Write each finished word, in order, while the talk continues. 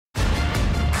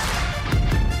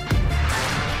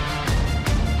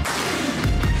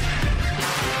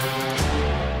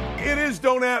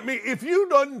don't at me. If you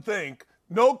don't think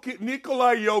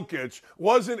Nikola Jokic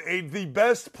wasn't the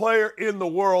best player in the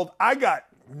world, I got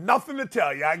nothing to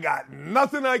tell you. I got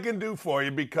nothing I can do for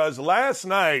you, because last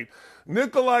night,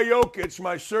 Nikola Jokic,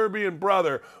 my Serbian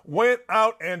brother, went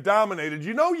out and dominated.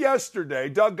 You know, yesterday,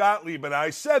 Doug Gottlieb and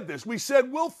I said this. We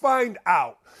said we'll find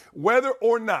out whether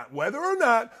or not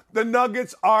the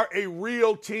Nuggets are a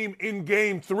real team in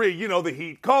Game 3. You know, the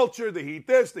Heat culture, the Heat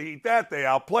this, the Heat that. They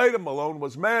outplayed them. Malone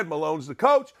was mad. Malone's the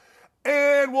coach.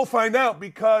 And we'll find out,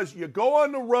 because you go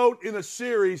on the road in a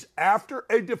series after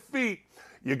a defeat,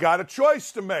 you got a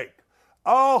choice to make.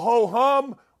 Oh,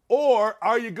 ho-hum, or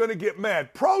are you going to get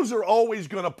mad? Pros are always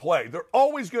going to play. They're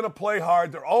always going to play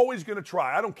hard. They're always going to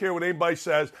try. I don't care what anybody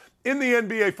says. In the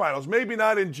NBA Finals, maybe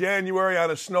not in January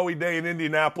on a snowy day in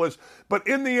Indianapolis, but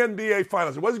in the NBA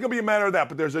Finals, it wasn't going to be a matter of that,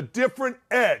 but there's a different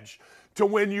edge to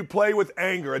when you play with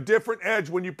anger, a different edge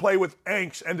when you play with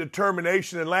angst and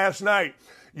determination. And last night,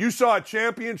 you saw a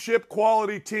championship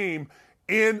quality team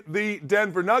in the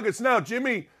Denver Nuggets. Now,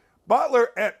 Jimmy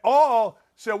Butler et al.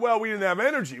 Said, well, we didn't have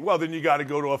energy. Well, then you got to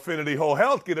go to Affinity Whole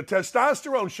Health, get a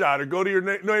testosterone shot, or go to your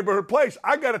neighborhood place.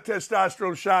 I got a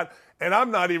testosterone shot, and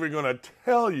I'm not even going to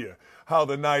tell you how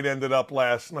the night ended up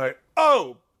last night.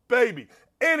 Oh, baby.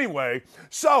 Anyway,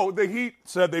 so the Heat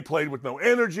said they played with no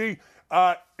energy.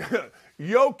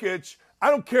 Jokic, I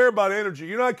don't care about energy.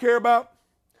 You know what I care about?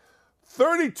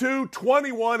 32,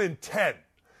 21, and 10.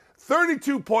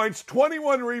 32 points,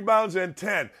 21 rebounds, and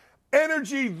 10.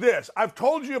 Energy this. I've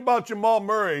told you about Jamal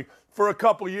Murray for a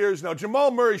couple years now.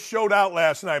 Jamal Murray showed out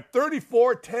last night.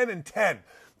 34, 10, and 10.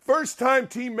 First time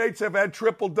teammates have had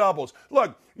triple doubles.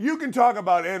 Look, you can talk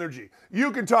about energy.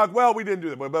 You can talk, well, we didn't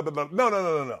do that.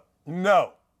 No.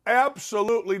 No,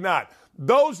 absolutely not.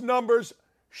 Those numbers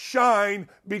shine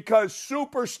because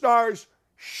superstars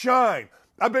shine.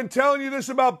 I've been telling you this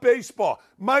about baseball.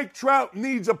 Mike Trout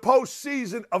needs a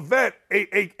postseason event,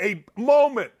 a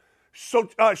moment. So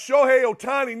Shohei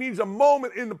Ohtani needs a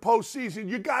moment in the postseason.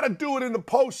 You got to do it in the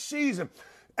postseason.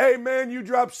 Hey, man, you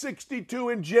dropped 62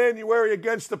 in January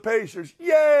against the Pacers.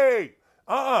 Yay!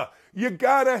 You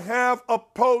got to have a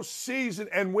postseason.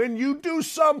 And when you do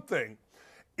something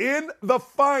in the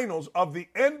finals of the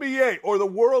NBA or the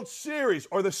World Series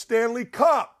or the Stanley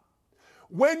Cup,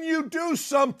 when you do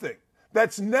something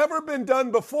that's never been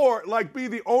done before, like be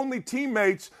the only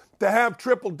teammates to have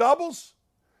triple doubles,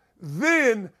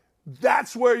 then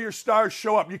that's where your stars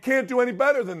show up. You can't do any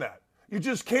better than that. You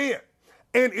just can't.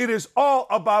 And it is all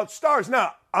about stars.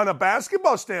 Now, on a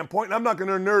basketball standpoint, and I'm not going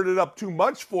to nerd it up too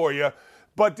much for you,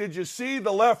 but did you see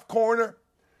the left corner?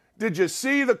 Did you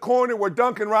see the corner where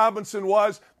Duncan Robinson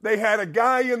was? They had a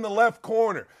guy in the left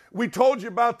corner. We told you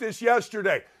about this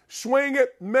yesterday. Swing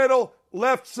it, middle,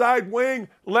 left side wing,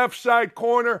 left side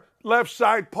corner, left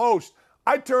side post.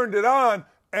 I turned it on.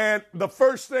 And the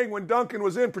first thing when Duncan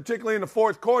was in, particularly in the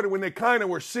fourth quarter, when they kind of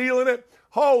were sealing it,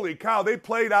 holy cow, they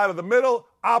played out of the middle,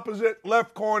 opposite,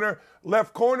 left corner.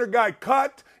 Left corner guy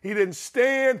cut. He didn't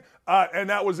stand. And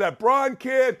that was that Braun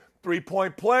kid,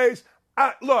 3-point plays.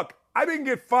 Look, I didn't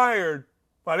get fired.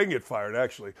 Well, I didn't get fired,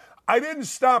 actually. I didn't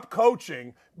stop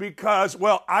coaching because,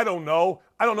 well, I don't know.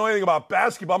 I don't know anything about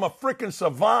basketball. I'm a freaking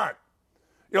savant.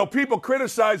 You know, people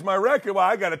criticize my record. Well,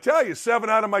 I got to tell you, 7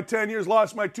 out of my 10 years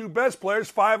lost my 2 best players.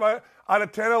 5 out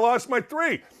of 10 I lost my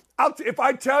 3. If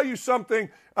I tell you something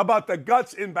about the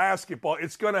guts in basketball,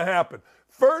 it's going to happen.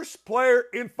 First player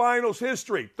in finals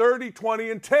history, 30,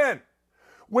 20, and 10.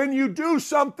 When you do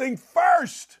something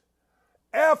first,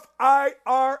 F-I-R-S-T,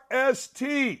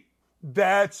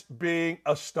 that's being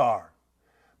a star.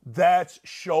 That's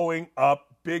showing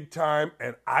up big time,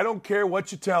 and I don't care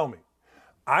what you tell me.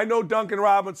 I know Duncan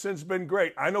Robinson's been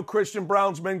great. I know Christian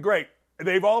Brown's been great.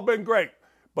 They've all been great.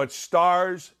 But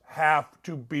stars have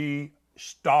to be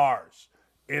stars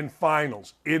in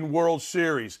finals, in World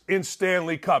Series, in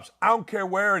Stanley Cups. I don't care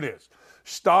where it is.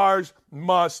 Stars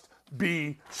must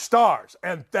be stars.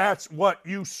 And that's what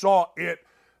you saw it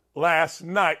last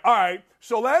night. All right,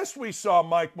 so last we saw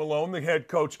Mike Malone, the head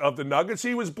coach of the Nuggets.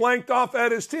 He was blanked off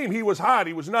at his team. He was hot.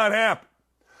 He was not happy.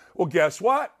 Well, guess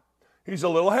what? He's a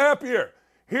little happier.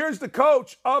 Here's the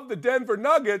coach of the Denver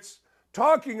Nuggets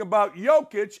talking about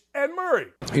Jokic and Murray.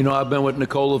 You know, I've been with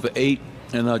Nikola for 8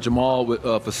 and Jamal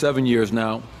for 7 years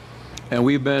now. And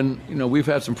we've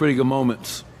had some pretty good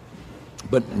moments,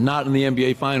 but not in the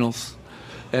NBA Finals.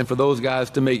 And for those guys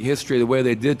to make history the way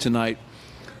they did tonight,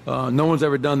 no one's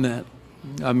ever done that.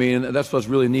 I mean, that's what's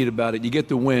really neat about it. You get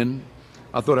the win.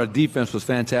 I thought our defense was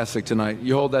fantastic tonight.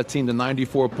 You hold that team to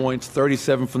 94 points,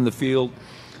 37 from the field,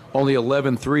 only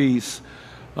 11 threes.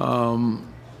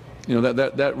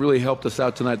 That really helped us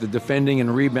out tonight, the defending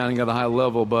and rebounding at a high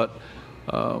level. But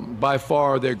by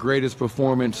far their greatest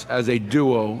performance as a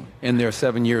duo in their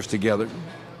 7 years together.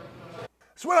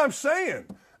 That's what I'm saying.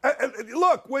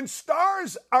 Look, when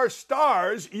stars are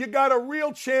stars, you got a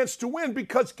real chance to win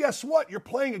because guess what? You're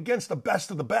playing against the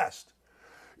best of the best.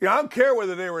 I don't care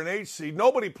whether they were an 8 seed.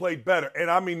 Nobody played better.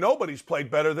 And I mean, nobody's played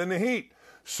better than the Heat.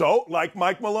 So, like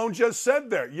Mike Malone just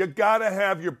said there, you got to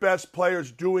have your best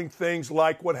players doing things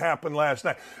like what happened last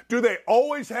night. Do they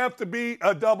always have to be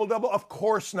a double-double? Of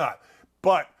course not.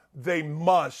 But they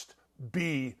must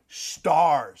be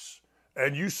stars.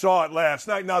 And you saw it last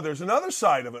night. Now, there's another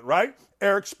side of it, right?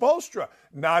 Eric Spoelstra,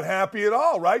 not happy at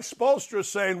all, right? Spoelstra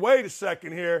saying, wait a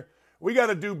second here. We got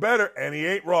to do better. And he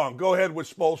ain't wrong. Go ahead with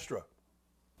Spoelstra.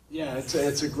 Yeah,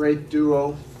 it's a great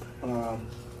duo.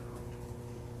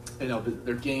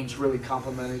 Their games really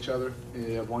complement each other.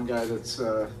 You have one guy that's,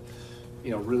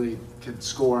 really can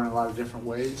score in a lot of different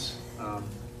ways.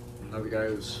 Another guy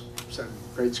who's setting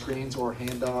great screens or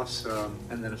handoffs.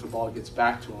 And then if the ball gets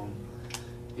back to him,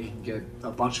 he can get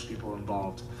a bunch of people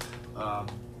involved.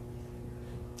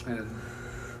 And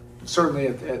certainly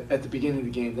at the beginning of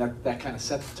the game, that kind of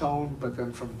set the tone. But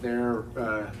then from there,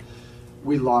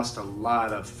 we lost a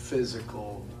lot of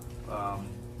physical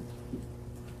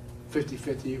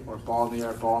 50-50 or ball in the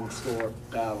air, ball on the floor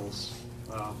battles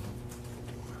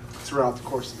throughout the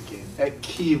course of the game. At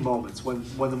key moments, when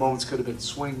the moments could have been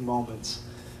swing moments,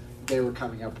 they were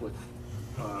coming up with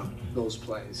those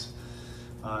plays.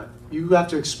 You have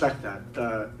to expect that,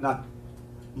 not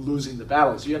losing the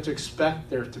battles. You have to expect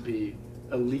there to be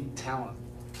elite talent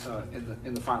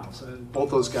in the finals, and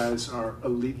both those guys are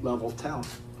elite level talent.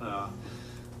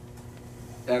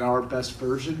 At our best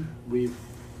version, we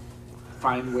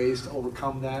find ways to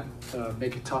overcome that,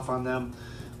 make it tough on them,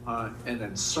 and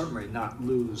then certainly not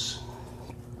lose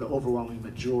the overwhelming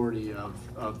majority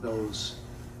of those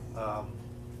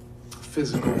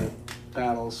physical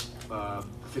battles,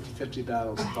 50-50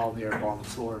 battles, ball in the air, ball on the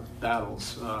floor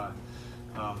battles,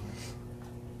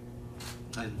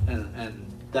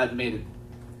 and that made it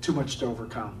too much to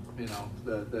overcome.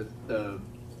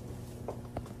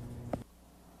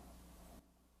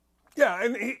 Yeah,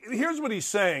 and here's what he's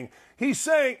saying. He's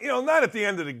saying, not at the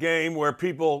end of the game where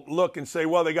people look and say,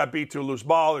 well, they got beat to a loose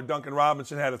ball or Duncan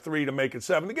Robinson had a 3 to make it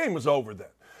 7. The game was over then.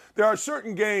 There are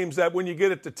certain games that when you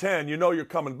get it to 10, you're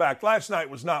coming back. Last night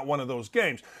was not one of those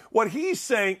games. What he's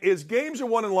saying is games are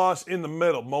won and lost in the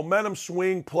middle. Momentum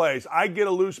swing plays. I get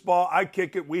a loose ball, I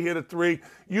kick it, we hit a 3.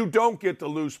 You don't get the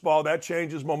loose ball. That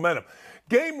changes momentum.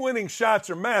 Game-winning shots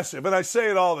are massive, and I say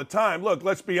it all the time. Look,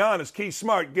 let's be honest. Keith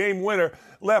Smart, game winner,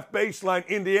 left baseline,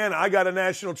 Indiana. I got a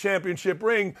national championship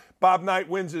ring. Bob Knight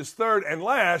wins his 3rd and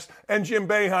last, and Jim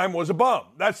Boeheim was a bum.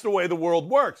 That's the way the world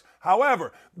works.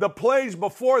 However, the plays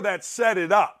before that set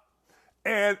it up.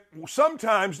 And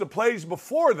sometimes the plays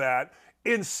before that,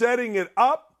 in setting it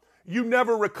up, you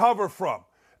never recover from.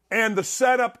 And the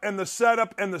setup and the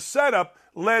setup and the setup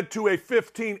led to a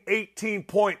 15,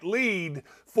 18-point lead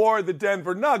for the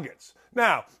Denver Nuggets.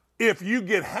 Now, if you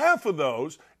get half of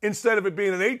those, instead of it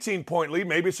being an 18-point lead,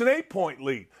 maybe it's an 8-point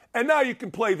lead. And now you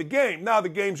can play the game. Now the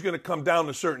game's going to come down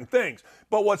to certain things.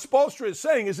 But what Spoelstra is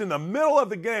saying is in the middle of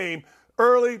the game,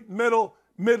 early, middle,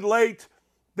 mid-late,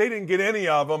 they didn't get any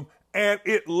of them. And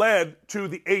it led to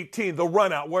the 18, the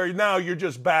run out, where now you're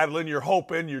just battling, you're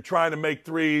hoping, you're trying to make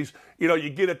threes. You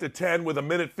get it to 10 with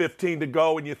 1:15 to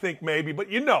go, and you think maybe, but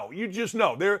you just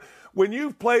know. When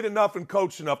you've played enough and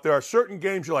coached enough, there are certain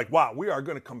games you're like, wow, we are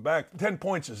going to come back. 10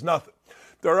 points is nothing.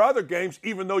 There are other games,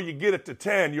 even though you get it to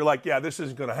 10, you're like, yeah, this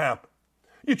isn't going to happen.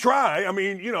 You try. I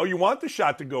mean, you want the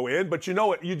shot to go in, but you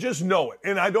know it. You just know it.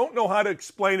 And I don't know how to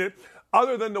explain it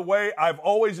other than the way I've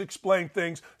always explained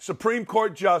things. Supreme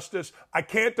Court justice, I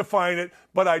can't define it,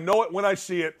 but I know it when I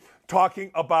see it,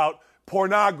 talking about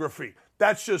pornography.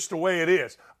 That's just the way it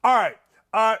is. All right,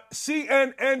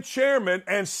 CNN chairman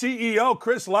and CEO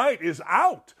Chris Light is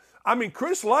out. I mean,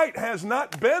 Chris Light has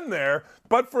not been there,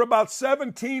 but for about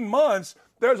 17 months,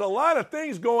 there's a lot of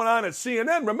things going on at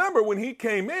CNN. Remember, when he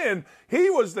came in, he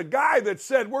was the guy that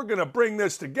said, we're going to bring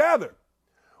this together.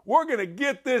 We're going to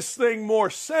get this thing more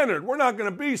centered. We're not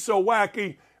going to be so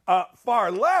wacky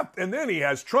far left. And then he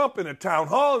has Trump in a town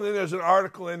hall, and then there's an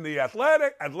article in the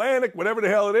Atlantic, whatever the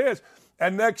hell it is.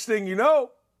 And next thing you know,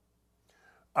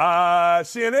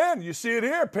 CNN, you see it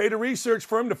here, paid a research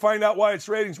firm to find out why its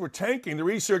ratings were tanking. The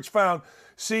research found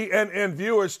CNN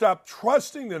viewers stopped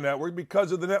trusting the network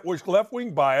because of the network's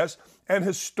left-wing bias and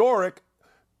historic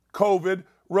COVID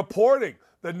reporting.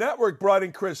 The network brought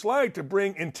in Chris Light to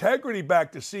bring integrity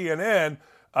back to CNN.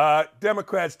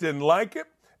 Democrats didn't like it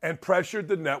and pressured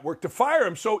the network to fire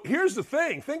him. So here's the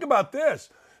thing. Think about this.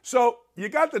 So you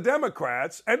got the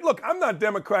Democrats, and look, I'm not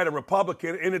Democrat or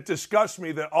Republican, and it disgusts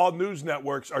me that all news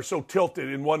networks are so tilted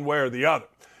in one way or the other.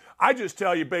 I just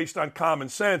tell you based on common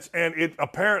sense, and it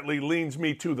apparently leans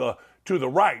me to the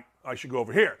right. I should go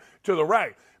over here, to the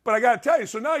right. But I got to tell you,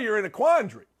 so now you're in a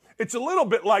quandary. It's a little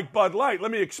bit like Bud Light.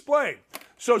 Let me explain.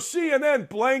 So CNN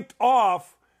blanked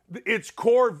off its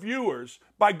core viewers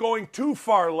by going too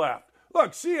far left.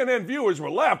 Look, CNN viewers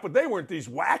were left, but they weren't these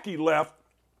wacky left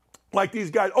like these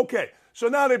guys. Okay, so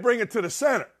now they bring it to the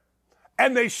center.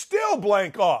 And they still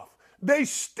blank off. They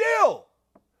still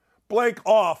blank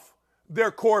off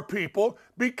their core people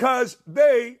because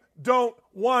they don't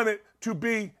want it to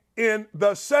be in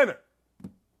the center.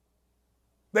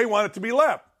 They want it to be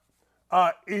left.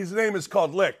 His name is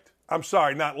called Licht. I'm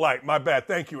sorry, not Light. My bad.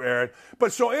 Thank you, Aaron.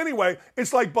 But so anyway,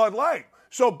 it's like Bud Light.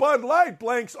 So Bud Light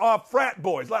blanks off frat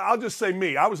boys. I'll just say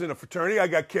me. I was in a fraternity. I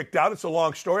got kicked out. It's a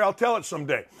long story. I'll tell it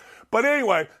someday. But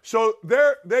anyway, so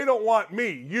they don't want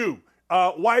me, you,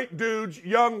 white dudes,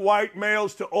 young white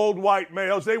males to old white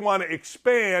males. They want to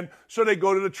expand, so they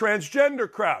go to the transgender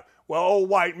crowd. Well, old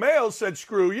white males said,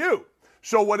 screw you.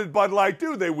 So what did Bud Light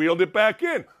do? They wheeled it back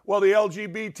in. Well, the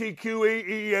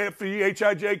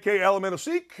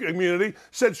LGBTQEFEHIJK community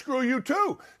said, screw you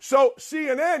too. So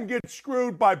CNN gets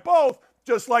screwed by both,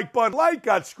 just like Bud Light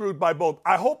got screwed by both.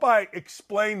 I hope I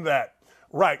explained that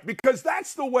right, because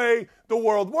that's the way the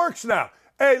world works now.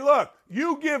 Hey, look,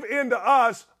 you give in to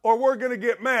us or we're going to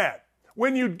get mad.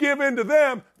 When you give in to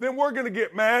them, then we're going to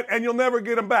get mad and you'll never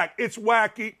get them back. It's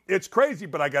wacky. It's crazy.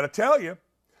 But I got to tell you,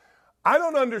 I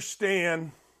don't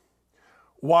understand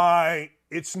why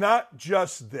it's not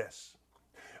just this.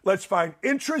 Let's find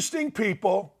interesting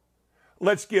people.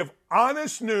 Let's give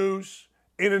honest news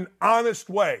in an honest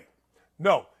way.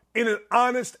 No, in an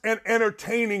honest and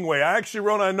entertaining way. I actually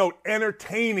wrote on a note,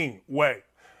 entertaining way.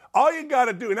 All you got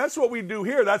to do, and that's what we do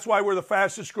here. That's why we're the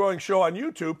fastest growing show on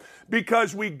YouTube,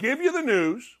 because we give you the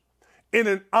news in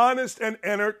an honest and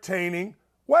entertaining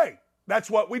way. That's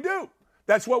what we do.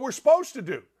 That's what we're supposed to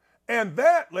do. And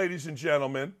that, ladies and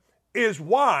gentlemen, is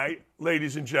why,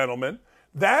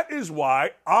 that is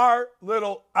why our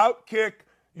little Outkick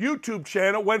YouTube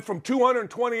channel went from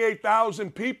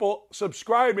 228,000 people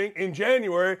subscribing in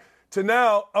January to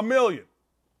now 1 million.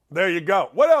 There you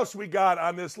go. What else we got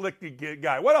on this Lichty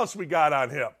guy? What else we got on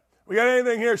him? We got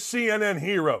anything here? CNN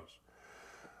heroes.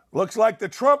 Looks like the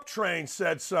Trump train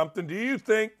said something. Do you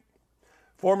think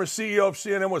former CEO of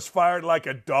CNN was fired like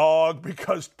a dog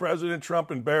because President Trump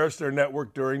embarrassed their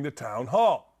network during the town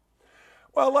hall?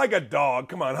 Well, like a dog.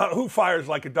 Come on. Who fires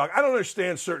like a dog? I don't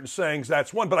understand certain sayings.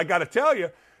 That's one. But I got to tell you,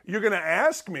 you're going to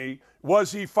ask me,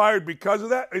 was he fired because of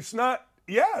that? It's not.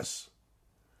 Yes.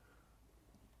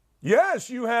 Yes,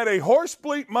 you had a horse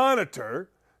bleat moderator,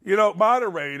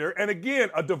 and again,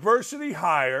 a diversity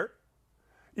hire.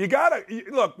 You got to,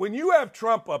 look, when you have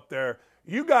Trump up there,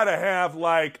 you got to have,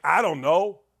 I don't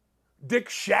know, Dick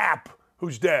Schaap,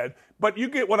 who's dead. But you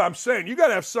get what I'm saying. You got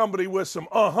to have somebody with some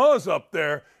uh-huhs up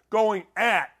there going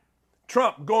at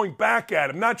Trump, going back at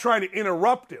him, not trying to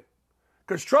interrupt him.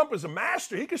 Because Trump is a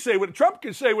master. Trump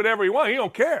can say whatever he wants. He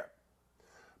don't care.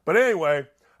 But anyway,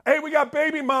 hey, we got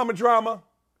baby mama drama.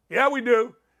 Yeah, we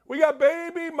do. We got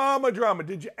baby mama drama.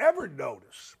 Did you ever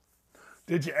notice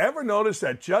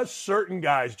that just certain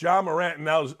guys, John Morant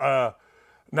and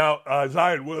now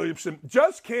Zion Williamson,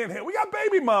 just can't handle? We got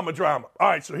baby mama drama. All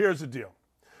right, so here's the deal.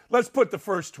 Let's put the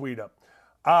first tweet up.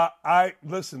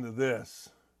 Listen to this.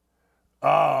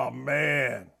 Oh,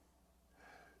 man.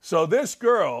 So this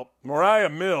girl, Mariah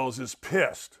Mills, is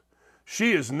pissed.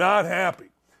 She is not happy.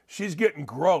 She's getting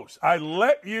gross. I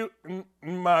let you in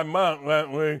my mouth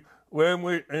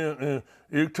when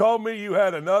you told me you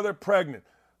had another pregnant.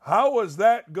 How was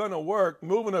that going to work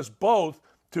moving us both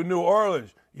to New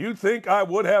Orleans? You think I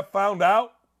would have found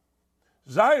out?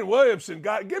 Zion Williamson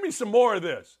give me some more of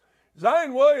this.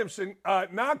 Zion Williamson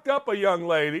knocked up a young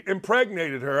lady,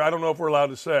 impregnated her. I don't know if we're allowed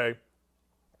to say.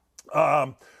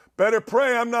 Better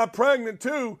pray I'm not pregnant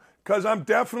too, because I'm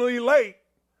definitely late.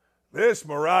 This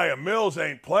Mariah Mills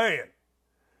ain't playing.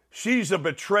 She's a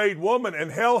betrayed woman,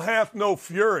 and hell hath no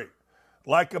fury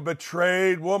like a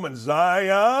betrayed woman.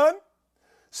 Zion?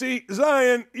 See,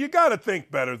 Zion, you got to think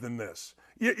better than this.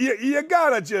 You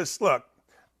got to just, look,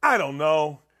 I don't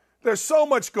know. There's so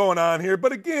much going on here.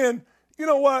 But again, you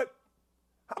know what?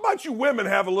 How about you women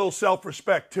have a little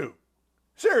self-respect too?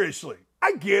 Seriously,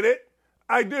 I get it.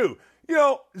 I do.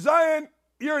 Zion,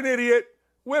 you're an idiot.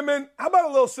 Women, how about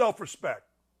a little self-respect?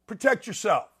 Protect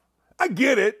yourself. I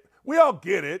get it. We all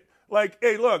get it.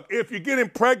 Hey, look, if you get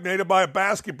impregnated by a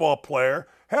basketball player,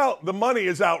 hell, the money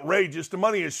is outrageous. The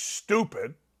money is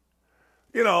stupid.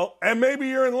 and maybe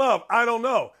you're in love. I don't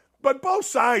know. But both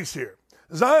sides here.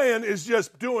 Zion is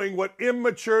just doing what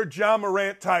immature John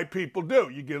Morant type people do.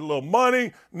 You get a little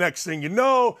money. Next thing you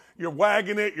know, you're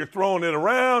wagging it. You're throwing it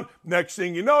around. Next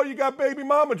thing you know, you got baby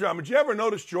mama drama. Did you ever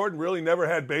notice Jordan really never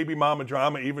had baby mama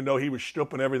drama, even though he was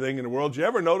stooping everything in the world? Did you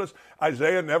ever notice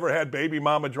Isaiah never had baby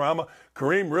mama drama?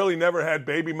 Kareem really never had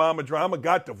baby mama drama,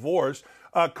 got divorced.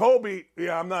 Kobe,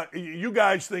 you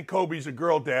guys think Kobe's a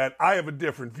girl dad. I have a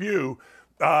different view.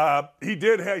 He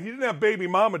didn't have baby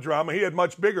mama drama. He had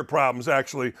much bigger problems,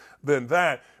 actually, than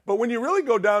that. But when you really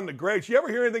go down the greats, you ever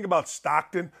hear anything about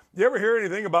Stockton? You ever hear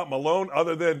anything about Malone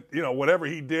other than, whatever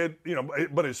he did,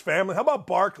 but his family? How about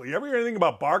Barkley? You ever hear anything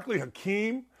about Barkley,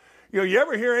 Hakeem? You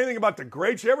ever hear anything about the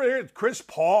greats? You ever hear Chris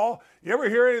Paul? You ever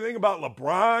hear anything about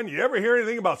LeBron? You ever hear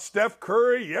anything about Steph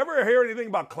Curry? You ever hear anything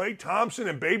about Klay Thompson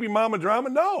and baby mama drama?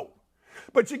 No.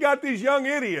 But you got these young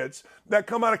idiots that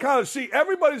come out of college. See,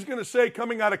 everybody's going to say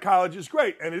coming out of college is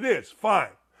great, and it is, fine.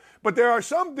 But there are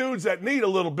some dudes that need a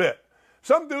little bit.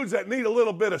 Some dudes that need a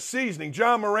little bit of seasoning.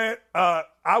 John Morant, I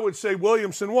would say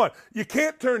Williamson one. You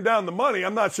can't turn down the money.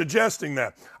 I'm not suggesting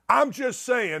that. I'm just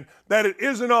saying that it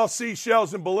isn't all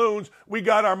seashells and balloons. We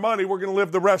got our money. We're going to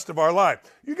live the rest of our life.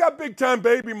 You got big-time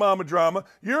baby mama drama.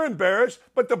 You're embarrassed.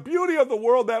 But the beauty of the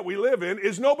world that we live in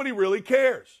is nobody really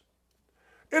cares.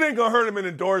 It ain't going to hurt him in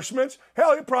endorsements.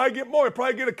 Hell, he'll probably get more. He'll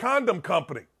probably get a condom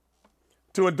company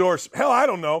to endorse. Hell, I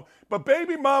don't know. But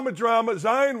baby mama drama,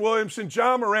 Zion Williamson,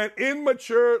 John Morant,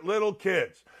 immature little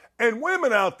kids. And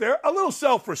women out there, a little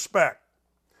self-respect.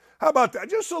 How about that?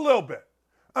 Just a little bit.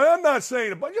 I'm not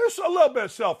saying it, but just a little bit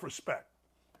of self-respect.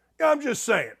 I'm just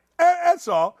saying. That's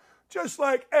all. Just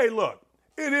like, hey, look,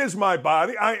 it is my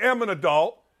body. I am an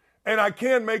adult. And I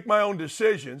can make my own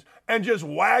decisions, and just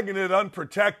wagging it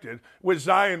unprotected with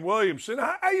Zion Williamson,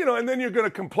 and then you're going to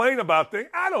complain about things.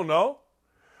 I don't know.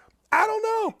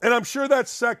 And I'm sure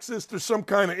that's sexist or some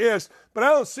kind of is, but I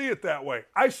don't see it that way.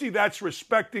 I see that's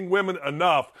respecting women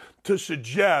enough to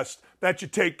suggest that you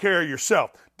take care of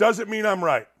yourself. Doesn't mean I'm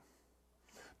right.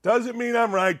 Doesn't mean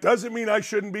I'm right. Doesn't mean I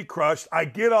shouldn't be crushed. I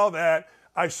get all that.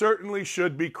 I certainly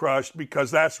should be crushed because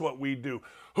that's what we do.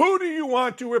 Who do you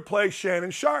want to replace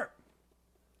Shannon Sharpe?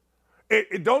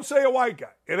 Don't say a white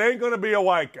guy. It ain't going to be a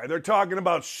white guy. They're talking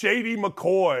about Shady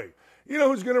McCoy. You know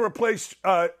who's going to replace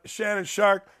Shannon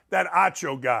Sharpe? That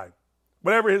Acho guy.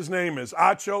 Whatever his name is.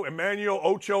 Acho, Emmanuel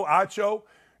Ocho Acho.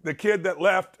 The kid that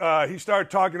left, he started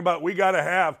talking about we got to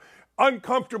have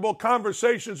uncomfortable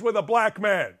conversations with a black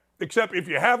man. Except if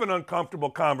you have an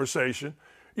uncomfortable conversation,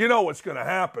 you know what's going to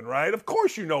happen, right? Of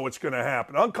course you know what's going to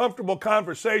happen. Uncomfortable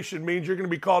conversation means you're going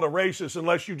to be called a racist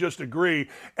unless you just agree,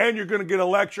 and you're going to get a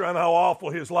lecture on how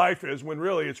awful his life is when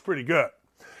really it's pretty good.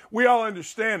 We all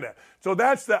understand that. So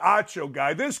that's the Acho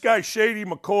guy. This guy, Shady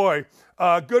McCoy,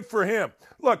 good for him.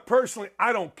 Look, personally,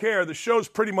 I don't care. The show's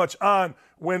pretty much on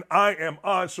when I am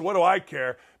on, so what do I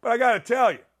care? But I got to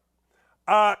tell you,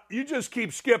 you just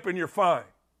keep skipping, you're fine.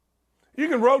 You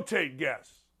can rotate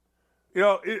guests.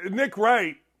 Nick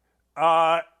Wright,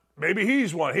 maybe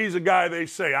he's one. He's a guy they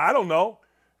say, I don't know.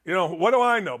 What do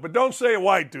I know? But don't say a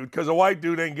white dude because a white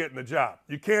dude ain't getting the job.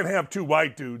 You can't have two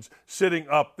white dudes sitting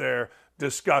up there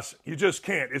discussing. You just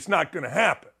can't. It's not going to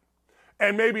happen.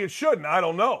 And maybe it shouldn't. I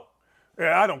don't know.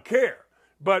 I don't care.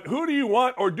 But who do you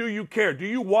want or do you care? Do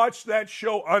you watch that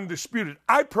show Undisputed?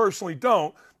 I personally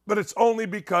don't, but it's only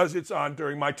because it's on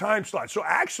during my time slot. So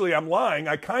actually, I'm lying.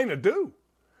 I kind of do.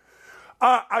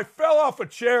 I fell off a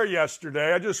chair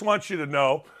yesterday. I just want you to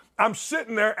know. I'm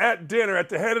sitting there at dinner at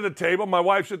the head of the table. My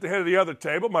wife's at the head of the other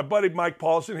table. My buddy Mike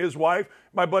Paulson, his wife.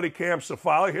 My buddy Cam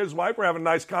Safali, his wife. We're having a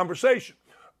nice conversation.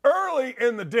 Early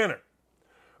in the dinner,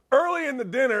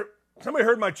 somebody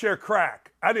heard my chair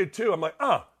crack. I did too. I'm like,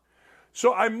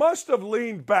 So I must have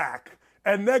leaned back,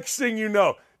 and next thing you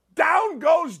know, down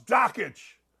goes Jokic.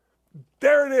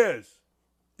 There it is.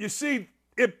 You see,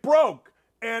 it broke.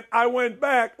 And I went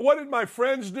back. What did my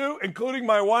friends do, including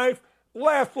my wife?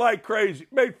 Laughed like crazy.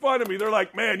 Made fun of me. They're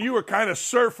like, man, you were kind of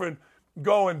surfing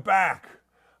going back.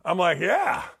 I'm like,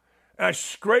 yeah. And I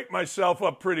scraped myself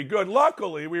up pretty good.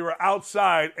 Luckily, we were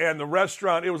outside, and the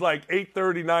restaurant, it was like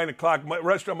 8:30, 9 o'clock. My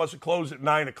restaurant must have closed at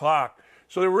 9 o'clock.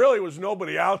 So there really was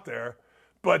nobody out there.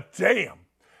 But damn.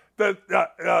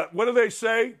 What do they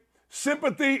say?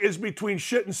 Sympathy is between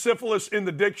shit and syphilis in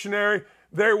the dictionary.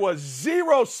 There was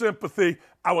zero sympathy.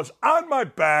 I was on my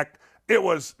back. It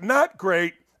was not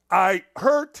great. I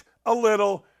hurt a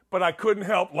little, but I couldn't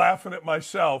help laughing at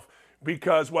myself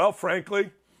because, well,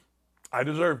 frankly, I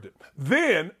deserved it.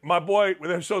 Then my boy,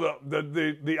 so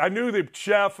I knew the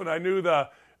chef and I knew the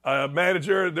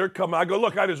manager. They're coming. I go,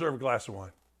 look, I deserve a glass of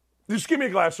wine. Just give me a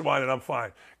glass of wine and I'm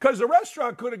fine. Because the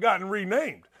restaurant could have gotten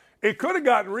renamed. It could have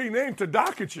gotten renamed to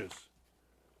Jokic's.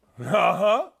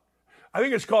 Uh-huh. I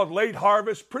think it's called Late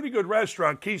Harvest. Pretty good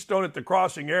restaurant, Keystone at the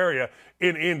Crossing area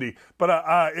in Indy. But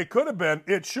it could have been,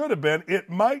 it should have been, it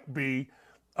might be,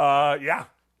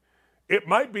 it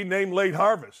might be named Late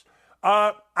Harvest.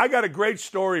 I got a great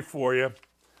story for you.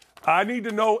 I need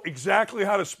to know exactly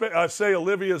how to say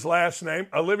Olivia's last name.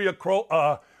 Olivia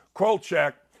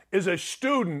Krolczyk is a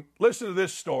student. Listen to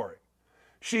this story.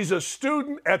 She's a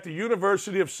student at the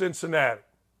University of Cincinnati.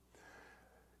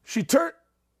 She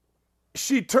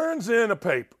turns in a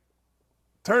paper,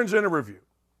 turns in a review.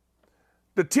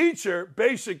 The teacher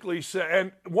basically said,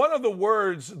 and one of the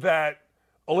words that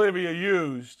Olivia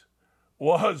used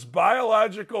was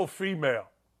biological female.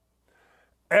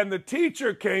 And the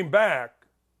teacher came back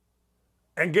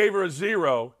and gave her a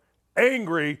 0,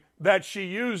 angry that she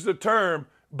used the term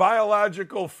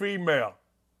biological female.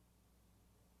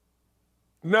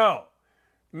 No,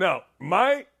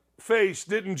 my face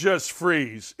didn't just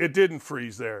freeze. It didn't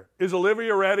freeze there. Is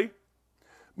Olivia ready?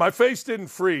 My face didn't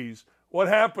freeze. What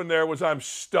happened there was I'm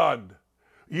stunned.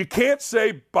 You can't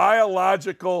say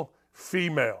biological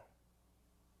female.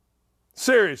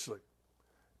 Seriously.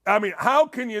 I mean, how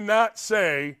can you not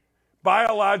say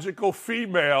biological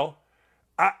female?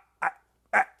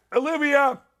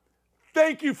 Olivia,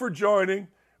 thank you for joining.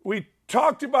 We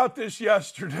talked about this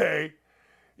yesterday.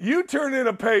 You turned in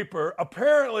a paper.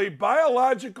 Apparently,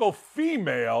 biological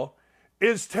female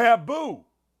is taboo.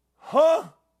 Huh?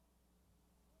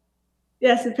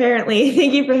 Yes, apparently.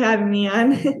 Thank you for having me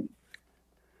on.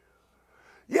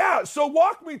 Yeah, so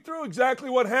walk me through exactly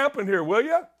what happened here, will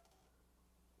you?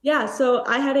 Yeah, so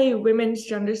I had a women's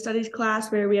gender studies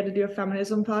class where we had to do a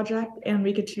feminism project and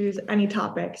we could choose any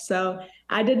topic. So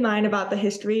I did mine about the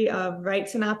history of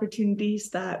rights and opportunities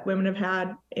that women have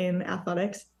had in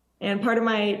athletics. And part of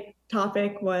my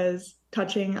topic was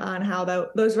touching on how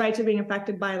those rights are being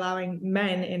affected by allowing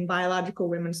men in biological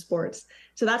women's sports.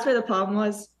 So that's where the problem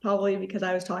was, probably because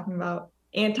I was talking about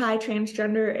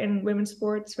anti-transgender in women's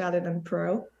sports rather than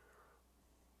pro.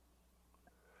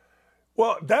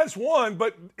 Well, that's one,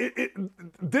 but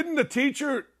didn't the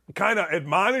teacher kind of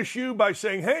admonish you by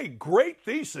saying, hey, great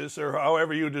thesis, or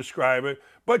however you describe it,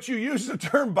 but you use the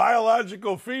term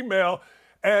biological female,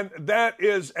 and that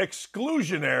is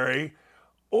exclusionary.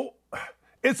 Oh,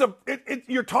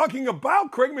 you're talking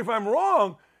about, correct me if I'm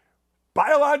wrong,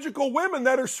 biological women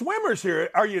that are swimmers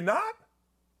here, are you not?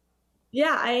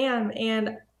 Yeah, I am,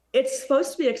 and it's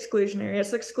supposed to be exclusionary.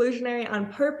 It's exclusionary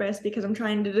on purpose because I'm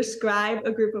trying to describe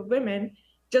a group of women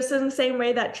just in the same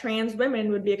way that trans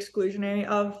women would be exclusionary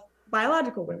of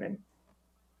biological women.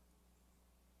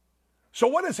 So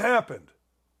what has happened?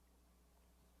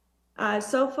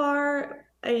 So far,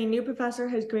 a new professor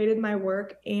has graded my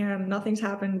work and nothing's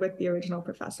happened with the original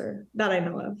professor that I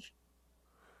know of.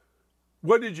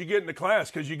 What did you get in the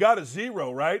class? Because you got a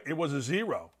 0, right? It was a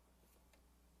 0.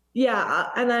 Yeah,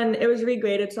 and then it was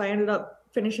regraded, so I ended up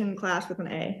finishing class with an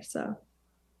A. So,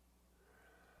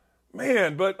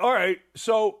 man, but all right.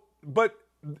 So, but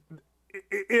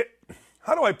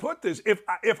how do I put this? If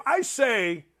I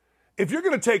say, if you're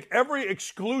going to take every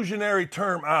exclusionary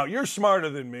term out, you're smarter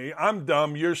than me. I'm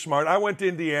dumb. You're smart. I went to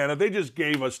Indiana. They just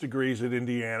gave us degrees at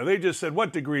Indiana. They just said,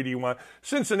 what degree do you want?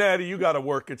 Cincinnati, you got to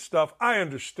work at stuff. I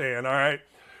understand. All right.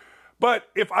 But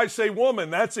if I say woman,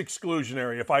 that's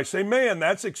exclusionary. If I say man,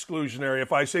 that's exclusionary.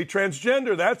 If I say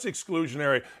transgender, that's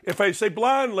exclusionary. If I say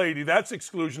blonde lady, that's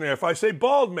exclusionary. If I say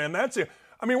bald man, that's it.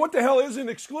 I mean, what the hell isn't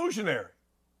exclusionary?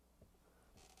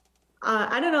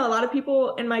 I don't know. A lot of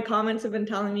people in my comments have been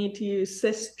telling me to use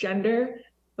cisgender,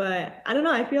 but I don't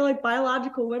know. I feel like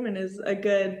biological women is a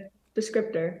good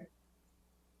descriptor.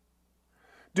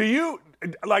 Do you,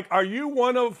 are you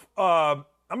one of,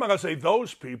 I'm not going to say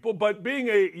those people, but being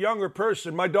a younger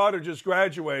person, my daughter just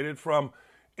graduated from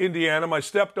Indiana, my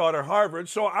stepdaughter Harvard,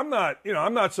 so I'm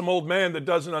not some old man that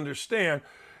doesn't understand.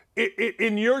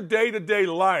 In your day-to-day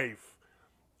life,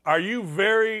 are you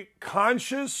very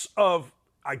conscious of,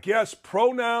 I guess,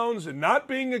 pronouns and not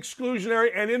being exclusionary?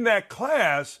 And in that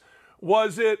class,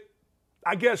 was it,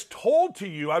 I guess, told to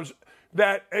you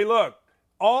that, hey, look,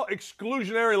 all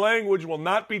exclusionary language will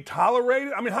not be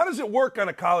tolerated? I mean, how does it work on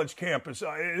a college campus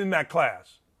in that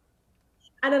class?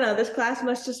 I don't know. This class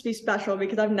must just be special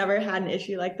because I've never had an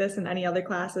issue like this in any other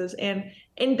classes. And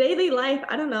in daily life,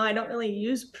 I don't know. I don't really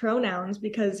use pronouns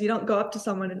because you don't go up to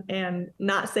someone and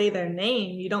not say their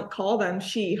name. You don't call them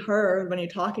she, her when you're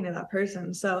talking to that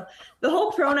person. So the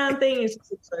whole pronoun thing is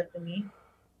just absurd to me.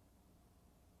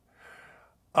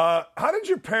 How did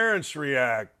your parents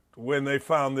react when they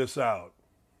found this out?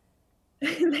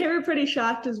 They were pretty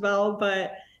shocked as well,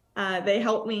 but they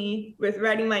helped me with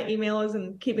writing my emails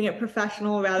and keeping it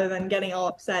professional rather than getting all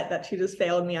upset that she just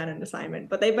failed me on an assignment.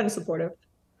 But they've been supportive.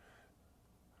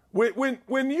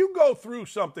 When you go through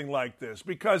something like this,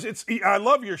 because I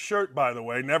love your shirt, by the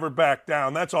way, never back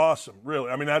down. That's awesome, really.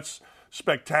 I mean, that's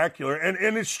spectacular.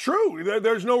 And it's true.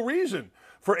 There's no reason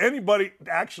for anybody.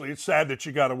 Actually, it's sad that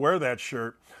you got to wear that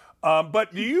shirt.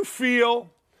 But do you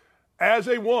feel, as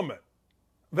a woman,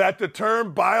 that the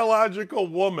term biological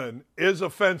woman is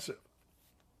offensive?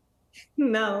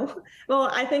 No. Well,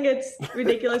 I think it's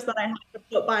ridiculous that I have to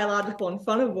put biological in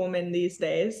front of woman these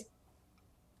days.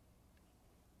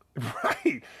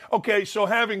 Right. Okay, so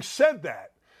having said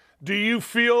that, do you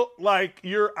feel like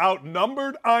you're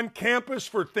outnumbered on campus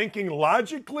for thinking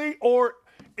logically, or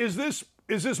is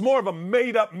this more of a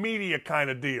made-up media kind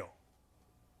of deal?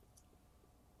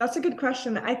 That's a good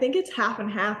question. I think it's half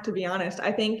and half, to be honest.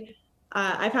 I think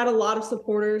I've had a lot of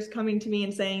supporters coming to me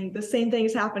and saying the same thing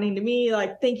is happening to me.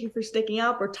 Like, thank you for sticking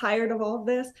up. We're tired of all of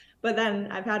this. But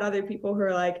then I've had other people who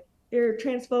are like, you're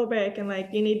transphobic and like,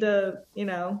 you need to,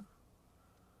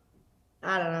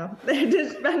 I don't know. They've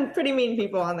just been pretty mean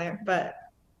people on there, but.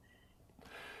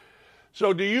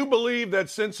 So do you believe that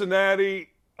Cincinnati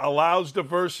allows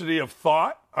diversity of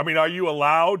thought? I mean, are you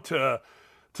allowed to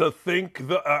think,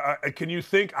 can you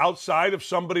think outside of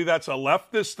somebody that's a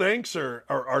leftist thinks, or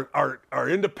are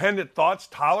independent thoughts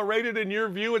tolerated in your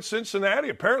view at Cincinnati?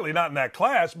 Apparently not in that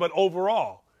class, but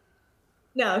overall.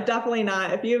 No, definitely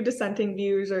not. If you have dissenting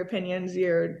views or opinions,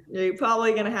 you're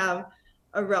probably going to have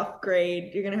a rough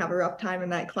grade. You're going to have a rough time in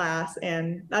that class.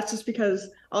 And that's just because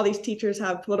all these teachers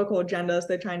have political agendas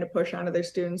they're trying to push onto their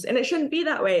students. And it shouldn't be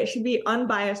that way. It should be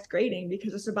unbiased grading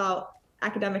because it's about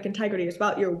academic integrity. It's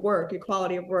about your work, your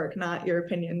quality of work, not your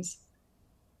opinions.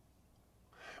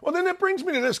 Well, then that brings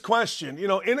me to this question.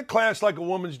 In a class like a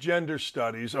woman's gender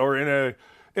studies, or in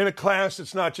a class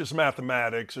that's not just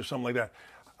mathematics or something like that,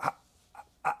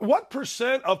 what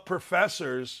percent of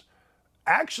professors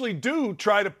actually do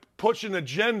try to push an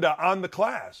agenda on the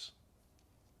class?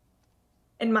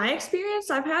 In my experience,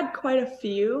 I've had quite a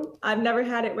few. I've never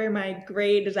had it where my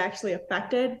grade is actually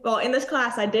affected. Well, in this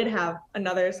class, I did have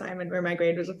another assignment where my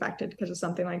grade was affected because of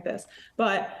something like this.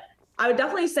 But I would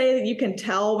definitely say that you can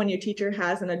tell when your teacher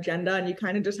has an agenda and you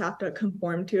kind of just have to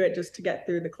conform to it just to get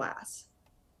through the class.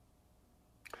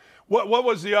 What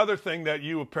was the other thing that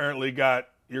you apparently got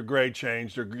your grade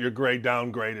changed or your grade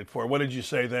downgraded for? What did you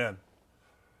say then?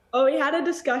 Oh, we had a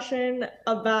discussion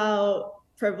about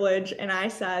privilege, and I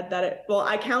said that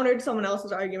I countered someone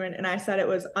else's argument, and I said it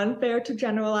was unfair to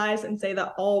generalize and say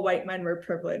that all white men were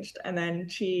privileged. And then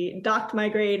she docked my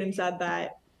grade and said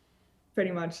that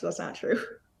pretty much that's not true.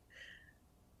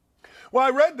 Well,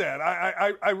 I read that.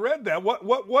 I read that. What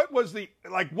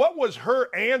was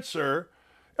her answer?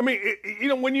 I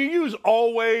mean, when you use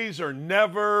always or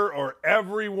never or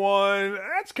everyone,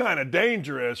 that's kind of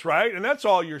dangerous, right? And that's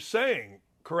all you're saying.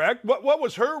 Correct. What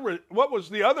was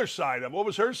the other side of it? What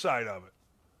was her side of it?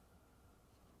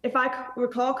 If I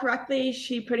recall correctly,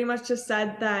 she pretty much just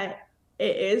said that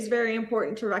it is very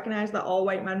important to recognize that all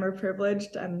white men were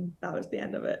privileged, and that was the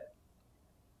end of it.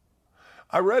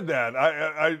 I read that.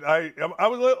 I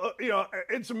was,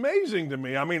 it's amazing to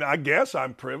me. I mean, I guess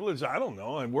I'm privileged. I don't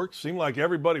know. And seem like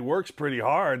everybody works pretty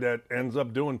hard that ends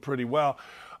up doing pretty well.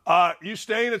 You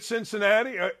staying at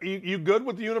Cincinnati? You good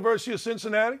with the University of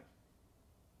Cincinnati?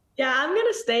 Yeah, I'm going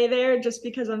to stay there just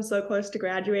because I'm so close to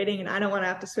graduating and I don't want to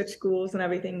have to switch schools and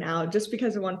everything now just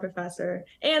because of one professor.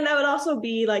 And that would also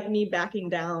be like me backing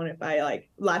down if I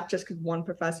left just because one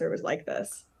professor was like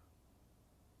this.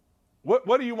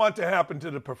 What do you want to happen to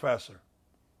the professor?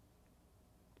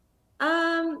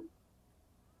 I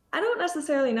don't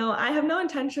necessarily know. I have no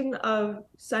intention of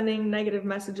sending negative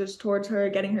messages towards her,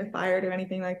 getting her fired or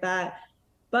anything like that.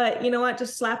 But you know what?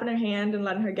 Just slapping her hand and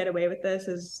letting her get away with this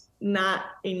is not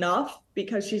enough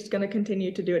because she's going to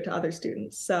continue to do it to other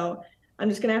students. So I'm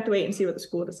just going to have to wait and see what the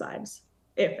school decides,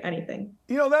 if anything.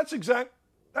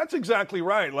 That's exactly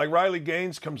right. Like Riley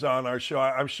Gaines comes on our show.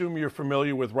 I assume you're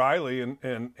familiar with Riley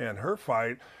and her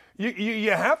fight.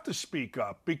 You have to speak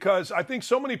up because I think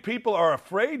so many people are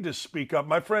afraid to speak up.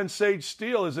 My friend Sage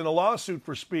Steele is in a lawsuit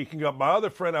for speaking up. My other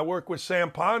friend I work with,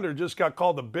 Sam Ponder, just got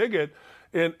called a bigot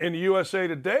in USA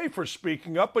Today for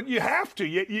speaking up. But you have to.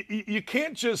 You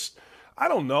can't just, I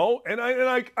don't know. And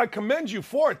I commend you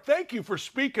for it. Thank you for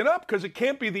speaking up because it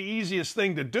can't be the easiest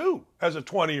thing to do as a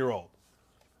 20-year-old.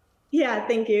 Yeah,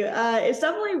 thank you. It's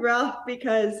definitely rough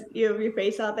because you have your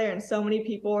face out there and so many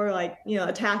people are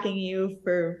attacking you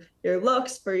for your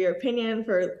looks, for your opinion,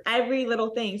 for every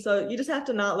little thing. So you just have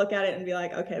to not look at it and be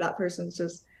like, okay, that person's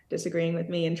just disagreeing with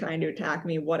me and trying to attack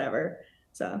me, whatever.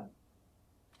 So.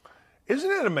 Isn't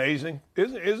it amazing?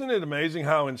 Isn't it amazing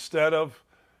how instead of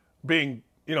being,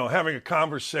 having a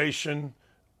conversation,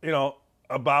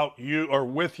 about you or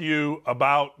with you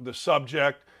about the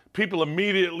subject, people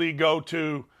immediately go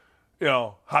to,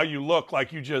 how you look,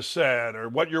 like you just said, or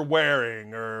what you're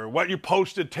wearing, or what you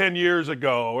posted 10 years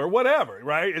ago, or whatever,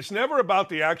 right? It's never about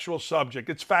the actual subject.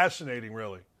 It's fascinating,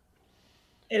 really.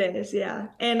 It is, yeah.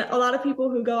 And a lot of people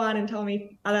who go on and tell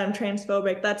me that I'm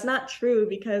transphobic, that's not true,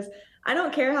 because I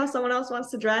don't care how someone else wants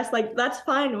to dress. Like, that's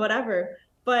fine, whatever.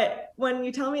 But when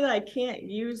you tell me that I can't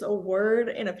use a word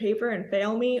in a paper and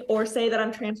fail me, or say that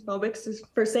I'm transphobic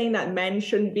for saying that men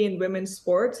shouldn't be in women's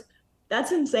sports,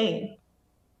 that's insane.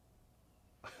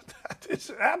 That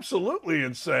is absolutely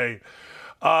insane.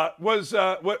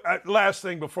 Last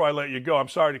thing before I let you go, I'm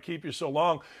sorry to keep you so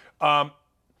long. Are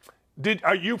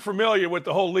you familiar with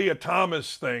the whole Leah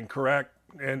Thomas thing, correct?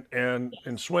 And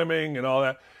swimming and all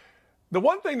that. The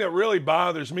one thing that really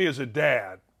bothers me as a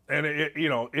dad, and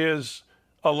is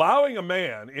allowing a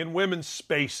man in women's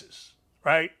spaces,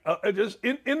 right? Just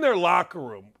in their locker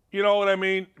room, you know what I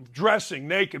mean? Dressing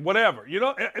naked, whatever,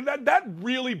 and that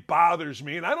really bothers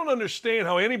me. And I don't understand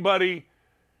how anybody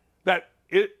that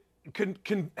it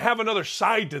can have another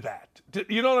side to that.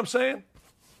 You know what I'm saying?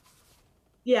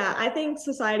 Yeah, I think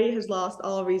society has lost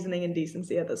all reasoning and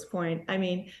decency at this point. I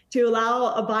mean, to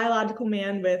allow a biological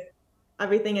man with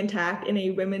everything intact in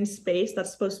a women's space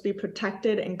that's supposed to be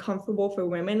protected and comfortable for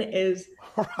women is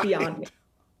beyond me.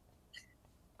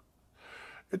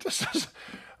 It just is.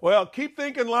 Well, keep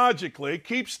thinking logically,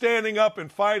 keep standing up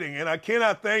and fighting, and I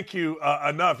cannot thank you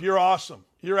enough. You're awesome.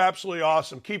 You're absolutely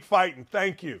awesome. Keep fighting.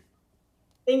 Thank you.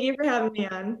 Thank you for having me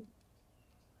on.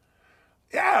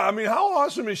 Yeah, I mean, how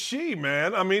awesome is she,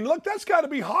 man? I mean, look, that's got to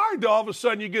be hard to all of a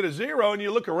sudden you get a 0 and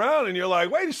you look around and you're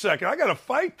like, wait a second, I got to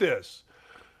fight this.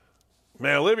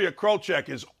 Man, Olivia Krolczyk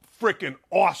is freaking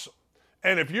awesome.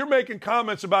 And if you're making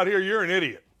comments about her, you're an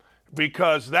idiot.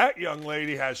 Because that young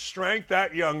lady has strength,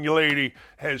 that young lady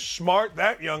has smart,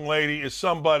 that young lady is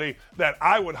somebody that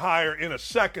I would hire in a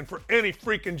second for any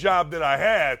freaking job that I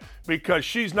had, because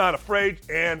she's not afraid.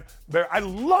 And I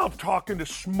love talking to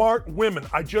smart women.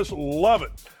 I just love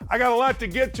it. I got a lot to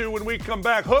get to when we come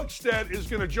back. Hookstead is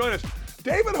going to join us.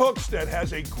 David Hookstead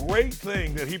has a great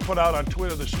thing that he put out on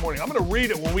Twitter this morning. I'm going to read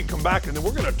it when we come back, and then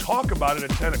we're going to talk about it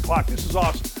at 10 o'clock. This is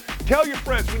awesome. Tell your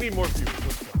friends. We need more viewers.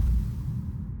 Let's go.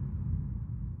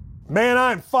 Man,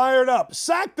 I'm fired up.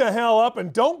 Sack the hell up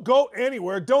and don't go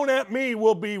anywhere. Don't at me.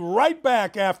 We'll be right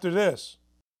back after this.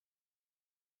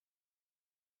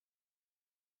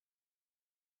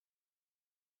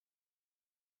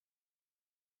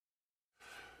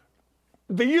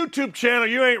 The YouTube channel,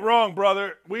 you ain't wrong,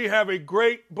 brother. We have a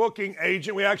great booking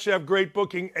agent. We actually have great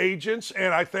booking agents,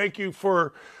 and I thank you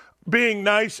for being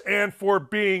nice and for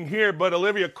being here. But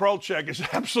Olivia Krolczyk is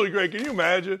absolutely great. Can you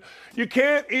imagine? You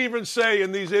can't even say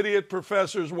in these idiot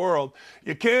professors' world,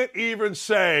 you can't even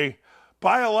say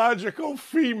biological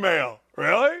female.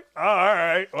 Really? Oh, all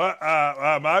right.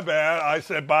 Well, my bad. I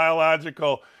said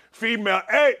biological female.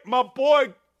 Hey, my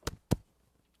boy,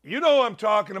 you know who I'm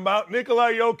talking about.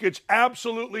 Nikola Jokic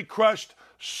absolutely crushed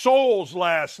souls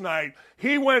last night.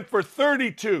 He went for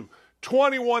 32,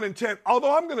 21, and 10.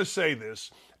 Although I'm going to say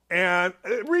this, and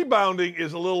rebounding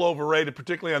is a little overrated,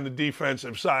 particularly on the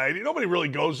defensive side. Nobody really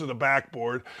goes to the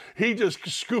backboard. He just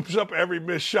scoops up every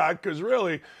missed shot because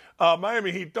really,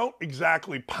 Miami Heat don't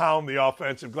exactly pound the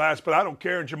offensive glass, but I don't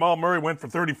care. And Jamal Murray went for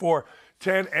 34,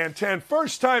 10, and 10.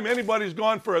 First time anybody's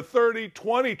gone for a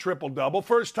 30-20 triple-double.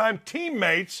 First time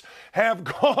teammates have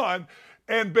gone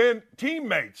and been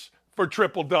teammates for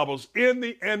triple-doubles in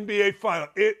the NBA Final.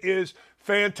 It is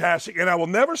fantastic. And I will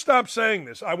never stop saying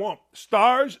this. I won't.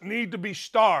 Stars need to be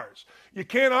stars. You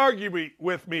can't argue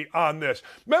with me on this.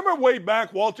 Remember way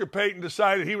back, Walter Payton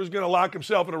decided he was going to lock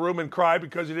himself in a room and cry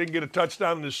because he didn't get a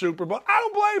touchdown in the Super Bowl? I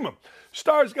don't blame him.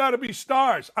 Stars got to be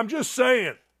stars. I'm just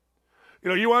saying.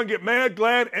 You want to get mad,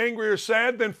 glad, angry, or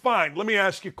sad? Then fine. Let me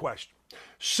ask you a question.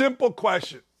 Simple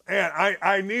question. And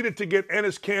I needed to get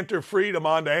Enes Kanter Freedom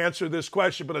on to answer this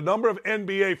question, but a number of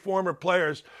NBA former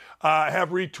players have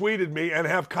retweeted me and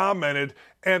have commented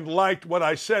and liked what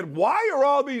I said. Why are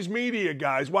all these media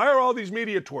guys, why are all these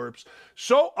media twerps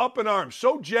so up in arms,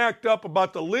 so jacked up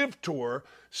about the Live Tour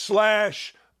 /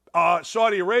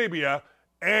 Saudi Arabia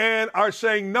and are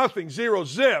saying nothing, zero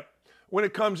zip, when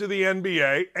it comes to the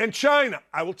NBA and China?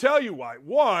 I will tell you why.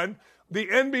 One, the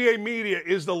NBA media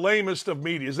is the lamest of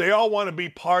medias. They all want to be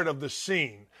part of the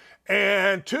scene.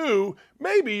 And two,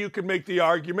 maybe you could make the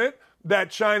argument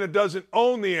that China doesn't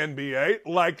own the NBA,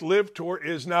 like Live Tour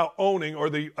is now owning, or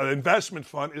the investment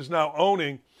fund is now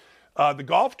owning the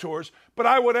golf tours. But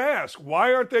I would ask,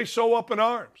 why aren't they so up in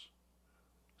arms?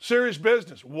 Serious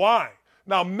business. Why?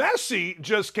 Now, Messi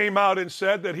just came out and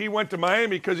said that he went to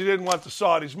Miami because he didn't want the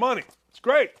Saudis' money. It's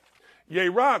great. Yay,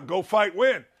 rock. Go fight,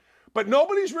 win. But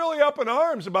nobody's really up in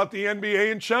arms about the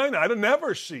NBA in China. I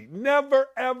never see, never,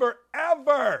 ever,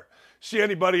 ever see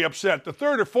anybody upset. The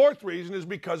third or fourth reason is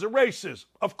because of racism.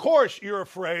 Of course, you're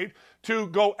afraid to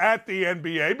go at the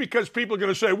NBA because people are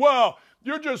going to say, well,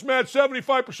 you're just mad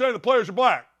 75% of the players are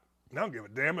black. I don't give a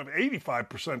damn if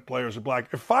 85% players are black,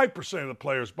 if 5% of the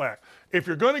players are black. If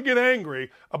you're going to get angry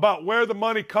about where the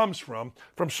money comes from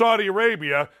Saudi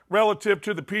Arabia relative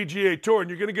to the PGA Tour, and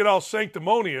you're going to get all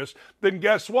sanctimonious, then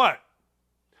guess what?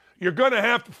 You're going to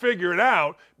have to figure it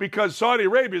out because Saudi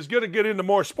Arabia is going to get into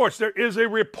more sports. There is a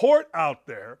report out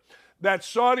there that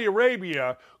Saudi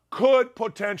Arabia could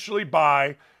potentially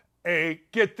buy a,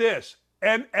 get this,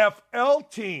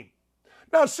 NFL team.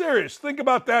 Now, serious, think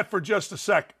about that for just a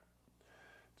second.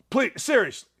 Please,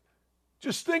 seriously,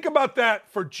 just think about that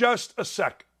for just a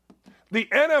second. The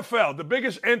NFL, the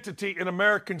biggest entity in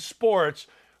American sports,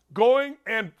 going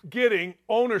and getting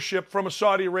ownership from a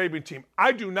Saudi Arabian team.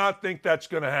 I do not think that's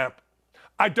going to happen.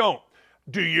 I don't.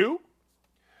 Do you?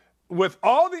 With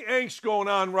all the angst going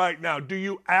on right now, do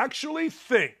you actually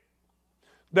think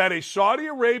that a Saudi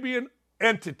Arabian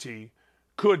entity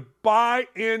could buy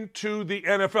into the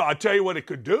NFL? I'll tell you what it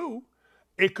could do.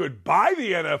 It could buy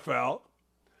the NFL.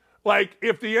 Like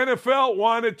if the NFL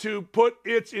wanted to put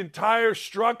its entire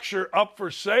structure up for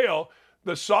sale,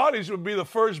 the Saudis would be the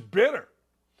first bidder.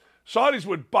 Saudis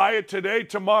would buy it today,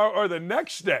 tomorrow, or the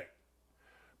next day.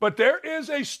 But there is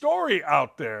a story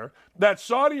out there that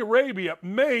Saudi Arabia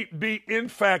may be, in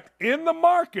fact, in the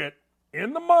market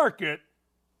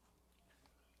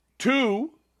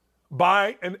to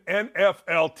buy an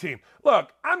NFL team. Look,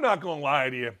 I'm not going to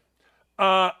lie to you.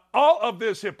 All of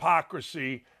this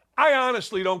hypocrisy, I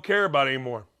honestly don't care about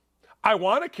anymore. I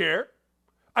want to care.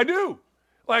 I do.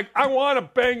 Like, I want to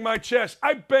bang my chest.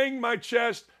 I banged my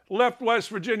chest, left West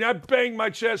Virginia. I banged my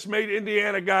chest, made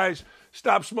Indiana guys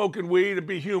stop smoking weed and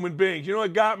be human beings. You know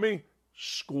what got me?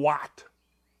 Squat.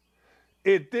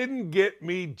 It didn't get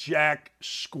me jack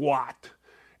squat.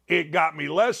 It got me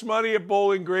less money at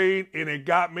Bowling Green, and it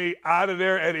got me out of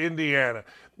there at Indiana.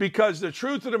 Because the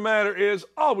truth of the matter is,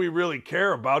 all we really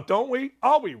care about, don't we?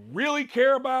 All we really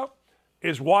care about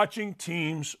is watching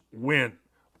teams win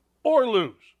or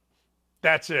lose.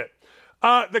 That's it.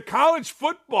 The College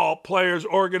Football Players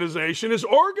Organization is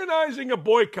organizing a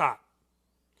boycott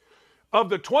of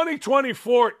the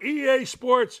 2024 EA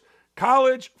Sports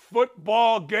College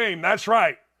Football game. That's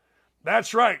right.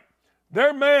 That's right.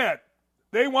 They're mad.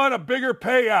 They want a bigger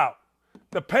payout.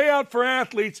 The payout for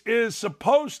athletes is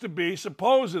supposed to be,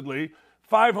 supposedly,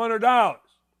 $500.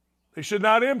 They should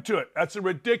not into it. That's a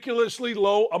ridiculously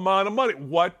low amount of money.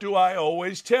 What do I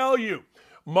always tell you?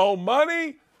 Mo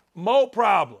money, mo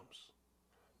problems.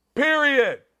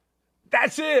 Period.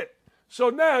 That's it. So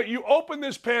now you open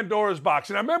this Pandora's box.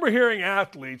 And I remember hearing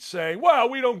athletes saying, well,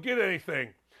 we don't get anything.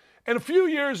 And a few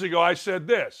years ago, I said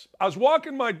this. I was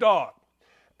walking my dog,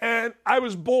 and I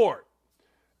was bored.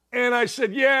 And I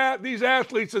said, yeah, these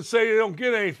athletes that say they don't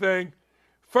get anything,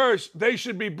 first, they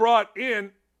should be brought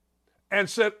in and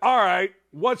said, all right,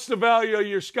 what's the value of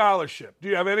your scholarship? Do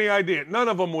you have any idea? None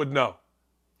of them would know.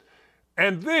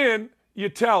 And then you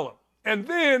tell them. And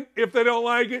then, if they don't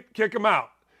like it, kick them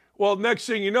out. Well, next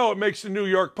thing you know, it makes the New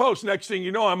York Post. Next thing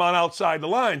you know, I'm on Outside the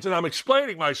Lines, and I'm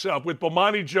explaining myself with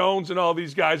Bomani Jones and all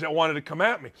these guys that wanted to come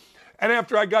at me. And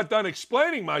after I got done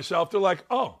explaining myself, they're like,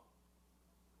 oh,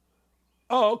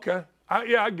 okay.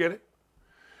 I get it.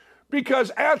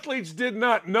 Because athletes did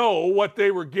not know what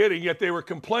they were getting, yet they were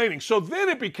complaining. So then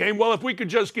it became, well, if we could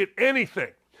just get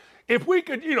anything. If we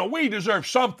could, we deserve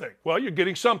something. Well, you're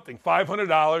getting something,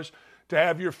 $500 to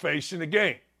have your face in the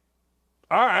game.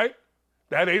 All right.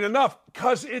 That ain't enough,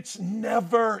 because it's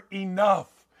never enough.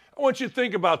 I want you to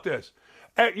think about this.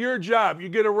 At your job, you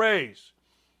get a raise.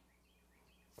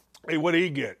 Hey, what do you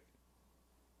get?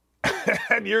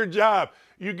 At your job,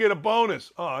 you get a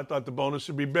bonus. Oh, I thought the bonus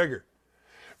would be bigger.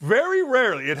 Very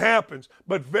rarely, it happens,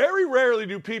 but very rarely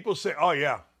do people say, oh,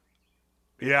 yeah.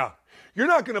 You're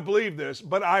not going to believe this,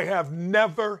 but I have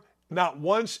never, not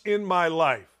once in my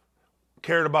life,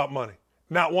 cared about money.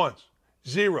 Not once.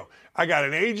 Zero. I got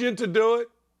an agent to do it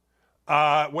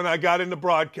when I got into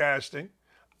broadcasting.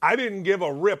 I didn't give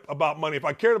a rip about money. If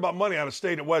I cared about money, I'd have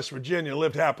stayed at West Virginia and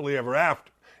lived happily ever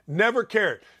after. Never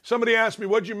cared. Somebody asked me,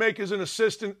 what'd you make as an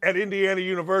assistant at Indiana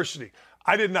University?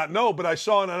 I did not know, but I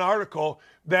saw in an article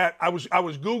that I was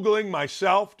Googling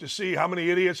myself to see how many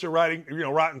idiots are writing,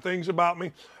 rotten things about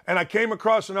me. And I came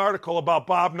across an article about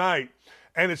Bob Knight,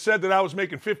 and it said that I was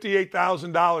making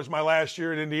 $58,000 my last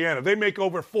year in Indiana. They make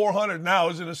over $400 now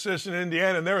as an assistant in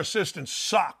Indiana, and their assistants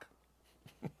suck.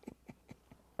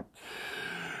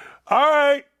 All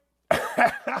right.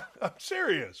 I'm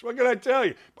serious. What can I tell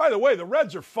you? By the way, the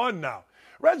Reds are fun now.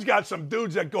 Reds got some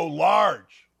dudes that go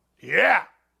large. Yeah.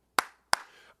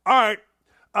 All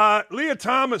right. Leah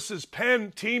Thomas's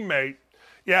Penn teammate,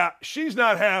 yeah, she's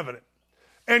not having it.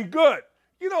 And good.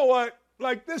 You know what?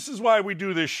 Like, this is why we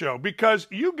do this show, because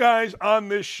you guys on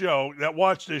this show that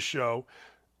watch this show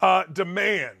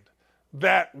demand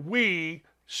that we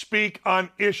speak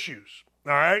on issues.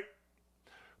 All right?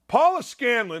 Paula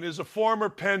Scanlon is a former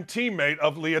Penn teammate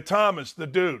of Leah Thomas, the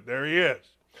dude. There he is.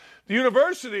 The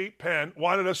university, Penn,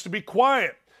 wanted us to be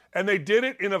quiet, and they did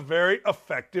it in a very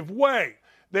effective way.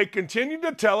 They continued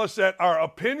to tell us that our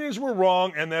opinions were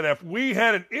wrong and that if we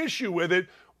had an issue with it,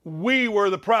 we were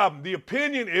the problem. The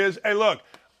opinion is, hey, look,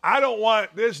 I don't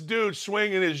want this dude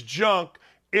swinging his junk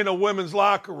in a women's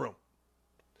locker room.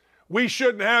 We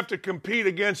shouldn't have to compete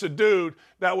against a dude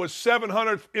that was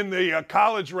 700th in the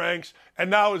college ranks and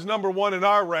now is number one in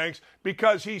our ranks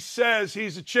because he says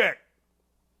he's a chick.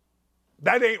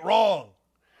 That ain't wrong.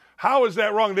 How is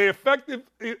that wrong? They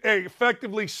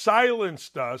effectively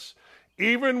silenced us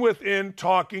even within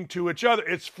talking to each other.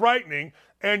 It's frightening,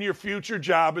 and your future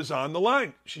job is on the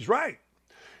line. She's right.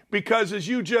 Because as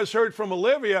you just heard from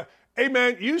Olivia, hey,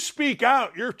 man, you speak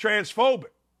out, you're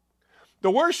transphobic. The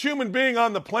worst human being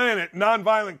on the planet,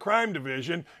 nonviolent crime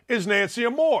division, is Nancy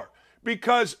Amore.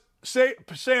 Because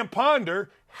Sam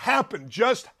Ponder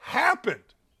just happened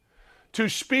to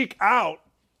speak out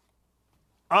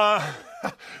on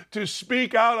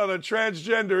a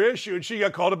transgender issue, and she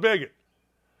got called a bigot.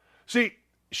 See,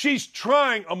 she's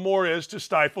trying, Amore is, to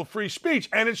stifle free speech,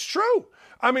 and it's true.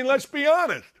 I mean, let's be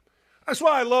honest. That's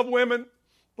why I love women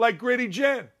like Gritty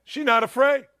Jen. She's not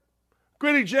afraid.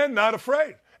 Gritty Jen, not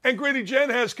afraid. And Gritty Jen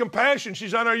has compassion.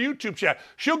 She's on our YouTube chat.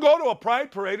 She'll go to a pride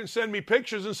parade and send me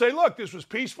pictures and say, look, this was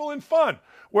peaceful and fun.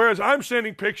 Whereas I'm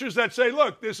sending pictures that say,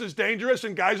 look, this is dangerous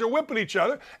and guys are whipping each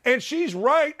other. And she's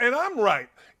right and I'm right.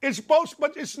 It's both,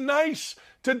 but it's nice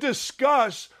to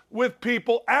discuss with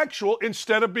people actual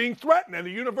instead of being threatened. And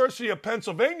the University of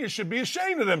Pennsylvania should be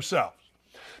ashamed of themselves.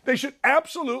 They should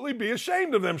absolutely be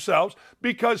ashamed of themselves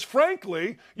because,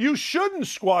 frankly, you shouldn't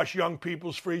squash young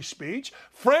people's free speech.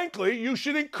 Frankly, you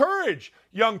should encourage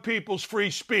young people's free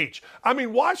speech. I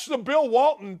mean, watch the Bill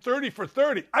Walton 30 for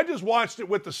 30. I just watched it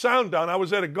with the sound down. I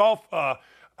was at a golf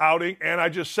outing, and I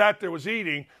just sat there, was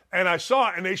eating, and I saw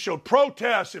it, and they showed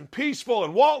protests and peaceful,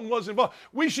 and Walton was involved.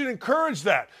 We should encourage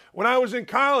that. When I was in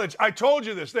college, I told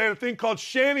you this. They had a thing called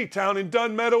Shantytown in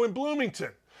Dunn Meadow in Bloomington.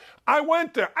 I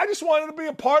went there. I just wanted to be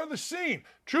a part of the scene.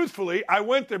 Truthfully, I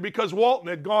went there because Walton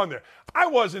had gone there. I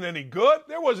wasn't any good.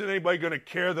 There wasn't anybody going to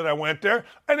care that I went there.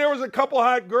 And there was a couple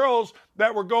hot girls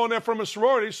that were going there from a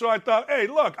sorority. So I thought, hey,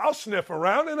 look, I'll sniff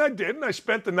around. And I did. And I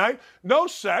spent the night. No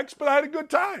sex, but I had a good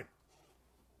time.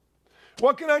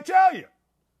 What can I tell you?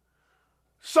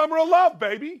 Summer of love,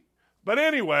 baby. But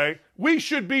anyway, we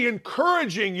should be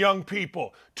encouraging young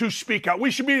people to speak out.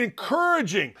 We should be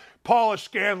encouraging Paula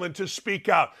Scanlon to speak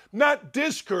out, not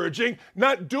discouraging,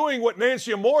 not doing what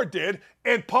Nancy Amore did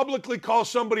and publicly call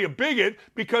somebody a bigot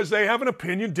because they have an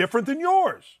opinion different than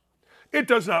yours. It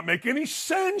does not make any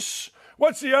sense.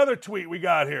 What's the other tweet we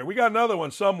got here? We got another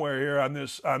one somewhere here on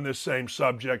this same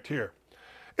subject here.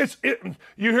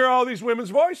 You hear all these women's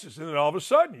voices, and then all of a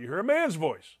sudden you hear a man's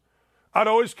voice. I'd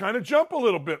always kind of jump a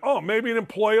little bit. Oh, maybe an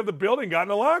employee of the building got in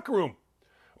the locker room,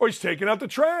 or he's taking out the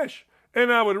trash.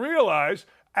 And I would realize,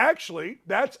 actually,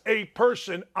 that's a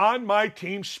person on my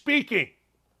team speaking.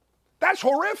 That's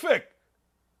horrific.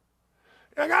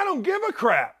 Like, I don't give a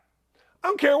crap. I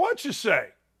don't care what you say.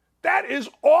 That is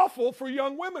awful for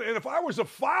young women. And if I was a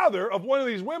father of one of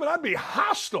these women, I'd be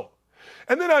hostile.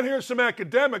 And then I'd hear some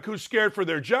academic who's scared for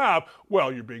their job.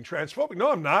 Well, you're being transphobic.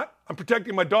 No, I'm not. I'm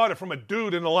protecting my daughter from a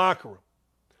dude in the locker room.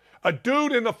 A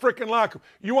dude in the freaking locker room.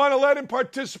 You want to let him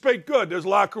participate? Good. There's a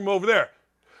locker room over there.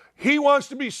 He wants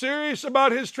to be serious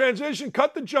about his transition.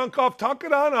 Cut the junk off, tuck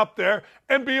it on up there,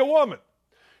 and be a woman.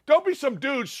 Don't be some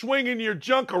dude swinging your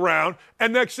junk around,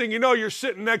 and next thing you know, you're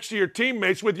sitting next to your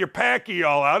teammates with your packy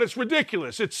all out. It's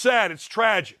ridiculous. It's sad. It's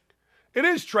tragic. It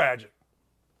is tragic.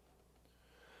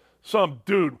 Some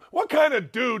dude. What kind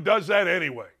of dude does that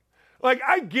anyway? Like,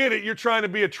 I get it. You're trying to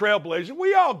be a trailblazer.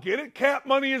 We all get it. Cap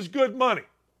money is good money.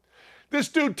 This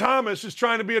dude Thomas is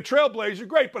trying to be a trailblazer,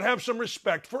 great, but have some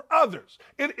respect for others.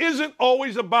 It isn't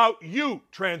always about you,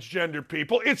 transgender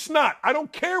people. It's not. I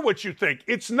don't care what you think.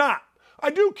 It's not. I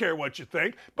do care what you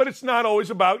think, but it's not always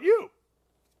about you.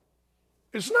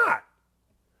 It's not.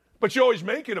 But you always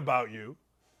make it about you.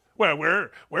 Well, we're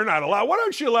not allowed. What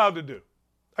aren't you allowed to do?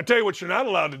 I tell you what you're not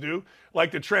allowed to do,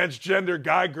 like the transgender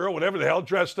guy, girl, whatever the hell,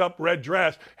 dressed up, red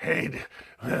dress. Hey,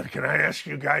 can I ask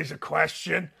you guys a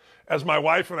question? As my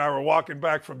wife and I were walking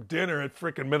back from dinner at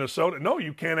frickin' Minnesota. No,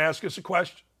 you can't ask us a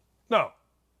question. No.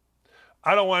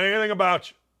 I don't want anything about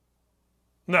you.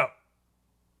 No.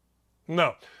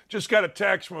 No. Just got a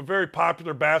text from a very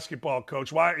popular basketball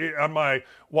coach. Why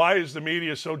is the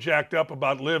media so jacked up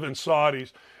about Liv and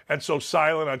Saudis and so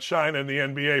silent on China and the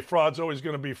NBA? Fraud's always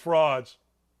going to be frauds.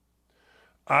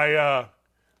 I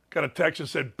got a text that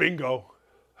said, bingo.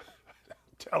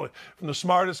 Tell it, from the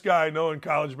smartest guy I know in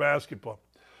college basketball.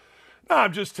 No,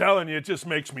 I'm just telling you, it just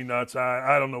makes me nuts.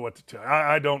 I don't know what to tell you.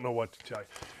 I don't know what to tell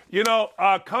you. You know,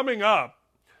 coming up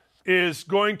is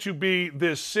going to be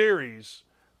this series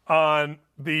on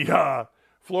the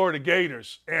Florida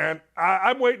Gators. And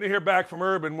I'm waiting to hear back from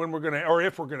Urban when we're going to, or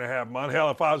if we're going to have him on. Hell,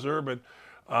 if I was Urban,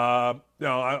 I'd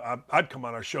come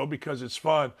on our show because it's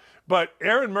fun. But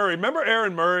Aaron Murray, remember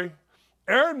Aaron Murray?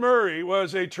 Aaron Murray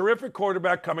was a terrific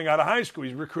quarterback coming out of high school.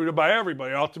 He's recruited by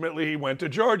everybody. Ultimately, he went to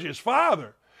Georgia. His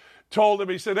father told him,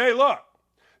 he said, hey, look,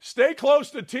 stay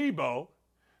close to Tebow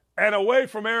and away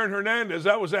from Aaron Hernandez.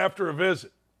 That was after a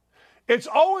visit. It's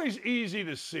always easy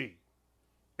to see.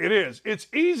 It is. It's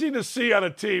easy to see on a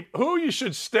team who you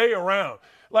should stay around.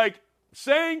 Like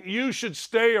saying you should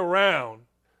stay around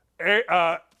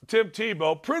Tim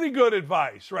Tebow, pretty good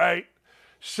advice, right?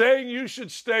 Saying you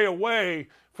should stay away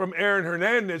from Aaron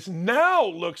Hernandez now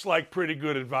looks like pretty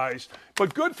good advice,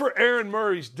 but good for Aaron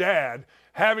Murray's dad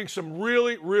having some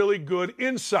really, really good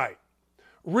insight.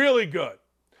 Really good.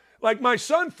 Like my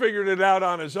son figured it out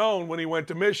on his own when he went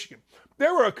to Michigan.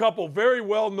 There were a couple very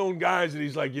well-known guys that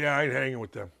he's like, yeah, I ain't hanging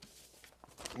with them.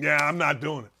 Yeah, I'm not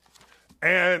doing it.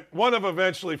 And one of them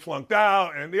eventually flunked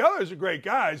out, and the others are great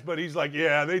guys, but he's like,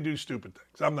 yeah, they do stupid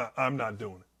things. I'm not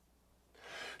doing it.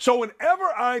 So whenever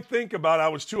I think about I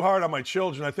was too hard on my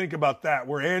children, I think about that,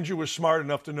 where Andrew was smart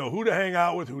enough to know who to hang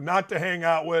out with, who not to hang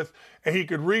out with, and he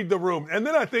could read the room. And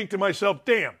then I think to myself,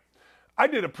 damn, I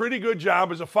did a pretty good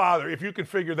job as a father if you can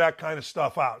figure that kind of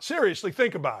stuff out. Seriously,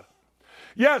 think about it.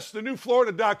 Yes, the new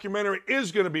Florida documentary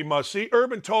is going to be must-see.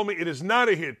 Urban told me it is not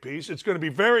a hit piece. It's going to be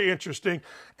very interesting.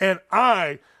 And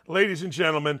I, ladies and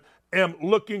gentlemen, am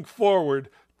looking forward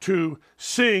to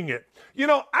seeing it. You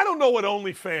know, I don't know what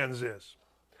OnlyFans is.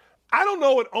 I don't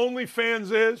know what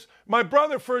OnlyFans is. My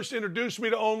brother first introduced me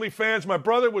to OnlyFans. My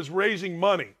brother was raising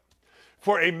money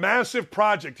for a massive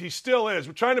project. He still is.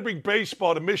 We're trying to bring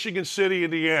baseball to Michigan City,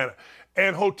 Indiana,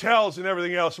 and hotels and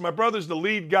everything else. And my brother's the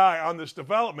lead guy on this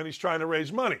development. He's trying to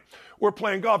raise money. We're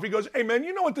playing golf. He goes, hey, man,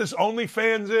 you know what this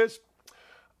OnlyFans is?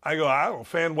 I go, I don't know,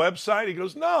 fan website? He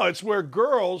goes, no, it's where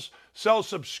girls sell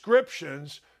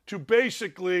subscriptions to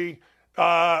basically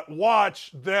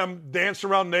watch them dance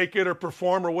around naked or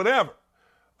perform or whatever.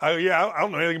 I go, yeah, I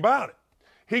don't know anything about it.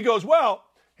 He goes, I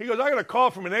got a call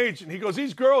from an agent. He goes,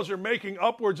 these girls are making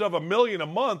upwards of $1 million a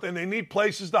month and they need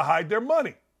places to hide their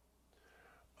money.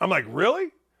 I'm like,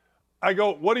 really? I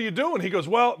go, what are you doing? He goes,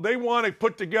 well, they want to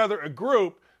put together a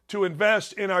group to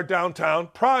invest in our downtown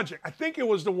project. I think it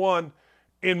was the one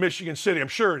in Michigan City. I'm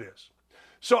sure it is.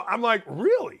 So I'm like,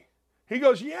 really? He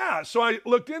goes, yeah. So I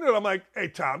looked into it. I'm like, hey,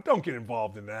 Tom, don't get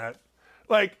involved in that.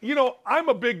 Like, you know, I'm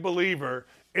a big believer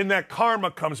in that karma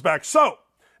comes back. So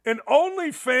an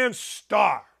OnlyFans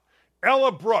star,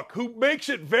 Ella Brooke, who makes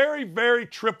it very, very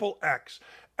XXX.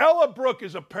 Ella Brooke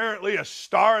is apparently a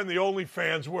star in the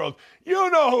OnlyFans world. You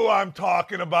know who I'm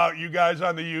talking about, you guys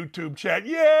on the YouTube chat.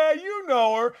 Yeah, you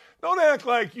know her. Don't act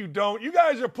like you don't. You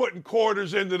guys are putting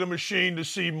quarters into the machine to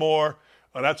see more.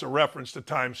 Oh, that's a reference to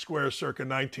Times Square circa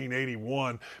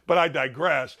 1981, but I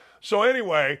digress. So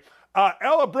anyway,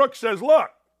 Ella Brooke says, look,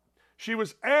 she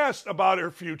was asked about her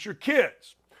future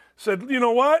kids. Said, you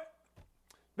know what?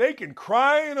 They can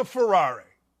cry in a Ferrari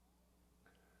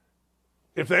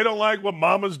if they don't like what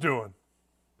mama's doing.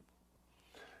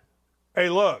 Hey,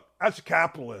 look, that's a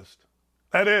capitalist.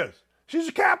 That is. She's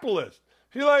a capitalist.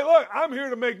 She's like, look, I'm here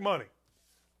to make money.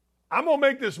 I'm going to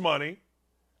make this money.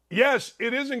 Yes,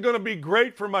 it isn't going to be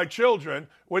great for my children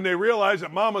when they realize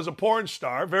that mama's a porn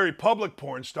star, very public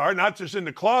porn star, not just in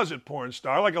the closet porn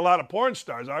star like a lot of porn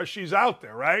stars are. She's out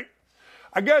there, right?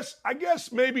 I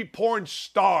guess maybe porn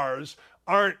stars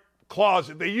aren't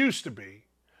closet. They used to be.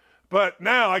 But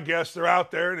now I guess they're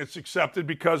out there and it's accepted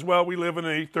because, well, we live in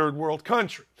a third world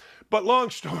country. But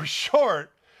long story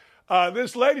short,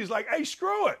 this lady's like, hey,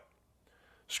 screw it.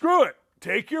 Screw it.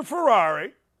 Take your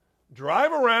Ferrari,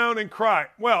 drive around and cry.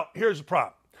 Well, here's the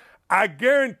problem. I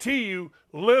guarantee you,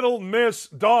 Little Miss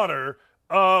daughter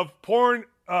of porn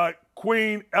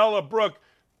queen Ella Brooke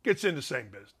gets in the same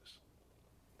business.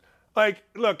 Like,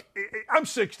 look, I'm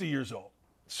 60 years old,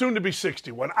 soon to be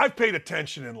 61. I've paid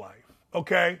attention in life,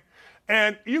 okay?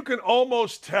 And you can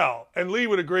almost tell, and Lee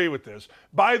would agree with this,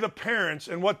 by the parents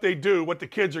and what they do, what the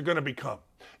kids are going to become.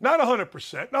 Not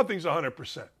 100%. Nothing's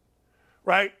 100%.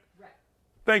 Right?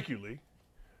 Thank you, Lee.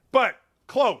 But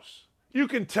close. You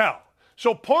can tell.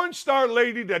 So porn star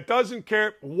lady that doesn't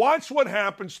care, watch what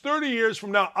happens 30 years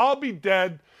from now. I'll be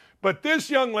dead. But this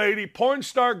young lady, porn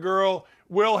star girl,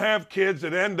 will have kids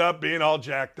that end up being all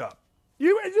jacked up.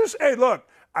 You just, hey, look,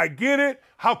 I get it.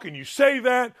 How can you say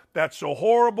that? That's so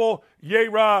horrible. Yay,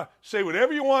 rah. Say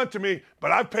whatever you want to me,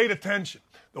 but I've paid attention.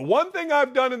 The one thing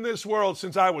I've done in this world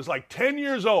since I was like 10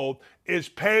 years old is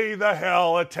pay the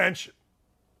hell attention.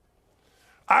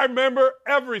 I remember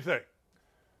everything.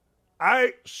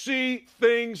 I see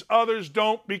things others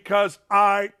don't because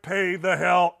I pay the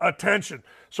hell attention.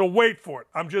 So wait for it.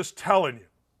 I'm just telling you.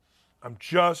 I'm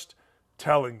just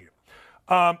telling you.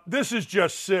 This is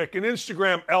just sick. An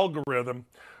Instagram algorithm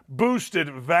boosted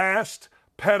vast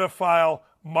pedophile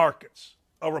markets,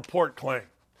 a report claimed.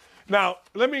 Now,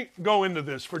 let me go into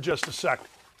this for just a second,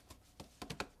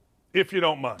 if you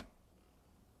don't mind.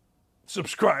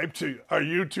 Subscribe to our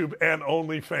YouTube and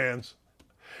OnlyFans.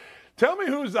 Tell me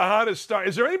who's the hottest star.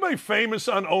 Is there anybody famous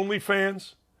on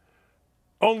OnlyFans?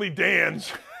 Only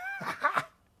Dan's.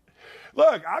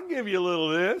 Look, I'll give you a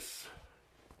little of this.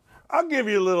 I'll give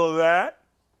you a little of that.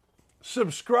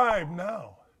 Subscribe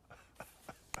now.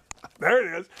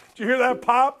 There it is. Did you hear that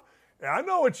pop? Yeah, I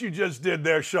know what you just did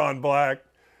there, Sean Black.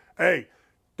 Hey,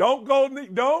 don't go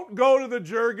to the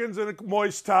Jergens and a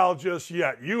moist towel just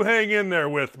yet. You hang in there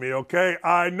with me, okay?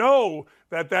 I know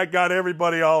that got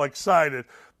everybody all excited.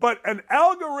 But an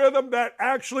algorithm that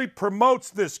actually promotes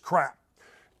this crap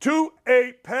to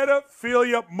a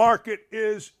pedophilia market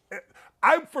is,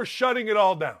 I'm for shutting it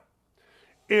all down.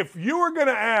 If you were going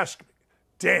to ask me,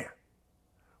 Dan,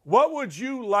 what would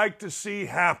you like to see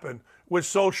happen with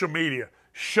social media?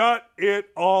 Shut it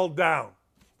all down.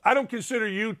 I don't consider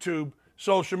YouTube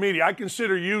social media. I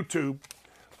consider YouTube,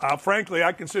 frankly,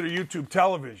 I consider YouTube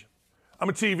television. I'm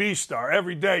a TV star.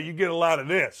 Every day you get a lot of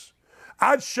this.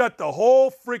 I'd shut the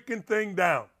whole freaking thing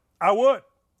down. I would.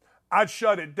 I'd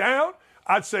shut it down.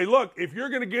 I'd say, look, if you're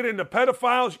going to get into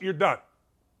pedophiles, you're done.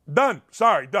 Done.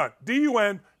 Sorry, done.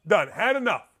 D-U-N, done. Had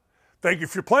enough. Thank you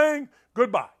for playing.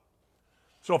 Goodbye.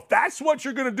 So if that's what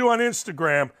you're going to do on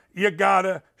Instagram, you got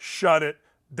to shut it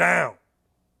down.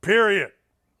 Period.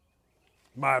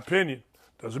 My opinion.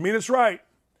 Doesn't mean it's right.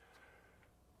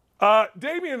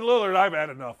 Damian Lillard, I've had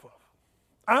enough of.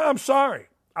 I'm sorry.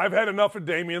 I've had enough of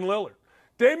Damian Lillard.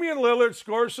 Damian Lillard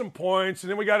scores some points,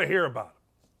 and then we got to hear about him.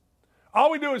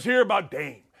 All we do is hear about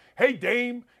Dame. Hey,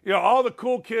 Dame, you know, all the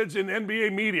cool kids in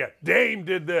NBA media, Dame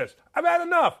did this. I've had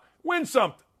enough. Win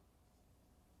something.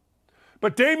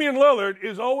 But Damian Lillard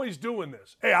is always doing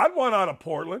this. Hey, I'd want out of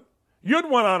Portland. You'd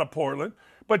want out of Portland.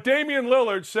 But Damian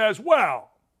Lillard says,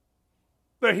 well,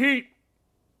 the Heat,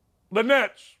 the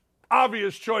Nets,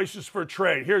 obvious choices for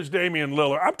trade. Here's Damian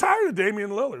Lillard. I'm tired of Damian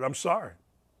Lillard. I'm sorry.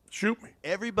 Shoot me.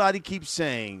 Everybody keeps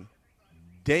saying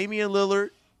Damian Lillard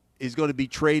is going to be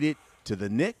traded to the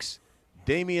Knicks.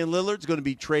 Damian Lillard's going to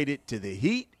be traded to the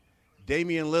Heat.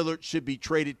 Damian Lillard should be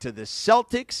traded to the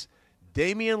Celtics.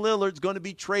 Damian Lillard's going to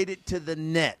be traded to the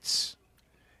Nets.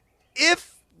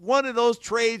 If one of those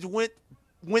trades went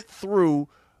through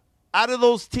out of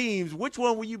those teams, which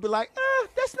one would you be like,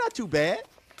 that's not too bad?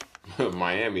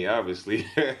 Miami, obviously.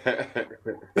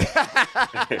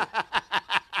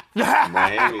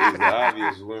 Miami is the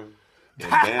obvious one. And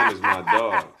Bam is my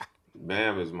dog.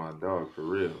 Bam is my dog, for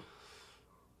real.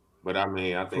 But, I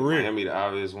mean, I think Miami the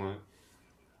obvious one.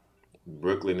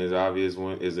 Brooklyn is obvious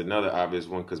one. Is another obvious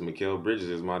one because Mikal Bridges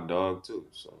is my dog, too.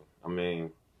 So, I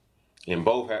mean, and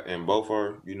both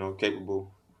are, you know,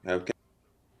 capable. What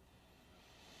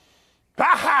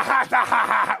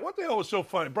the hell was so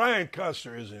funny? Brian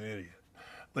Custer is an idiot.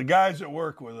 The guys that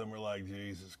work with him are like,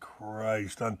 Jesus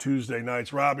Christ. On Tuesday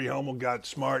nights, Robbie Hummel got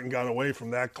smart and got away from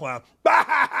that clown.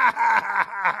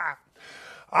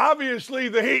 Obviously,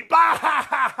 the Heat.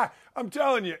 I'm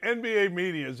telling you, NBA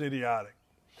media is idiotic.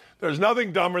 There's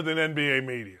nothing dumber than NBA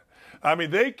media. I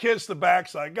mean, they kiss the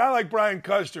backside. A guy like Brian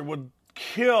Custer would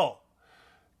kill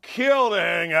to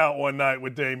hang out one night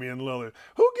with Damian Lillard.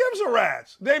 Who gives a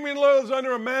rat's? Damian Lillard's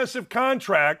under a massive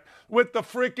contract with the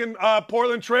freaking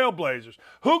Portland Trail Blazers.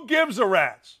 Who gives a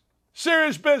rat's?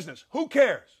 Serious business. Who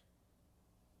cares?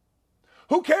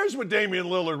 Who cares what Damian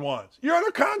Lillard wants? You're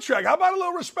under contract. How about a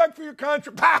little respect for your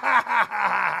contract?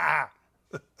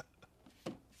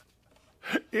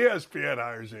 ESPN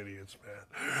hires idiots,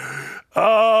 man.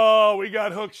 Oh, we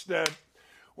got Hookstead.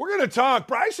 We're going to talk.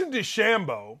 Bryson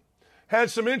DeChambeau had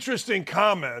some interesting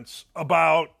comments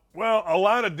about, well, a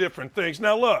lot of different things.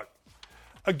 Now, look,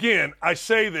 again, I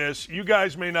say this. You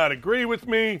guys may not agree with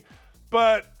me,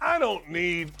 but I don't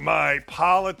need my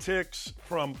politics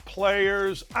from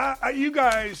players. You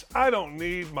guys, I don't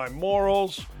need my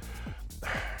morals.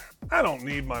 I don't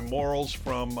need my morals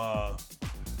from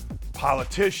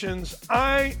politicians.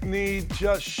 I need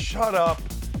just shut up.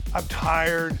 I'm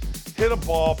tired. Hit a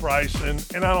ball, Bryson,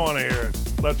 and I don't want to hear it.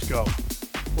 Let's go.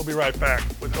 We'll be right back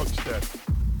with Hookstead.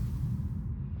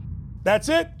 That's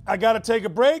it. I got to take a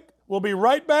break. We'll be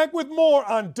right back with more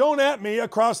on Don't At Me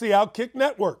across the Outkick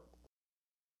Network.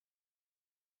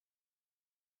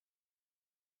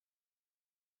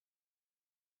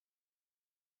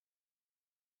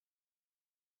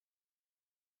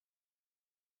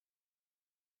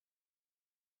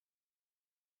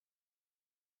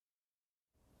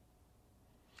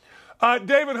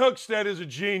 David Hookstead is a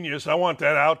genius. I want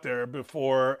that out there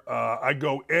before I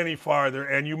go any farther.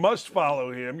 And you must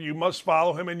follow him. You must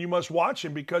follow him and you must watch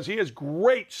him because he has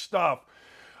great stuff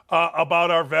about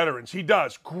our veterans. He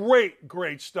does. Great,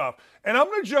 great stuff. And I'm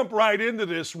going to jump right into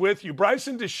this with you.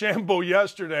 Bryson DeChambeau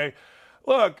yesterday.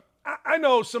 Look, I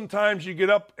know sometimes you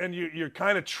get up and you're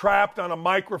kind of trapped on a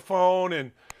microphone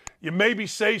and you maybe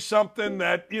say something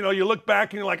that, you look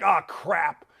back and you're like, ah,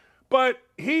 crap. But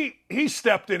he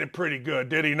stepped in it pretty good,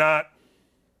 did he not?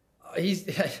 He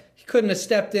couldn't have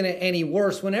stepped in it any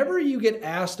worse. Whenever you get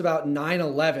asked about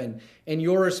 9/11 and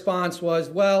your response was,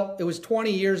 well, it was 20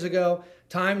 years ago,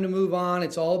 time to move on,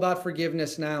 it's all about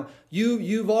forgiveness now,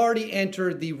 you've already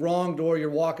entered the wrong door, you're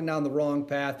walking down the wrong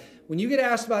path. When you get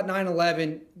asked about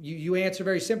 9/11, you answer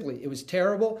very simply, it was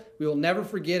terrible, we will never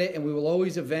forget it, and we will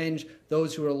always avenge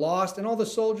those who were lost and all the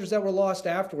soldiers that were lost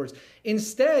afterwards.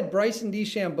 Instead, Bryson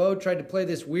DeChambeau tried to play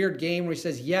this weird game where he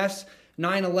says, yes,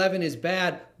 9/11 is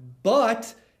bad,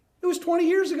 but it was 20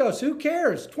 years ago, so who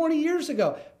cares? 20 years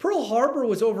ago. Pearl Harbor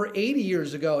was over 80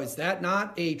 years ago. Is that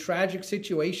not a tragic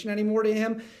situation anymore to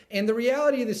him? And the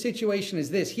reality of the situation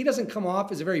is this. He doesn't come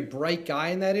off as a very bright guy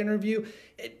in that interview.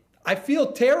 I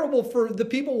feel terrible for the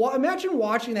people. Imagine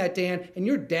watching that, Dan, and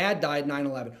your dad died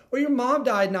 9/11, or your mom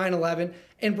died 9/11,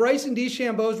 and Bryson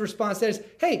DeChambeau's response is,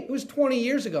 hey, it was 20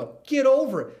 years ago. Get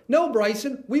over it. No,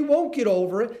 Bryson, we won't get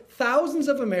over it. Thousands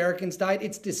of Americans died.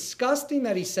 It's disgusting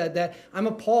that he said that. I'm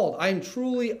appalled. I'm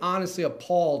truly, honestly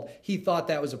appalled he thought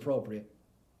that was appropriate.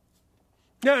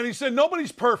 Yeah, and he said,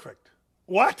 nobody's perfect.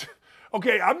 What?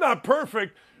 Okay, I'm not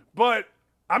perfect, but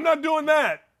I'm not doing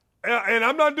that. And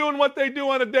I'm not doing what they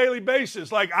do on a daily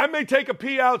basis. Like, I may take a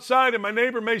pee outside and my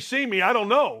neighbor may see me. I don't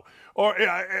know. Or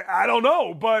I don't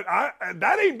know. But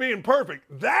that ain't being perfect.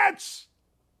 I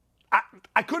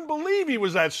couldn't believe he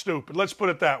was that stupid. Let's put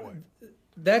it that way.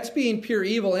 That's being pure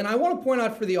evil. And I want to point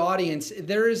out for the audience,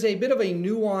 there is a bit of a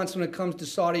nuance when it comes to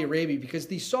Saudi Arabia, because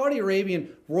the Saudi Arabian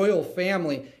royal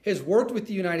family has worked with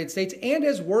the United States and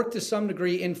has worked to some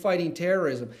degree in fighting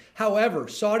terrorism. However,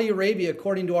 Saudi Arabia,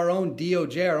 according to our own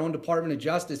DOJ, our own Department of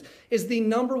Justice, is the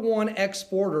 #1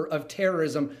 exporter of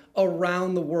terrorism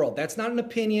around the world. That's not an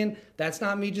opinion. That's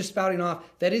not me just spouting off.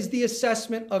 That is the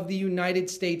assessment of the United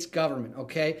States government,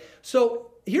 okay? So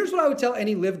here's what I would tell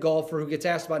any live golfer who gets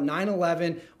asked about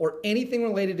 9/11 or anything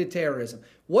related to terrorism.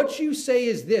 What you say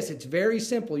is this. It's very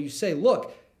simple. You say,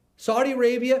 look, Saudi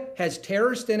Arabia has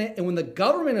terrorists in it, and when the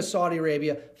government of Saudi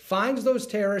Arabia finds those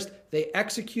terrorists, they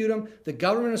execute them. The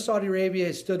government of Saudi Arabia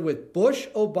has stood with Bush,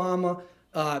 Obama,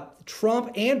 Trump,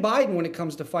 and Biden when it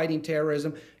comes to fighting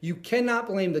terrorism. You cannot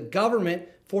blame the government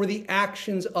for the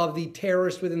actions of the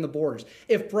terrorists within the borders.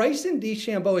 If Bryson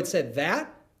DeChambeau had said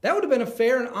that would have been a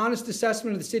fair and honest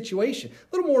assessment of the situation.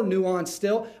 A little more nuanced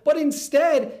still, but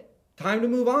instead, time to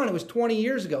move on. It was 20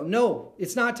 years ago. No,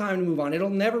 it's not time to move on.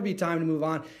 It'll never be time to move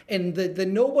on. And the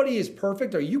nobody is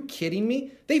perfect. Are you kidding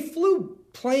me? They flew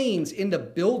planes into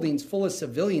buildings full of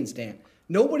civilians, Dan.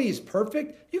 Nobody is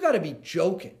perfect? You got to be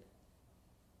joking.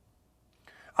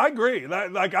 I agree.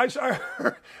 Like I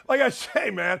say,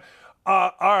 man,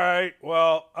 all right,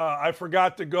 well, I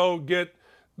forgot to go get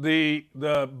the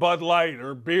Bud Light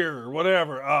or beer or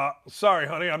whatever. Sorry,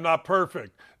 honey, I'm not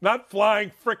perfect. Not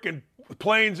flying frickin'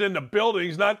 planes into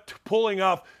buildings, not pulling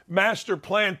off master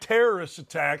plan terrorist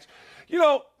attacks. You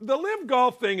know, the live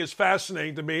golf thing is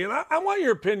fascinating to me, and I want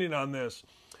your opinion on this.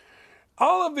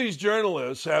 All of these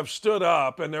journalists have stood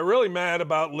up, and they're really mad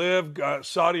about live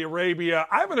Saudi Arabia.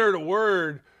 I haven't heard a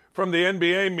word from the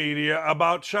NBA media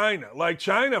about China. Like,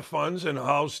 China funds and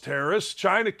houses terrorists.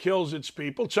 China kills its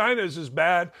people. China is as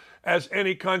bad as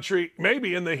any country,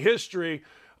 maybe in the history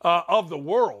of the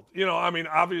world. I mean,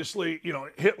 obviously,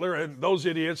 Hitler and those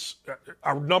idiots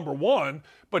are number one,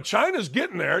 but China's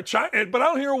getting there. But I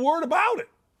don't hear a word about it.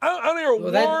 I don't hear a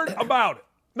word about it.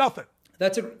 Nothing.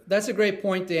 That's a great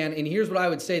point, Dan. And here's what I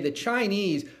would say. The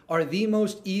Chinese are the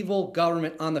most evil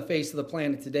government on the face of the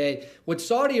planet today. What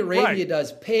Saudi Arabia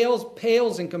does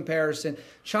pales in comparison.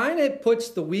 China puts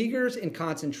the Uyghurs in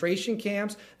concentration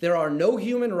camps. There are no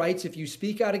human rights. If you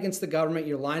speak out against the government,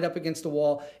 you're lined up against a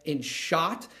wall and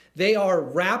shot. They are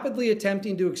rapidly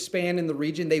attempting to expand in the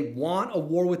region. They want a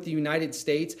war with the United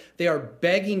States. They are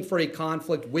begging for a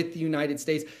conflict with the United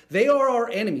States. They are our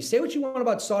enemy. Say what you want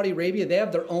about Saudi Arabia. They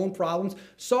have their own problems.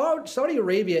 Saudi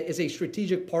Arabia is a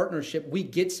strategic partnership. We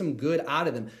get some good out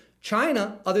of them.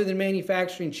 China, other than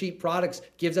manufacturing cheap products,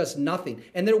 gives us nothing.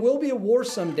 And there will be a war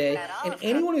someday. And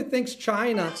anyone who thinks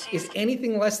China is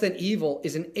anything less than evil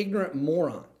is an ignorant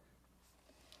moron.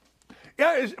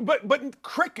 Yeah, but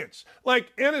crickets.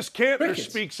 Like, Ennis Cantor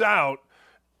speaks out.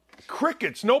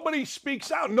 Crickets. Nobody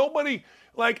speaks out. Nobody,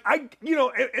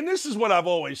 and this is what I've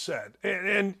always said.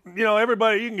 And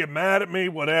everybody, you can get mad at me,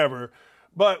 whatever.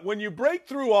 But when you break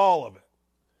through all of it,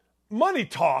 money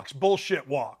talks, bullshit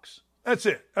walks. That's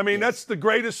it. I mean, That's the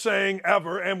greatest saying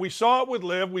ever. And we saw it with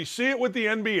Liv. We see it with the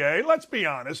NBA. Let's be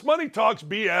honest. Money talks,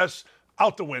 BS,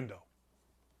 out the window.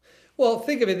 Well,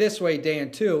 think of it this way,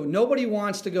 Dan, too. Nobody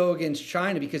wants to go against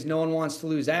China because no one wants to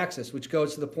lose access, which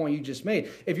goes to the point you just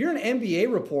made. If you're an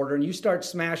NBA reporter and you start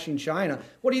smashing China,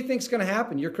 what do you think is going to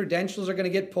happen? Your credentials are going to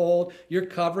get pulled. Your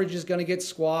coverage is going to get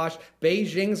squashed.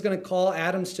 Beijing's going to call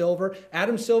Adam Silver.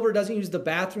 Adam Silver doesn't use the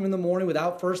bathroom in the morning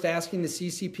without first asking the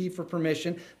CCP for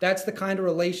permission. That's the kind of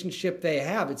relationship they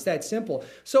have. It's that simple.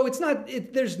 So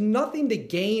there's nothing to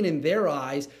gain in their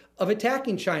eyes of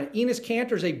attacking China. Enes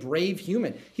Kanter is a brave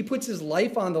human. He puts his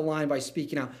life on the line by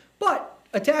speaking out. But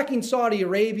attacking Saudi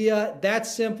Arabia,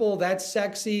 that's simple, that's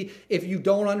sexy, if you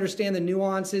don't understand the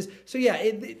nuances. So yeah,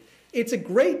 it's a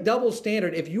great double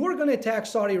standard. If you are going to attack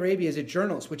Saudi Arabia as a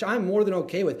journalist, which I'm more than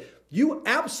okay with, you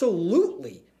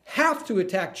absolutely have to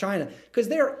attack China because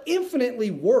they are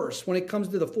infinitely worse when it comes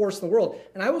to the force in the world.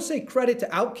 And I will say credit to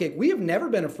Outkick. We have never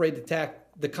been afraid to attack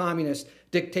the communist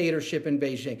dictatorship in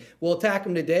Beijing. We'll attack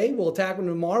them today. We'll attack them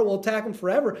tomorrow. We'll attack them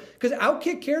forever because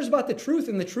Outkick cares about the truth,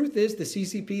 and the truth is the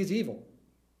CCP is evil.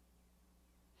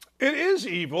 It is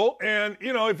evil, and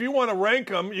if you want to rank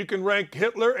them, you can rank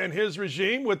Hitler and his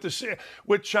regime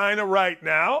with China right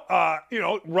now.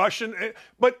 Russian,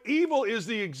 but evil is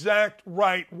the exact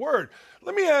right word.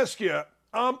 Let me ask you,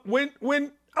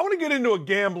 when I want to get into a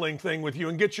gambling thing with you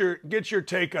and get your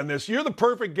take on this. You're the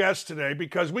perfect guest today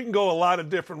because we can go a lot of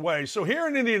different ways. So here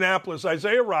in Indianapolis,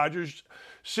 Isaiah Rodgers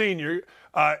Sr.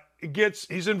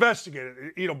 He's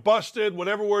investigated, busted,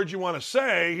 whatever word you want to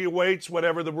say. He awaits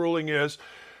whatever the ruling is.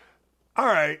 All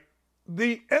right,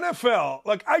 the NFL,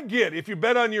 I get if you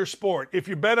bet on your sport, if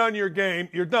you bet on your game,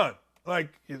 you're done.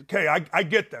 Okay, I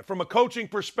get that. From a coaching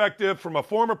perspective, from a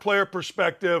former player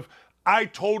perspective, I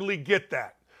totally get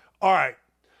that. All right.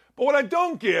 But what I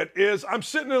don't get is I'm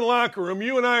sitting in the locker room,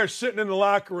 you and I are sitting in the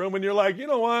locker room, and you're like, you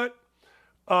know what?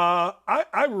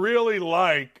 I really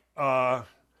like, I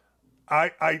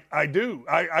do.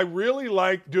 I really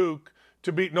like Duke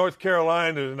to beat North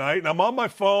Carolina tonight. And I'm on my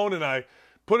phone, and I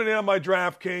put it in on my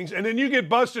DraftKings, and then you get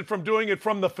busted from doing it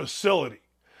from the facility.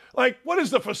 What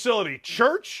is the facility?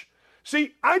 Church?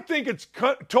 See, I think it's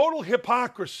total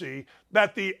hypocrisy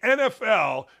that the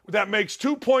NFL, that makes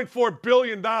 $2.4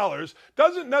 billion,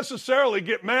 doesn't necessarily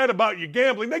get mad about you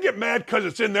gambling. They get mad because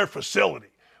it's in their facility.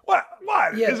 What?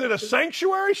 Yeah. Is it a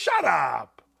sanctuary? Shut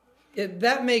up.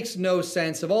 That makes no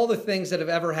sense. Of all the things that have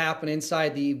ever happened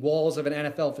inside the walls of an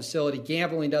NFL facility,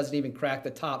 gambling doesn't even crack the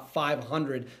top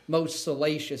 500 most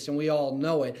salacious, and we all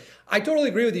know it. I totally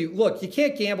agree with you. Look, you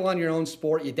can't gamble on your own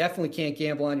sport. You definitely can't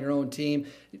gamble on your own team.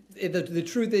 The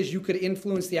truth is you could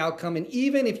influence the outcome, and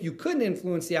even if you couldn't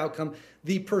influence the outcome,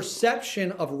 the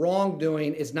perception of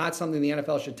wrongdoing is not something the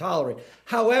NFL should tolerate.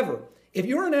 However, if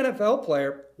you're an NFL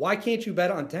player, why can't you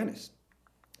bet on tennis?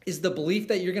 Is the belief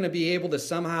that you're going to be able to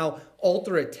somehow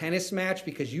alter a tennis match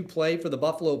because you play for the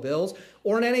Buffalo Bills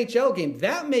or an NHL game?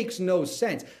 That makes no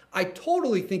sense. I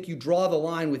totally think you draw the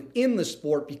line within the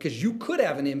sport because you could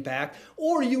have an impact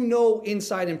or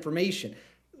inside information.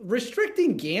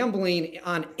 Restricting gambling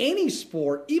on any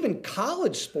sport, even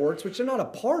college sports, which they're not a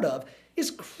part of,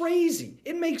 is crazy.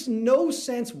 It makes no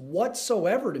sense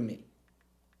whatsoever to me.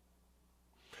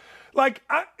 Look,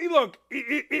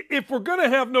 if we're going to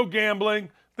have no gambling,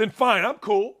 then fine, I'm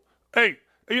cool. Hey,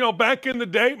 back in the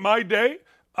day, my day,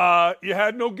 you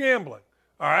had no gambling.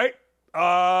 All right.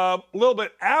 A little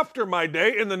bit after my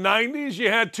day, in the 90s, you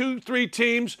had 2-3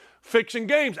 teams fixing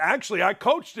games. Actually, I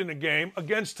coached in a game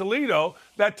against Toledo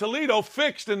that Toledo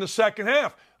fixed in the second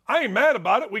half. I ain't mad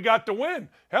about it. We got to win.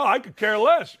 Hell, I could care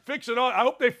less. Fix it all. I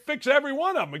hope they fix every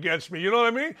one of them against me. You know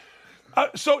what I mean?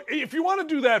 So if you want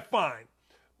to do that, fine.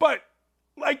 But,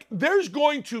 there's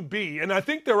going to be, and I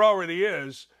think there already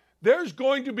is, there's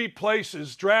going to be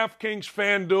places, DraftKings,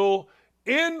 FanDuel,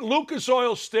 in Lucas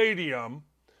Oil Stadium,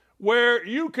 where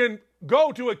you can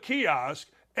go to a kiosk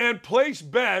and place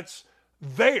bets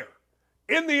there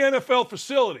in the NFL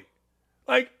facility.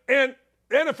 And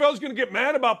the NFL is going to get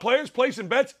mad about players placing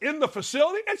bets in the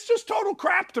facility. It's just total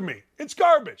crap to me. It's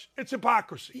garbage. It's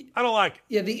hypocrisy. I don't like it.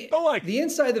 Yeah, don't like the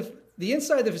inside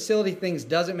the facility things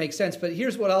doesn't make sense. But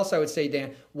here's what else I would say,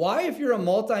 Dan. Why, if you're a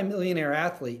multimillionaire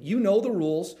athlete, you know the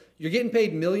rules, you're getting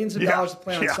paid millions of dollars to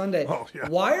play on Sunday. Oh, yeah.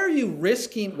 Why are you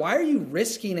risking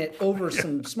it over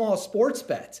some small sports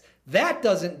bets?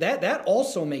 That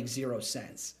also makes zero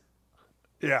sense.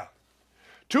 Yeah.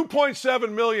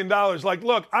 $2.7 million.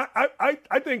 Look,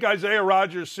 I think Isaiah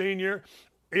Rodgers Sr.,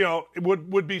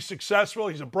 would be successful.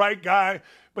 He's a bright guy.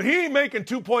 But he ain't making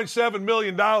 $2.7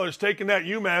 million taking that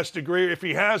UMass degree, if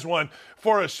he has one,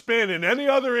 for a spin in any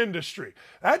other industry.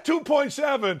 That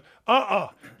 2.7,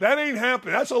 that ain't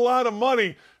happening. That's a lot of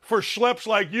money for schleps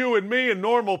like you and me and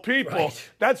normal people. Right.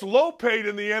 That's low paid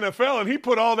in the NFL, and he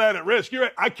put all that at risk.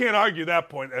 I can't argue that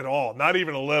point at all, not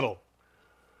even a little.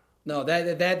 No,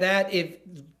 if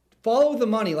follow the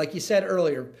money, like you said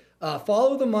earlier.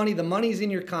 Follow the money. The money's in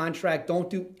your contract. Don't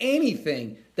do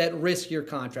anything that risks your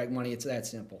contract money. It's that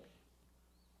simple.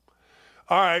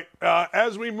 All right.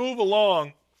 As we move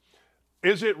along,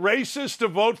 is it racist to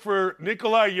vote for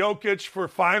Nikola Jokic for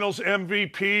Finals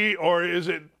MVP, or is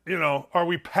it, are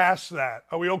we past that?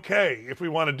 Are we okay if we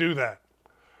want to do that?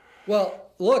 Well,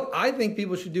 look, I think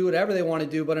people should do whatever they want to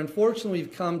do, but unfortunately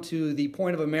we've come to the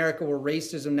point of America where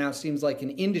racism now seems like an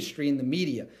industry in the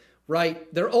media.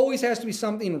 Right? There always has to be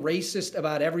something racist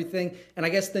about everything. And I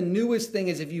guess the newest thing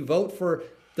is if you vote for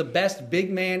the best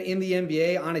big man in the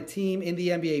NBA on a team in the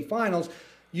NBA Finals,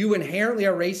 you inherently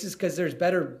are racist because there's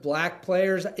better black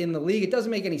players in the league. It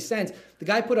doesn't make any sense. The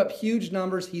guy put up huge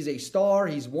numbers. He's a star.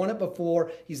 He's won it before.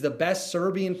 He's the best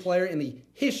Serbian player in the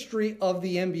history of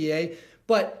the NBA.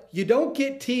 But you don't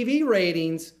get TV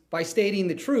ratings by stating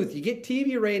the truth. You get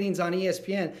TV ratings on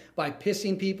ESPN by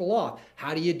pissing people off.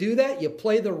 How do you do that? You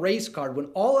play the race card. When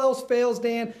all else fails,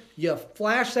 Dan, you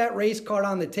flash that race card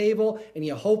on the table and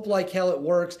you hope like hell it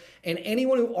works. And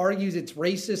anyone who argues it's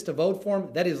racist to vote for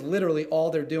him, that is literally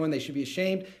all they're doing. They should be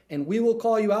ashamed, and we will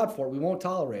call you out for it. We won't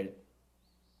tolerate it.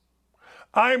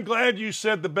 I'm glad you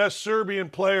said the best Serbian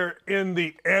player in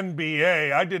the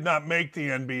NBA. I did not make the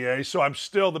NBA, so I'm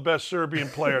still the best Serbian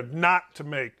player not to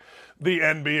make the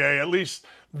NBA. At least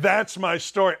that's my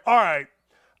story. All right,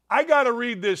 I got to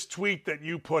read this tweet that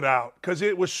you put out because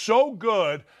it was so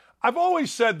good. I've always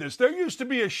said this. There used to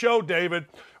be a show, David,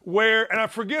 where, and I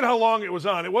forget how long it was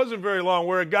on. It wasn't very long,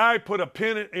 where a guy put a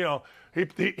pin in,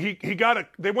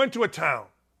 they went to a town.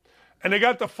 And they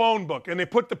got the phone book, and they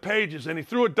put the pages, and he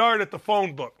threw a dart at the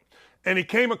phone book, and he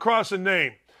came across a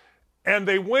name. And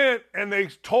they went, and they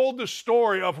told the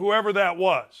story of whoever that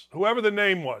was, whoever the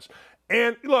name was.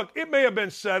 And look, it may have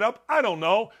been set up, I don't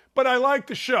know, but I like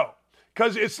the show.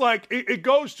 Because it's like, it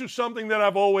goes to something that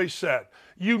I've always said.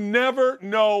 You never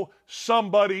know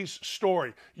somebody's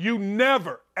story. You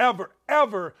never, ever,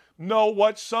 ever know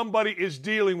what somebody is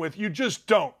dealing with. You just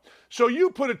don't. So you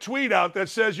put a tweet out that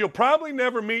says you'll probably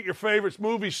never meet your favorite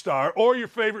movie star or your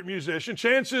favorite musician.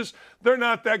 Chances they're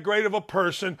not that great of a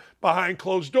person behind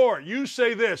closed door. You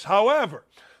say this, however,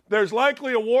 there's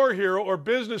likely a war hero or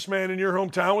businessman in your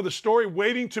hometown with a story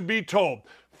waiting to be told.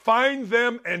 Find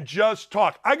them and just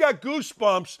talk. I got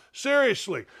goosebumps,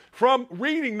 seriously, from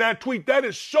reading that tweet. That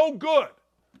is so good.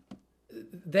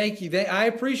 Thank you. I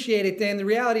appreciate it, Dan. The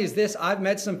reality is this. I've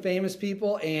met some famous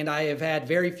people, and I have had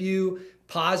very few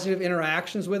positive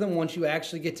interactions with them once you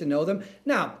actually get to know them.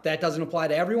 Now, that doesn't apply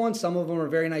to everyone. Some of them are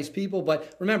very nice people,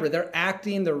 but remember, they're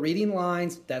acting, they're reading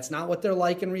lines. That's not what they're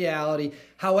like in reality.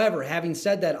 However, having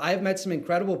said that, I've met some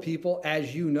incredible people,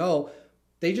 as you know.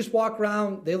 They just walk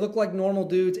around, they look like normal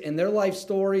dudes, and their life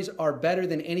stories are better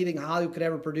than anything Hollywood could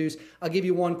ever produce. I'll give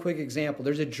you one quick example.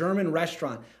 There's a German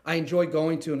restaurant I enjoy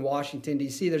going to in Washington,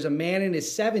 D.C. There's a man in his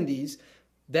 70s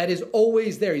that is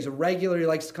always there. He's a regular. He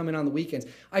likes to come in on the weekends.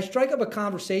 I strike up a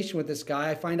conversation with this guy.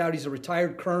 I find out he's a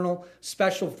retired colonel,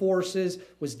 special forces,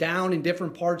 was down in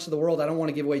different parts of the world. I don't want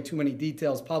to give away too many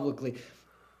details publicly.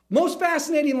 Most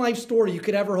fascinating life story you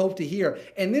could ever hope to hear.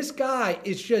 And this guy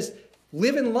is just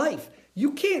living life.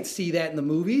 You can't see that in the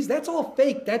movies. That's all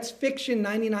fake. That's fiction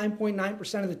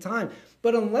 99.9% of the time.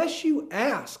 But unless you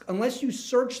ask, unless you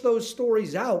search those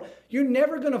stories out, you're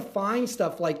never going to find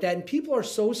stuff like that. And people are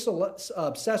so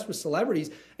obsessed with celebrities,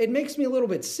 it makes me a little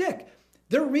bit sick.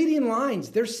 They're reading lines.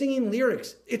 They're singing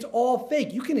lyrics. It's all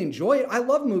fake. You can enjoy it. I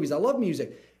love movies. I love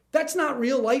music. That's not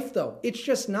real life, though. It's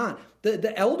just not.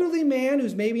 The elderly man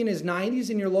who's maybe in his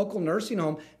 90s in your local nursing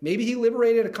home, maybe he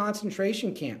liberated a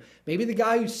concentration camp. Maybe the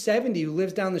guy who's 70 who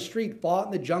lives down the street fought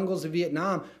in the jungles of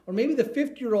Vietnam. Or maybe the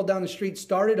 50-year-old down the street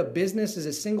started a business as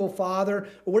a single father,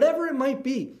 or whatever it might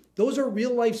be. Those are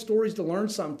real life stories to learn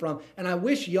something from. And I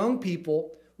wish young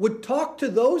people would talk to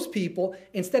those people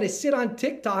instead of sit on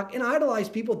TikTok and idolize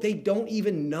people they don't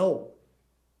even know.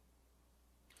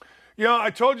 You know,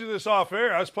 I told you this off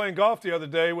air. I was playing golf the other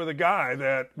day with a guy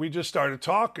that we just started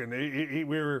talking. And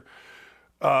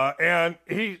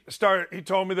he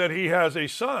told me that he has a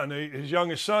son. His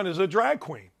youngest son is a drag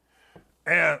queen.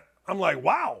 And I'm like,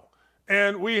 wow.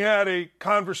 And we had a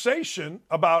conversation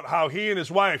about how he and his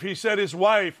wife, he said his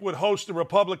wife would host a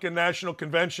Republican National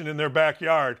Convention in their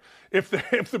backyard if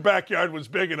the backyard was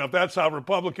big enough. That's how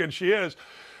Republican she is.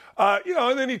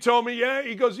 And then he told me,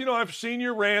 he goes, I've seen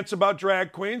your rants about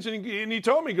drag queens. And he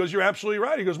told me, he goes, you're absolutely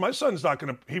right. He goes, my son's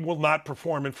he will not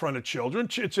perform in front of children.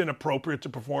 It's inappropriate to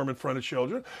perform in front of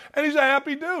children. And he's a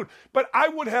happy dude. But I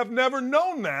would have never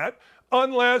known that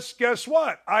unless, guess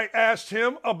what? I asked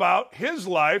him about his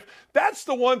life. That's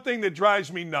the one thing that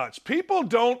drives me nuts. People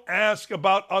don't ask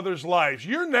about others' lives.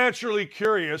 You're naturally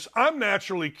curious. I'm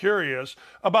naturally curious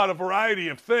about a variety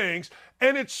of things.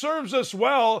 And it serves us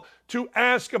well to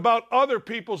ask about other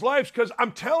people's lives because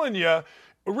I'm telling you,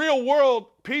 real world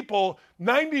people,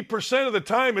 90% of the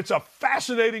time, it's a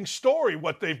fascinating story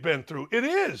what they've been through. It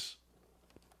is.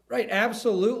 Right,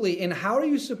 absolutely. And how are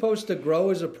you supposed to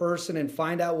grow as a person and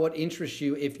find out what interests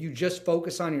you if you just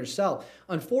focus on yourself?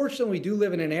 Unfortunately, we do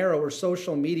live in an era where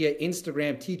social media,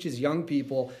 Instagram teaches young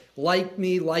people, like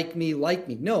me, like me, like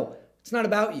me. No, it's not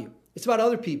about you. It's about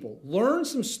other people. Learn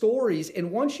some stories,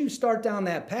 and once you start down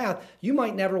that path, you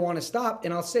might never want to stop.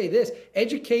 And I'll say this,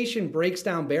 education breaks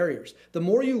down barriers. The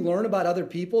more you learn about other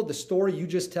people, the story you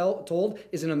just told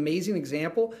is an amazing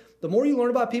example. The more you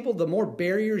learn about people, the more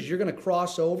barriers you're going to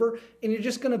cross over, and you're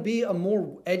just going to be a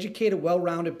more educated,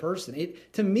 well-rounded person.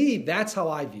 To me, that's how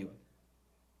I view it.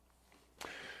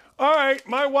 All right,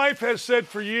 my wife has said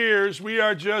for years we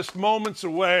are just moments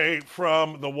away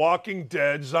from the Walking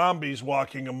Dead, zombies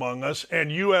walking among us,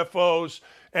 and UFOs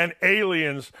and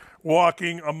aliens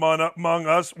walking among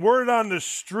us. Word on the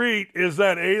street is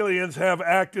that aliens have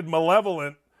acted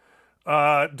malevolent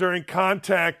during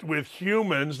contact with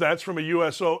humans. That's from a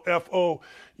UFO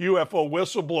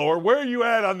whistleblower. Where are you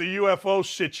at on the UFO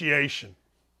situation?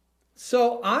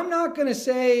 So I'm not going to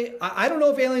say, I don't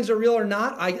know if aliens are real or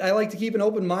not. I like to keep an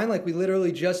open mind like we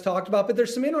literally just talked about, but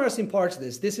there's some interesting parts of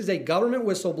this. This is a government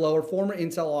whistleblower, former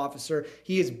intel officer.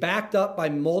 He is backed up by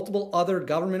multiple other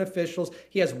government officials.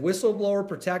 He has whistleblower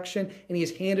protection, and he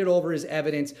has handed over his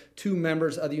evidence to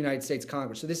members of the United States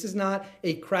Congress. So this is not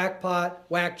a crackpot,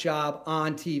 whack job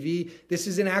on TV. This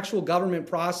is an actual government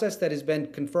process that has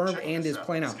been confirmed and is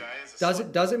playing out.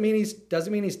 Doesn't mean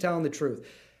he's telling the truth.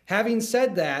 Having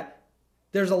said that,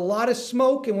 there's a lot of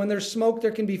smoke, and when there's smoke,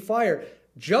 there can be fire.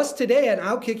 Just today at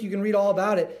Outkick, you can read all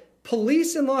about it.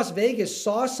 Police in Las Vegas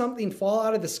saw something fall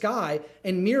out of the sky,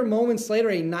 and mere moments later,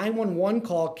 a 911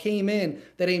 call came in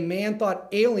that a man thought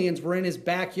aliens were in his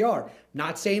backyard.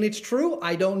 Not saying it's true,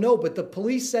 I don't know, but the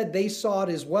police said they saw it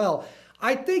as well.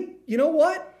 I think, you know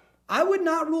what? I would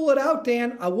not rule it out,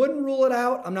 Dan. I wouldn't rule it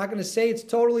out. I'm not going to say it's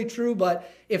totally true, but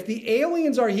if the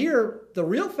aliens are here, the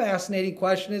real fascinating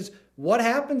question is, what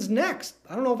happens next?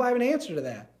 I don't know if I have an answer to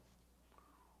that.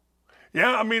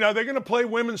 Yeah, I mean, are they going to play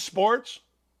women's sports?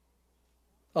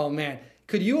 Oh, man.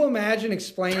 Could you imagine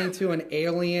explaining to an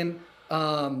alien,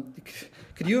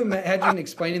 could you imagine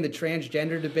explaining the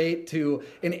transgender debate to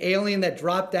an alien that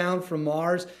dropped down from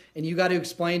Mars, and you got to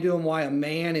explain to him why a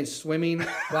man is swimming,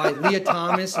 why Leah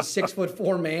Thomas, a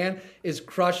 6'4" man, is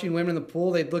crushing women in the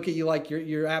pool? They'd look at you like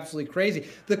you're absolutely crazy.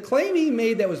 The claim he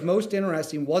made that was most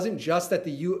interesting wasn't just that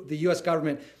the U.S.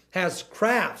 government has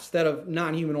crafts that of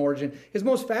non-human origin. His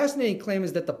most fascinating claim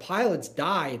is that the pilots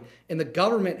died and the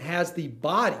government has the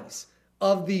bodies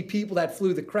of the people that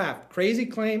flew the craft. Crazy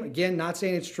claim, again, not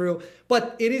saying it's true,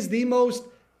 but it is the most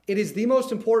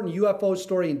important UFO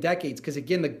story in decades because,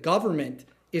 again, the government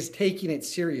is taking it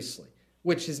seriously,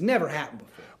 which has never happened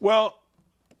before. Well,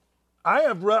 I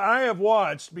have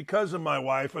watched, because of my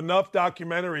wife, enough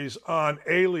documentaries on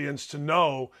aliens to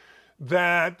know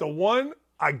that the one,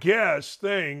 that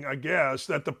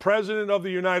the president of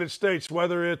the United States,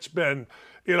 whether it's been,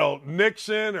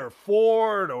 Nixon or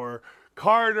Ford or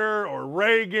Carter or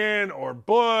Reagan or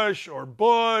Bush or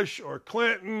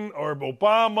Clinton or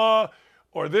Obama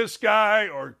or this guy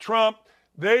or Trump,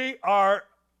 they're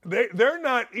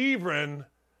not even,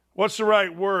 what's the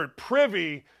right word,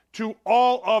 privy to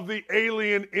all of the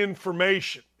alien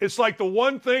information. It's like the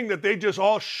one thing that they just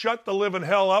all shut the living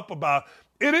hell up about.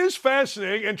 It is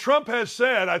fascinating, and Trump has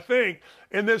said, I think,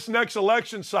 in this next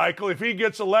election cycle, if he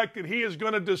gets elected, he is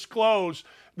going to disclose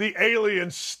the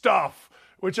alien stuff,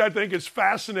 which I think is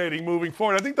fascinating moving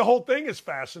forward. I think the whole thing is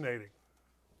fascinating.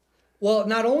 Well,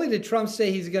 not only did Trump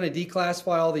say he's going to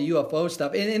declassify all the UFO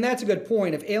stuff, and that's a good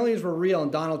point. If aliens were real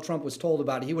and Donald Trump was told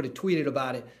about it, he would have tweeted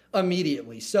about it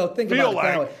immediately. So think about it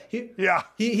that way.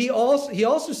 He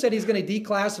also said he's going to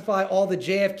declassify all the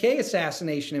JFK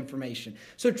assassination information.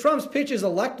 So Trump's pitch is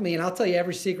elect me, and I'll tell you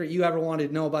every secret you ever wanted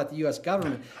to know about the U.S.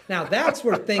 government. Now, that's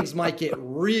where things might get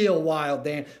real wild,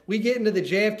 Dan. We get into the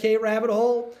JFK rabbit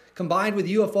hole, combined with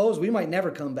UFOs, we might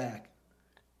never come back.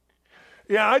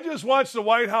 Yeah, I just watched the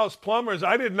White House Plumbers.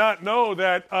 I did not know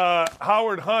that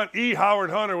Howard Hunt,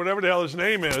 or whatever the hell his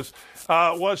name is,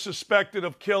 was suspected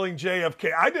of killing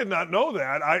JFK. I did not know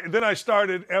that. Then I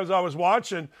started, as I was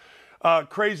watching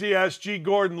crazy-ass G.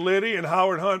 Gordon Liddy and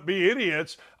Howard Hunt be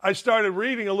idiots, I started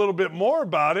reading a little bit more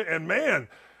about it. And, man,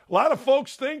 a lot of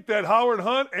folks think that Howard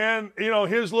Hunt and,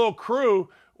 his little crew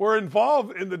were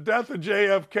involved in the death of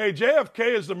JFK.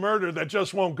 JFK is the murder that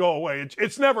just won't go away.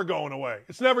 It's never going away.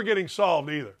 It's never getting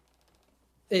solved either.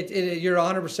 You're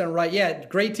 100% right. Yeah,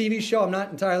 great TV show. I'm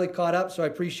not entirely caught up, so I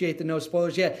appreciate the no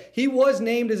spoilers. Yeah, he was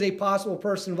named as a possible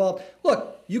person involved.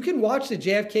 Look, you can watch the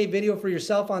JFK video for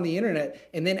yourself on the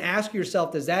internet and then ask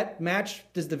yourself, does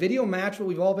the video match what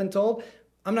we've all been told?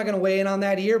 I'm not going to weigh in on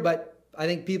that here, but I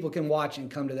think people can watch and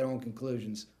come to their own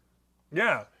conclusions.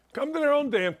 Yeah. Come to their own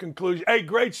damn conclusion. Hey,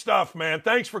 great stuff, man.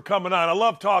 Thanks for coming on. I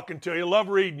love talking to you. Love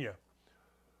reading you.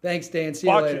 Thanks, Dan. See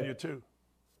you later. Watching you, too.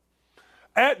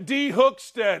 At D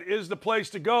Hookstead is the place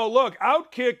to go. Look,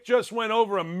 Outkick just went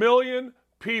over 1 million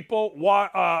people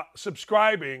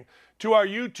subscribing to our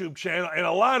YouTube channel, and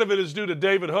a lot of it is due to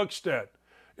David Hookstead.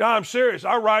 Yeah, I'm serious.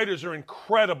 Our writers are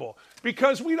incredible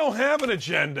because we don't have an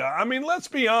agenda. I mean, let's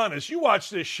be honest. You watch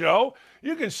this show.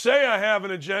 You can say I have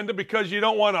an agenda because you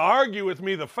don't want to argue with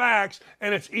me the facts,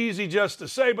 and it's easy just to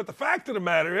say. But the fact of the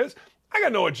matter is, I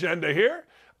got no agenda here.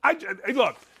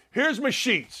 Look, here's my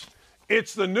sheets.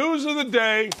 It's the news of the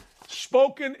day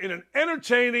spoken in an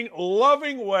entertaining,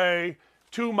 loving way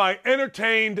to my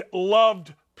entertained,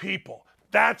 loved people.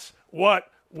 That's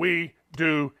what we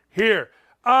do here.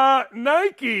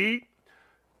 Nike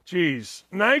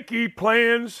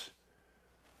plans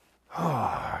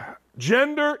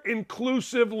gender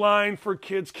inclusive line for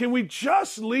kids. Can we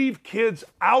just leave kids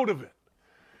out of it?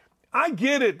 I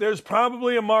get it. There's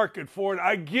probably a market for it.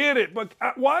 I get it. But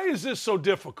why is this so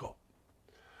difficult?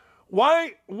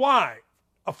 Why?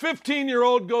 A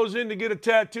 15-year-old goes in to get a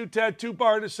tattoo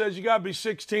artist says you got to be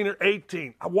 16 or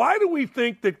 18. Why do we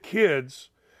think that kids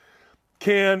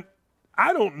can,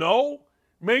 I don't know,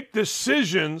 make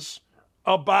decisions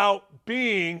about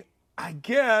being, I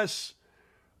guess,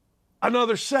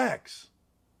 another sex?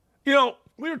 We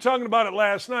were talking about it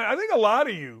last night. I think a lot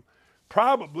of you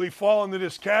probably fall into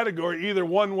this category either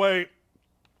one way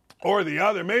or the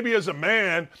other. Maybe as a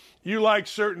man, you like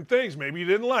certain things. Maybe you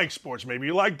didn't like sports. Maybe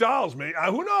you like dolls. Maybe,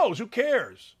 who knows? Who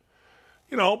cares?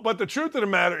 But the truth of the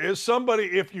matter is somebody,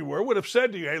 if you would have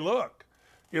said to you, hey, look,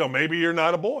 maybe you're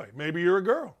not a boy. Maybe you're a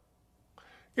girl.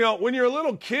 When you're a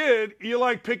little kid, you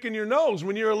like picking your nose.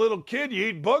 When you're a little kid, you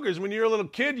eat boogers. When you're a little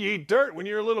kid, you eat dirt. When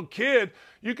you're a little kid,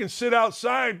 you can sit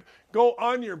outside, go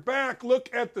on your back, look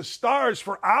at the stars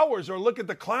for hours or look at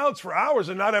the clouds for hours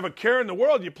and not have a care in the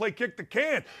world. You play kick the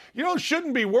can.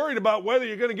 Shouldn't be worried about whether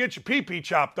you're going to get your pee-pee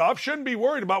chopped off. Shouldn't be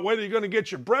worried about whether you're going to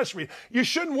get your breast read. You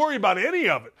shouldn't worry about any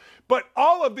of it. But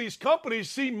all of these companies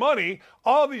see money.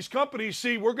 All of these companies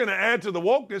see we're going to add to the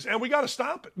wokeness, and we got to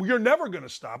stop it. You're never going to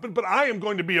stop it, but I am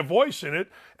going to be a voice in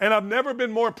it, and I've never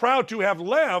been more proud to have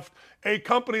left a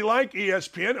company like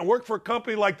ESPN and work for a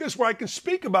company like this where I can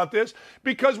speak about this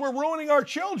because we're ruining our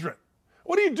children.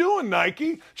 What are you doing,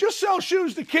 Nike? Just sell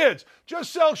shoes to kids.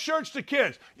 Just sell shirts to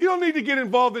kids. You don't need to get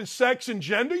involved in sex and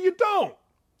gender. You don't.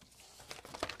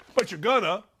 But you're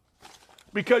gonna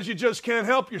because you just can't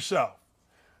help yourself.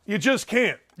 You just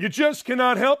can't. You just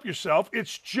cannot help yourself.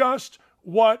 It's just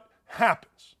what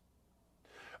happens.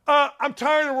 I'm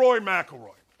tired of Roy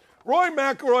McIlroy. Roy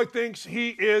McIlroy thinks he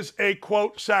is a,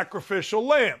 quote, sacrificial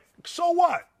lamb. So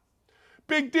what?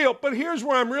 Big deal. But here's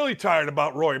where I'm really tired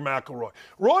about Rory McIlroy.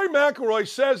 Rory McIlroy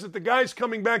says that the guys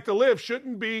coming back to live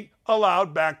shouldn't be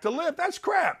allowed back to live. That's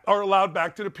crap. Or allowed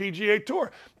back to the PGA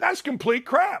Tour. That's complete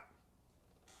crap.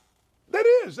 That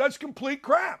is. That's complete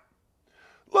crap.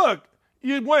 Look,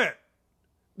 you went.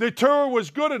 The tour was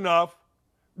good enough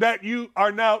that you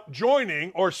are now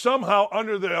joining or somehow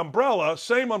under the umbrella,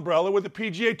 same umbrella with the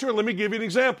PGA Tour. Let me give you an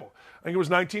example. I think it was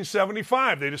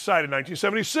 1975. They decided,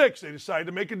 1976, they decided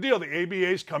to make a deal. The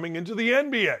ABA is coming into the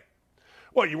NBA.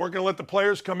 What, you weren't going to let the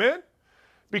players come in?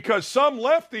 Because some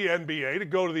left the NBA to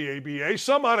go to the ABA.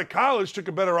 Some out of college took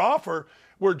a better offer,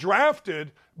 were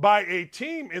drafted by a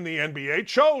team in the NBA,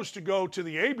 chose to go to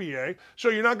the ABA. So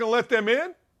you're not going to let them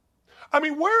in? I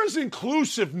mean, where is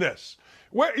inclusiveness?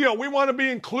 Where, we want to be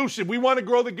inclusive. We want to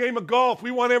grow the game of golf.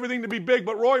 We want everything to be big.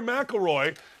 But Rory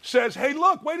McIlroy says, hey,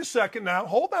 look, wait a second now.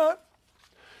 Hold on.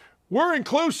 We're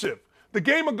inclusive. The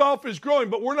game of golf is growing,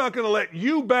 but we're not going to let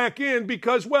you back in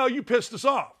because, well, you pissed us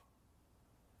off.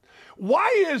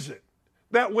 Why is it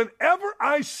that whenever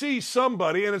I see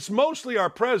somebody, and it's mostly our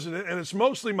president and it's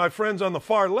mostly my friends on the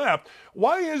far left,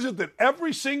 why is it that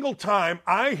every single time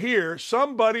I hear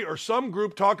somebody or some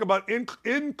group talk about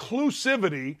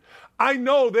inclusivity, I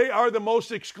know they are the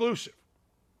most exclusive?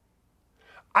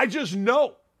 I just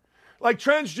know. Like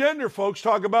transgender folks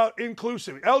talk about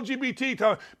inclusivity, LGBT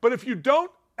talk, but if you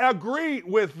don't agree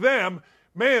with them,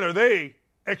 man, are they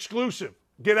exclusive.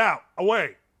 Get out,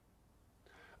 away.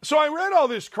 So I read all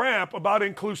this crap about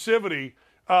inclusivity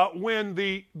when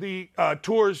the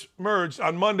tours merged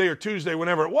on Monday or Tuesday,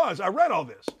 whenever it was. I read all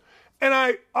this. And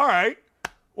all right,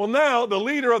 well, now the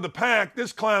leader of the pack,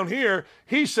 this clown here,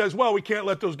 he says, well, we can't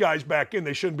let those guys back in.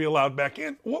 They shouldn't be allowed back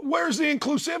in. Where's the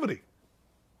inclusivity?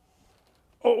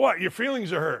 Oh, what? Your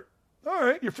feelings are hurt. All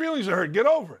right, your feelings are hurt. Get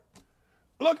over it.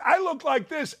 Look, I look like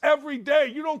this every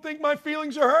day. You don't think my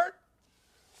feelings are hurt?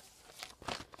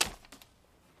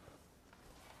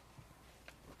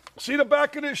 See the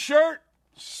back of this shirt?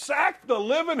 Sack the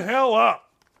living hell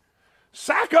up.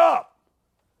 Sack up.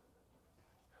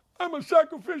 I'm a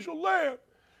sacrificial lamb.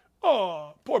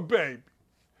 Oh, poor baby.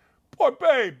 Poor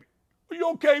baby. Are you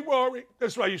okay, Rory?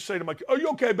 That's what I used to say to my kid. Are you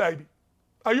okay, baby?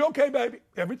 Are you okay, baby?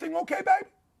 Everything okay,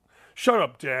 baby? Shut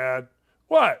up, Dad.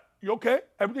 What? You okay?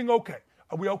 Everything okay?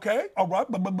 Are we okay? All right.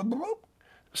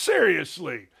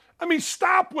 Seriously. I mean,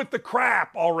 stop with the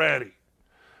crap already.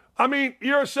 I mean,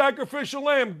 you're a sacrificial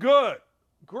lamb. Good.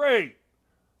 Great.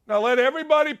 Now let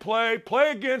everybody play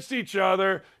against each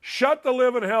other, shut the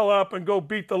living hell up, and go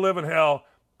beat the living hell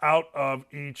out of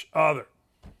each other.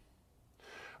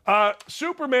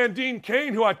 Superman Dean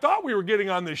Cain, who I thought we were getting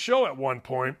on this show at one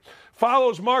point,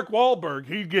 follows Mark Wahlberg.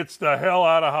 He gets the hell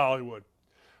out of Hollywood.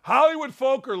 Hollywood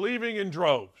folk are leaving in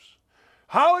droves.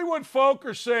 Hollywood folk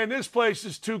are saying this place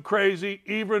is too crazy,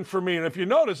 even for me. And if you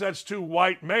notice, that's two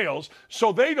white males,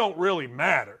 so they don't really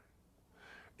matter.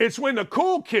 It's when the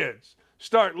cool kids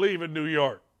start leaving New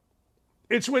York.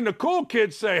 It's when the cool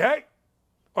kids say, hey,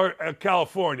 or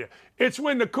California. It's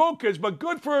when the cool kids, but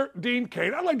good for Dean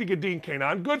Cain. I'd like to get Dean Cain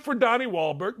on. Good for Donnie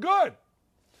Wahlberg. Good.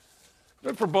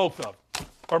 Good for both of them.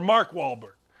 Or Mark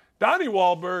Wahlberg. Donnie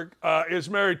Wahlberg is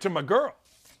married to my girl,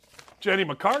 Jenny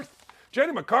McCarthy.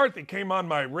 Jenny McCarthy came on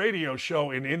my radio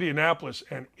show in Indianapolis,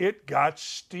 and it got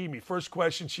steamy. First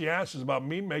question she asked is about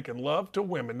me making love to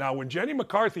women. Now, when Jenny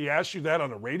McCarthy asks you that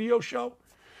on a radio show,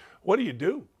 what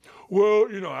do? Well,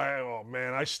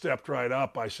 I stepped right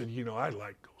up. I said, I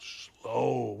like go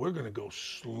slow. We're going to go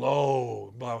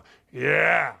slow.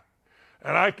 Yeah.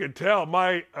 And I could tell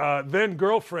my then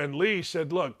girlfriend, Lee,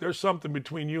 said, look, there's something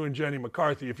between you and Jenny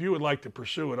McCarthy. If you would like to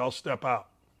pursue it, I'll step out.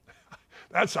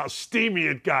 That's how steamy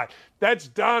it got. That's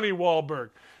Donnie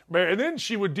Wahlberg. And then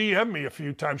she would DM me a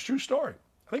few times. True story.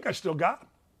 I think I still got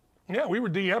him. Yeah, we were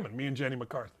DMing, me and Jenny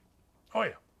McCarthy. Oh,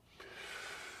 yeah.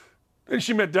 Then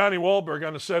she met Donnie Wahlberg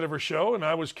on the set of her show, and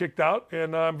I was kicked out,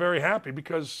 and I'm very happy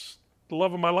because the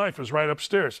love of my life is right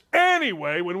upstairs.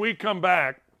 Anyway, when we come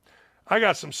back, I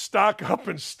got some stock up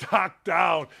and stock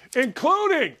down,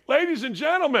 including, ladies and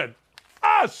gentlemen,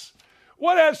 us.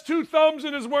 What has two thumbs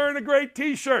and is wearing a great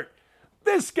T-shirt?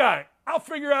 This guy. I'll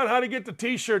figure out how to get the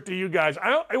T-shirt to you guys.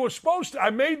 I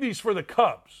made these for the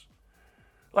Cubs.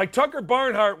 Like Tucker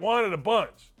Barnhart wanted a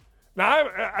bunch. Now,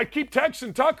 I keep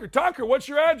texting Tucker, what's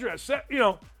your address? So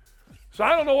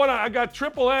I don't know what I got.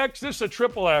 XXX. This is a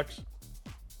XXX.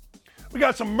 We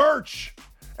got some merch.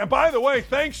 And by the way,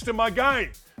 thanks to my guy,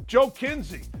 Joe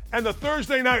Kinsey, and the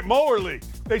Thursday Night Mower League.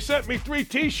 They sent me 3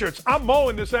 T-shirts. I'm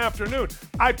mowing this afternoon.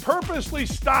 I purposely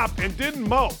stopped and didn't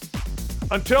mow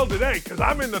until today because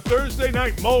I'm in the Thursday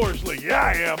Night Mowers League. Yeah,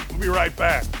 I am. We'll be right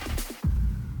back.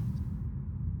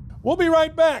 We'll be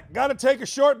right back. Got to take a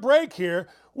short break here.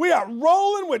 We are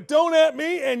rolling with Don't At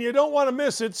Me, and you don't want to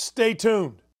miss it. Stay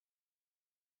tuned.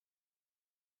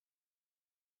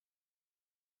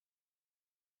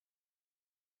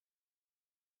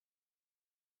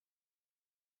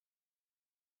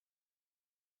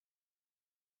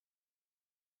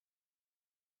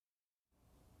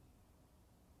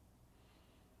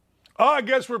 Oh, I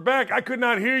guess we're back. I could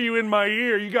not hear you in my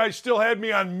ear. You guys still had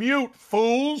me on mute,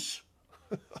 fools.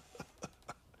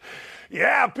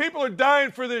 Yeah, people are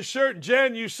dying for this shirt.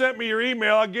 Jen, you sent me your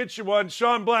email. I'll get you one.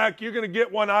 Sean Black, you're going to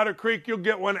get one. Otter Creek, you'll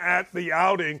get one at the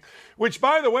outing, which,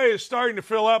 by the way, is starting to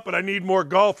fill up, but I need more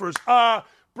golfers.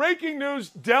 Breaking news,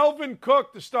 Dalvin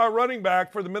Cook, the star running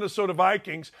back for the Minnesota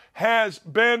Vikings, has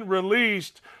been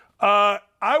released. I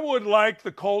would like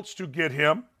the Colts to get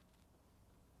him.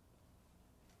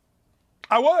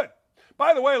 I would.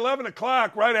 By the way, 11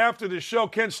 o'clock, right after this show,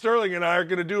 Ken Sterling and I are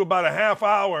going to do about a half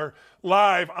hour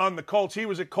live on the Colts. He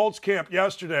was at Colts camp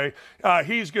yesterday.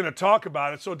 He's going to talk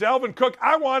about it. So Dalvin Cook,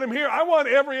 I want him here. I want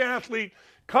every athlete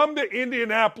come to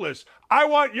Indianapolis. I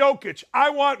want Jokic.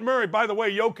 I want Murray. By the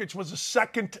way, Jokic was a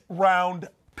second-round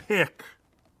pick.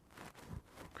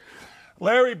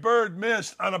 Larry Bird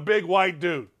missed on a big white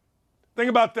dude. Think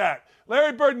about that.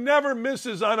 Larry Bird never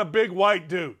misses on a big white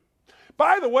dude.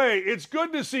 By the way, it's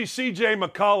good to see C.J.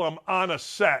 McCollum on a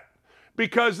set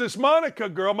because this Monica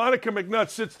girl, Monica McNutt,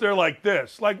 sits there like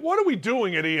this. Like, what are we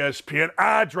doing at ESPN?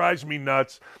 It drives me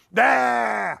nuts.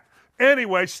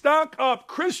 Anyway, stock up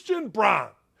Christian Braun.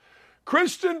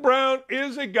 Christian Braun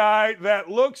is a guy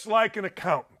that looks like an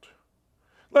accountant.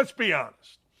 Let's be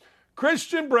honest.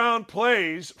 Christian Braun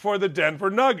plays for the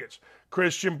Denver Nuggets.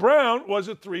 Christian Braun was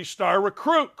a 3-star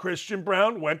recruit. Christian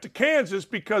Braun went to Kansas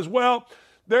because, well,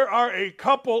 there are a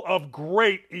couple of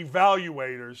great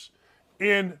evaluators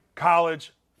in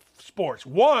college sports.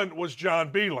 One was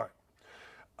John Beilein.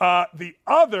 The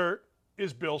other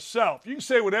is Bill Self. You can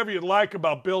say whatever you like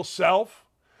about Bill Self,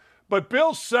 but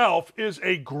Bill Self is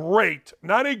a great,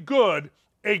 not a good,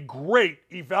 a great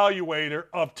evaluator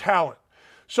of talent.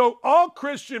 So all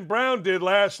Christian Braun did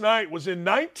last night was in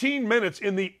 19 minutes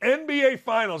in the NBA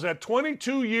Finals at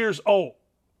 22 years old.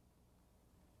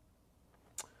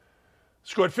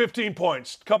 Scored 15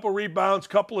 points, couple rebounds,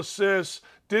 couple assists,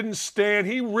 didn't stand.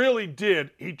 He really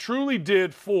did. He truly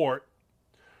did for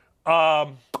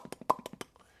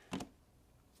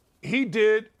he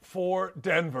did for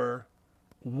Denver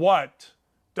what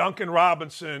Duncan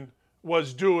Robinson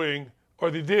was doing, or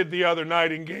they did the other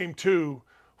night in Game 2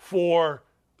 for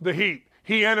the Heat.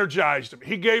 He energized him.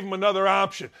 He gave him another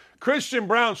option. Christian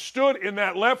Braun stood in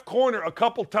that left corner a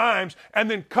couple times and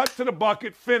then cut to the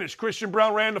bucket, finished. Christian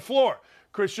Braun ran the floor.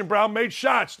 Christian Braun made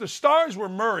shots. The stars were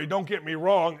Murray, don't get me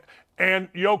wrong,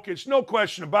 and Jokic, no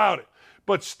question about it.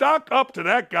 But stock up to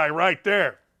that guy right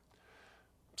there.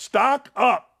 Stock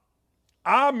up.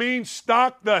 I mean,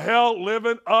 stock the hell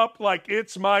living up like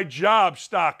it's my job,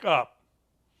 stock up.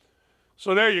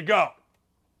 So there you go.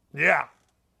 Yeah.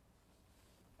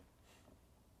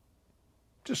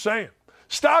 Just saying.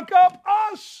 Stock up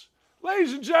us,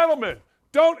 ladies and gentlemen.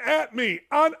 Don't At Me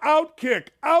on Outkick,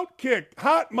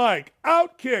 Hot Mike,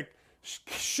 Outkick,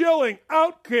 Schilling,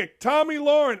 Outkick, Tommy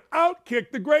Lauren,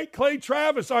 Outkick, the great Clay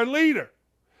Travis, our leader.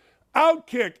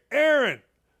 Outkick, Aaron,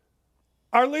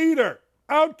 our leader.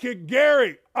 Outkick,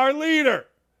 Gary, our leader.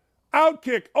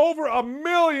 Outkick, over 1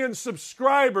 million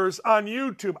subscribers on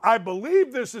YouTube. I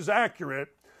believe this is accurate.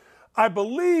 I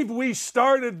believe we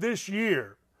started this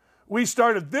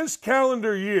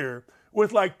calendar year,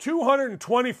 with like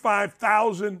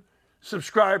 225,000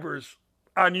 subscribers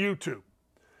on YouTube.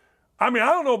 I mean, I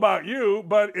don't know about you,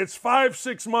 but it's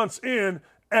 5-6 months in,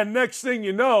 and next thing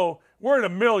you know, we're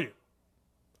at 1 million.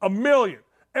 1 million.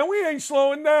 And we ain't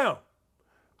slowing down.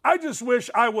 I just wish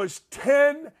I was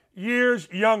 10 years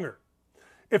younger.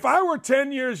 If I were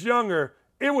 10 years younger,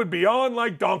 it would be on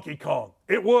like Donkey Kong.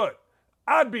 It would.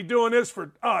 I'd be doing this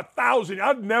for 1,000.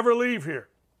 I'd never leave here.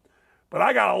 But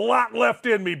I got a lot left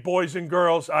in me, boys and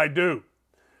girls. I do.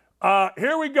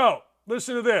 Here we go.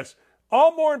 Listen to this.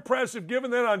 All more impressive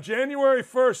given that on January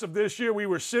 1st of this year, we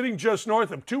were sitting just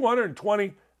north of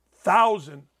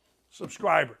 220,000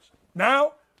 subscribers.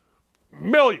 Now,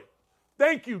 1 million.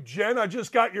 Thank you, Jen. I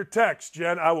just got your text,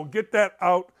 Jen. I will get that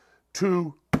out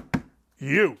to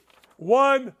you.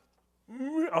 How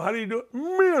do you do it?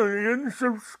 1 million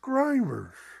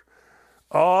subscribers.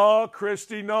 Oh,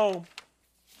 Kristi Noem.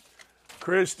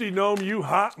 Kristi Noem, you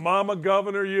hot mama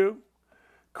governor, you.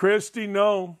 Kristi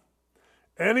Noem.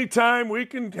 Anytime we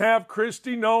can have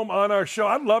Kristi Noem on our show,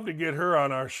 I'd love to get her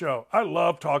on our show. I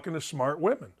love talking to smart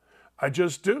women. I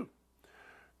just do.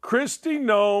 Kristi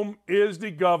Noem is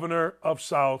the governor of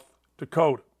South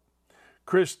Dakota.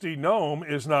 Kristi Noem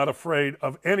is not afraid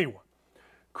of anyone.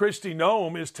 Kristi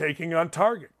Noem is taking on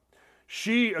Target.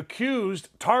 She accused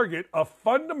Target of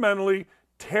fundamentally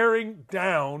tearing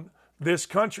down this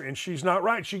country, and she's not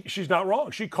right. She's not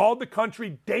wrong. She called the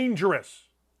country dangerous.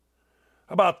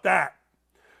 How about that?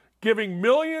 Giving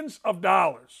millions of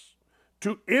dollars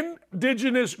to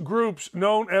indigenous groups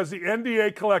known as the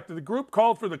NDA Collective. The group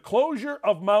called for the closure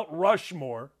of Mount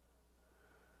Rushmore,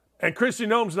 and Kristi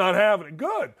Noem's not having it.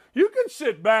 Good. You can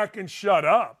sit back and shut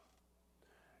up.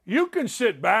 You can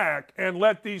sit back and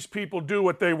let these people do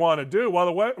what they want to do while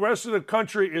the rest of the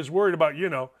country is worried about,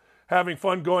 having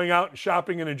fun going out and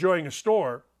shopping and enjoying a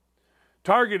store.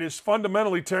 Target is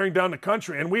fundamentally tearing down the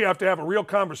country, and we have to have a real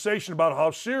conversation about how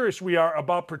serious we are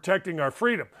about protecting our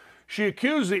freedom. She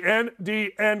accused the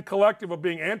NDN Collective of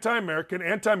being anti-American,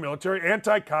 anti-military,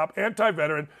 anti-cop,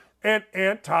 anti-veteran, and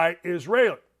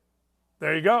anti-Israeli.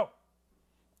 There you go.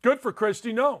 Good for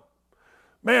Kristi Noem.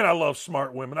 Man, I love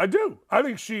smart women. I do. I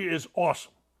think she is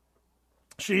awesome.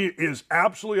 She is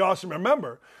absolutely awesome.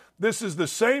 Remember, this is the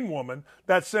same woman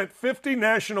that sent 50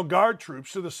 National Guard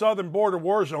troops to the southern border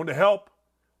war zone to help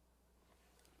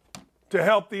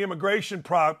the immigration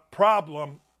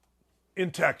problem in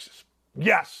Texas.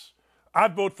 Yes,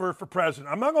 I'd vote for her for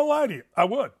president. I'm not going to lie to you. I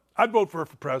would. I'd vote for her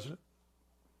for president.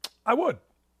 I would.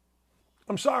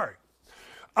 I'm sorry.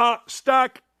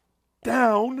 Stock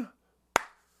down.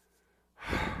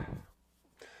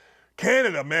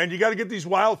 Canada, man, you got to get these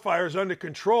wildfires under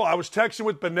control. I was texting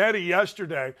with Benetti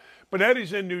yesterday.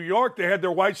 Benetti's in New York. They had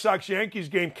their White Sox-Yankees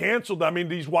game canceled. I mean,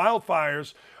 these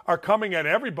wildfires are coming at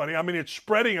everybody. I mean, it's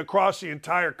spreading across the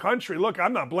entire country. Look,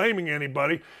 I'm not blaming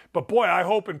anybody, but boy, I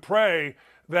hope and pray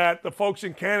that the folks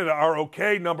in Canada are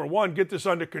okay, number one, get this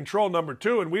under control, number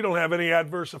two, and we don't have any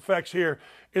adverse effects here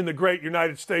in the great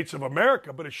United States of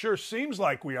America, but it sure seems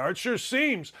like we are. It sure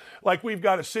seems like we've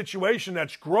got a situation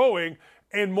that's growing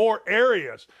in more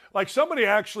areas. Like somebody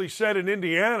actually said in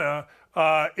Indiana,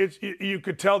 you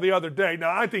could tell the other day.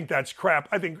 Now, I think that's crap.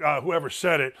 I think whoever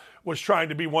said it was trying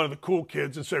to be one of the cool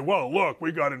kids and say, well, look,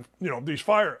 we got these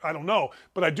fire. I don't know.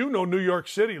 But I do know New York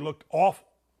City looked awful.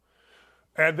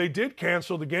 And they did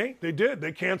cancel the game. They did.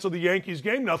 They canceled the Yankees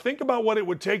game. Now, think about what it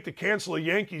would take to cancel a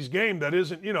Yankees game that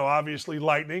isn't, obviously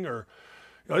lightning or,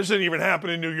 this didn't even happen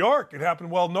in New York. It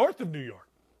happened well north of New York.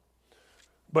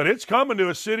 But it's coming to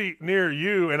a city near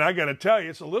you, and I got to tell you,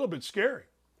 it's a little bit scary.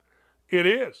 It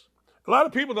is. A lot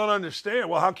of people don't understand,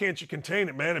 well, how can't you contain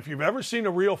it, man? If you've ever seen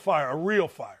a real fire,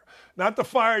 not the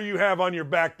fire you have on your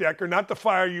back deck or not the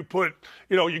fire you put,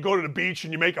 you go to the beach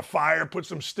and you make a fire, put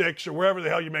some sticks or wherever the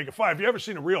hell you make a fire. If you ever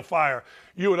seen a real fire,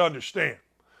 you would understand.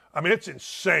 I mean, it's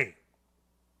insane.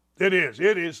 It is.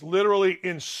 It is literally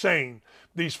insane,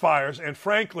 these fires, and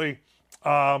frankly,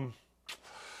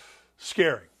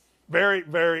 scary. Very,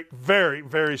 very, very,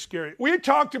 very scary. We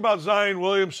talked about Zion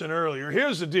Williamson earlier.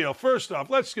 Here's the deal. First off,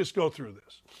 let's just go through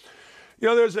this.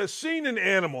 There's a scene in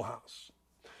Animal House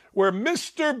where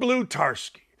Mr.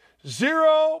 Blutarski,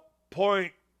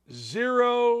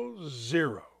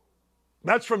 0.00,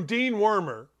 that's from Dean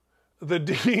Wormer, the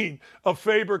dean of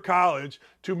Faber College,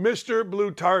 to Mr.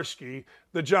 Blutarski,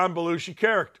 the John Belushi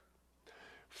character.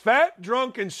 Fat,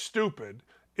 drunk, and stupid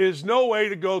is no way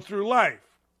to go through life.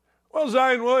 Well,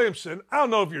 Zion Williamson, I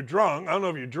don't know if you're drunk, I don't know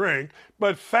if you drink,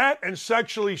 but fat and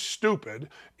sexually stupid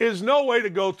is no way to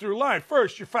go through life.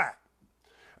 First, you're fat.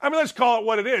 I mean, let's call it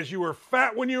what it is. You were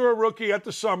fat when you were a rookie at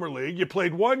the Summer League. You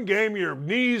played one game, your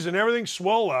knees and everything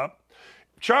swole up.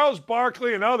 Charles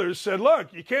Barkley and others said,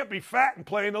 look, you can't be fat and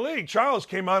play in the league. Charles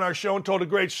came on our show and told a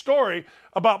great story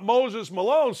about Moses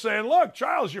Malone saying, look,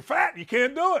 Charles, you're fat. You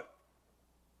can't do it.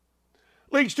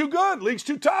 League's too good. League's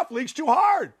too tough. League's too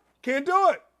hard. Can't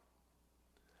do it.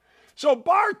 So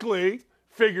Barkley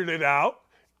figured it out.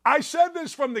 I said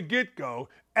this from the get-go.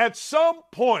 At some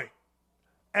point,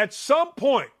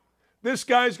 this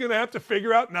guy's going to have to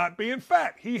figure out not being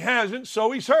fat. He hasn't,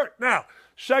 so he's hurt. Now,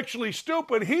 sexually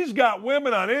stupid, he's got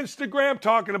women on Instagram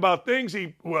talking about things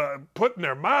he put in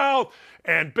their mouth,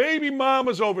 and baby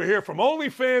mamas over here from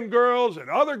OnlyFans girls and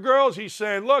other girls. He's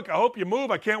saying, look, I hope you move.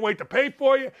 I can't wait to pay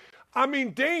for you. I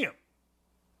mean, damn.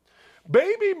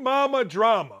 Baby mama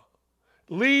drama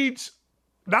leads,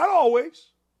 not always,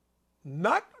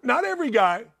 not every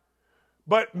guy,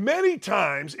 but many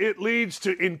times it leads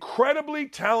to incredibly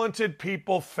talented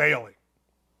people failing.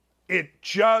 It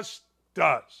just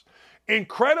does.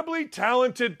 Incredibly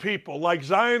talented people like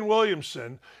Zion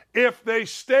Williamson, if they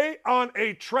stay on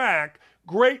a track,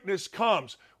 greatness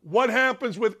comes. What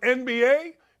happens with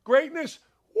NBA greatness?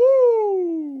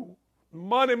 Woo!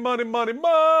 Money, money, money,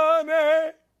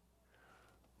 money.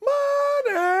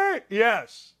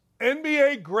 Yes.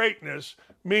 NBA greatness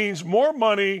means more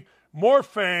money, more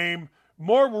fame,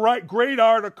 more great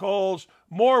articles,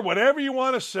 more whatever you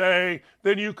want to say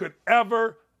than you could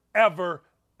ever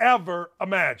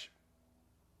imagine.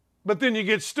 But then you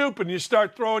get stupid and you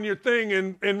start throwing your thing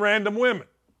in random women.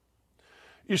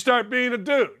 You start being a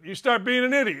dude. You start being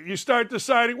an idiot. You start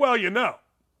deciding, well,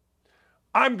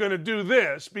 I'm going to do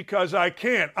this because I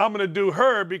can. I'm going to do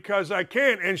her because I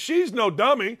can. And she's no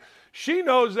dummy. She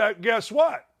knows that, guess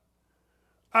what?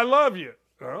 I love you.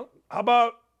 Well, how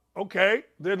about, okay,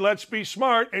 then let's be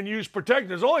smart and use protection.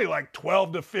 There's only like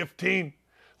 12 to 15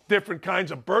 different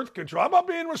kinds of birth control. How about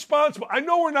being responsible? I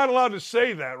know we're not allowed to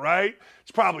say that, right?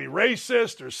 It's probably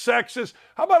racist or sexist.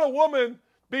 How about a woman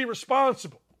be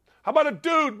responsible? How about a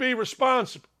dude be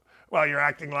responsible? Well, you're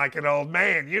acting like an old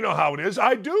man. You know how it is.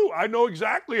 I do. I know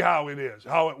exactly how it is,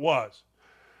 how it was.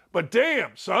 But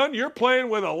damn, son, you're playing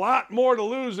with a lot more to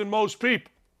lose than most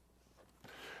people.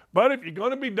 But if you're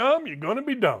going to be dumb, you're going to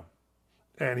be dumb.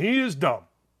 And he is dumb.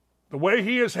 The way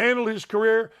he has handled his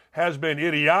career has been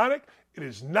idiotic. It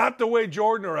is not the way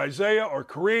Jordan or Isaiah or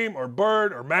Kareem or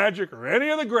Bird or Magic or any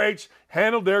of the greats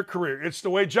handled their career. It's the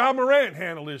way John Morant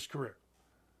handled his career.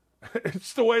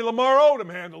 It's the way Lamar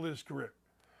Odom handled his career.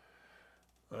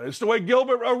 It's the way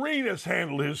Gilbert Arenas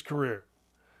handled his career.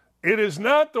 It is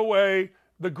not the way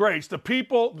the greats, the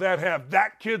people that have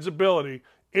that kid's ability,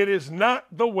 it is not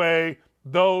the way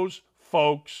those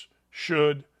folks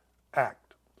should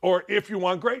act. Or if you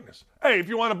want greatness. Hey, if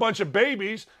you want a bunch of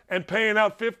babies and paying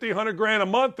out $50, $100 a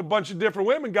month to a bunch of different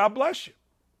women, God bless you.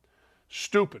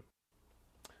 Stupid.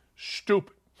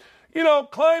 Stupid.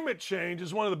 Climate change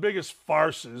is one of the biggest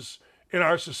farces in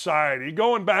our society.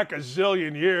 Going back a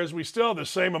zillion years, we still have the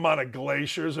same amount of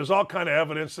glaciers. There's all kind of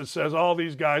evidence that says all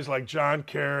these guys like John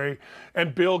Kerry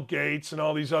and Bill Gates and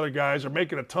all these other guys are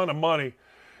making a ton of money.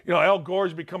 Al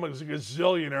Gore's becoming a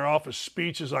gazillionaire off of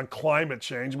speeches on climate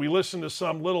change. We listen to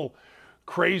some little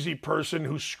crazy person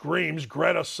who screams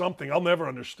Greta something. I'll never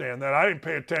understand that. I didn't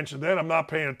pay attention then. I'm not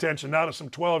paying attention now to some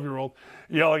 12-year-old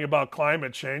yelling about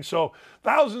climate change. So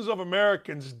thousands of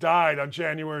Americans died on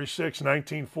January 6,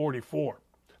 1944.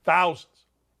 Thousands.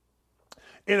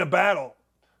 In a battle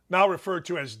now referred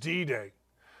to as D-Day.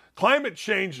 Climate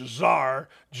change czar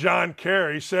John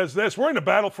Kerry says this: we're in a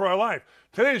battle for our life.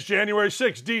 Today is January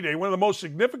 6th, D-Day, one of the most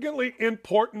significantly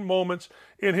important moments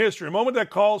in history, a moment that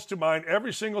calls to mind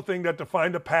every single thing that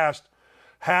defined the past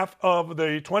half of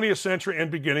the 20th century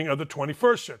and beginning of the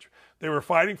 21st century. They were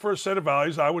fighting for a set of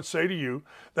values, I would say to you,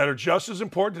 that are just as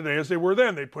important today as they were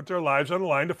then. They put their lives on the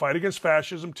line to fight against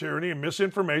fascism, tyranny, and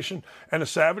misinformation, and the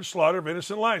savage slaughter of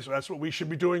innocent lives. So that's what we should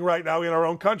be doing right now in our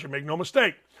own country, make no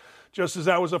mistake. Just as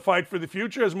that was a fight for the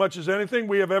future as much as anything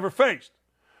we have ever faced.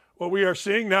 What we are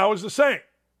seeing now is the same.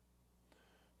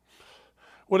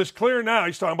 What is clear now,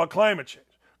 he's talking about climate change.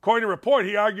 According to a report,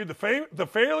 he argued the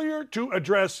failure to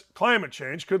address climate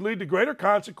change could lead to greater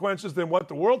consequences than what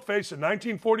the world faced in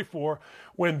 1944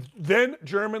 when then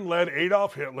German-led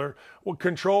Adolf Hitler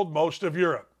controlled most of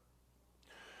Europe.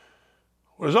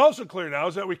 What is also clear now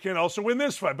is that we can also win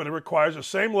this fight, but it requires the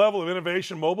same level of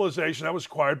innovation and mobilization that was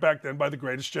required back then by the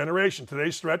greatest generation.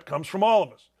 Today's threat comes from all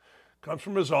of us. It comes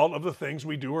from the result of the things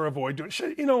we do or avoid doing.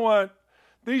 You know what?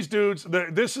 These dudes,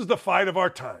 this is the fight of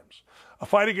our times. A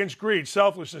fight against greed,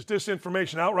 selfishness,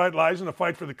 disinformation, outright lies, and a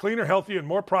fight for the cleaner, healthier, and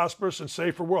more prosperous and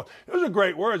safer world. Those are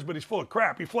great words, but he's full of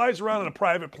crap. He flies around in a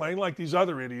private plane like these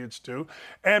other idiots do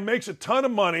and makes a ton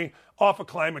of money off of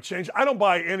climate change. I don't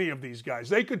buy any of these guys.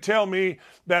 They could tell me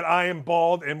that I am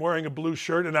bald and wearing a blue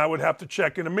shirt and I would have to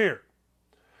check in a mirror.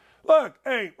 Look,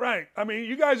 hey, right. I mean,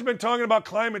 you guys have been talking about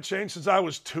climate change since I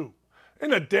was 2.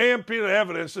 And a damn bit of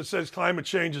evidence that says climate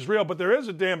change is real, but there is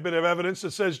a damn bit of evidence that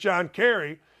says John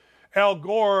Kerry, Al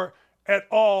Gore, et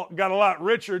al. Got a lot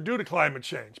richer due to climate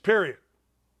change, period.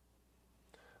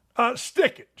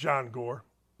 Stick it, John Gore.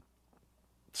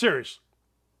 Seriously.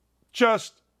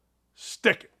 Just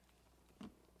stick it.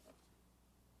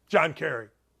 John Kerry,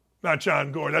 not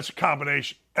John Gore. That's a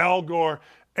combination. Al Gore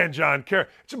and John Kerry.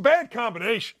 It's a bad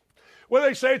combination. Well,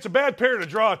 they say it's a bad pair to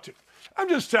draw to. I'm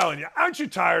just telling you, aren't you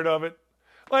tired of it?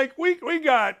 Like, we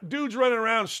got dudes running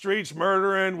around streets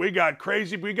murdering. We got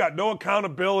crazy. We got no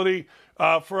accountability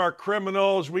for our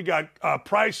criminals. We got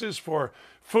prices for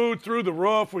food through the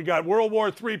roof. We got World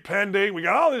War III pending. We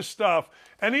got all this stuff.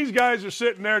 And these guys are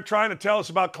sitting there trying to tell us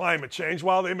about climate change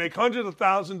while they make hundreds of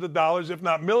thousands of dollars, if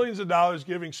not millions of dollars,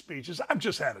 giving speeches. I've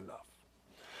just had enough.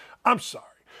 I'm sorry.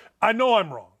 I know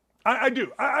I'm wrong. I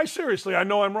do. I seriously, I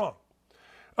know I'm wrong.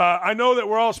 I know that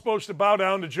we're all supposed to bow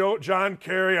down to John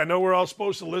Kerry. I know we're all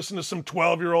supposed to listen to some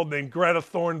 12-year-old named Greta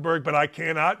Thunberg, but I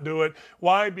cannot do it.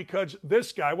 Why? Because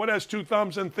this guy, what has two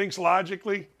thumbs and thinks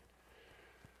logically?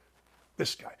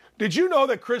 This guy. Did you know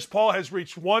that Chris Paul has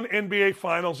reached one NBA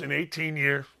Finals in 18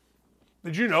 years?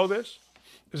 Did you know this?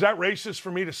 Is that racist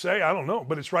for me to say? I don't know,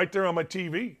 but it's right there on my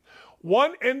TV.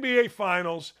 One NBA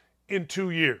Finals in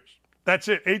 2 years. That's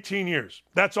it, 18 years.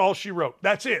 That's all she wrote.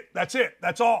 That's it.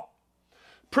 That's all.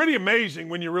 Pretty amazing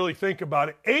when you really think about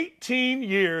it. 18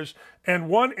 years and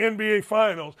one NBA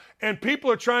Finals, and people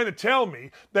are trying to tell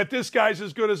me that this guy's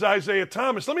as good as Isaiah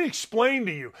Thomas. Let me explain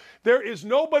to you. There is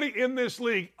nobody in this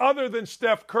league other than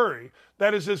Steph Curry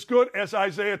that is as good as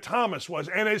Isaiah Thomas was,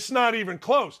 and it's not even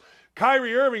close.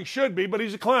 Kyrie Irving should be, but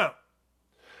he's a clown.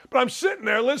 But I'm sitting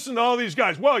there listening to all these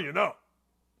guys. Well, you know,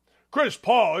 Chris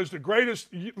Paul is the greatest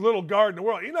little guard in the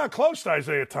world. He's not close to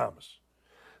Isaiah Thomas.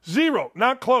 Zero,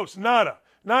 not close, nada.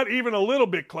 Not even a little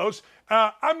bit close.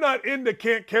 I'm not into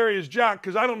can't carry his jock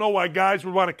because I don't know why guys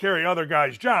would want to carry other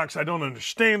guys' jocks. I don't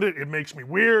understand it. It makes me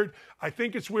weird. I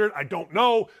think it's weird. I don't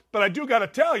know. But I do got to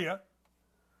tell you,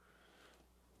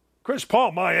 Chris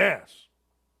Paul, my ass.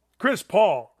 Chris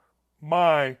Paul,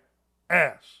 my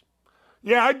ass.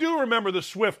 Yeah, I do remember the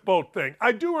Swift boat thing.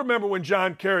 I do remember when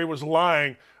John Kerry was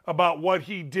lying about what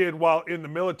he did while in the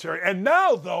military. And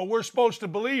now, though, we're supposed to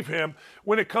believe him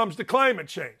when it comes to climate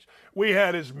change. We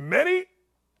had as many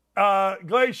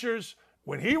glaciers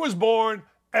when he was born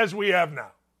as we have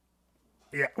now.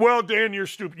 Yeah, well, Dan, you're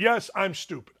stupid. Yes, I'm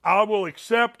stupid. I will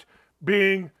accept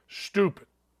being stupid.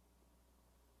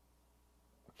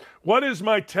 What is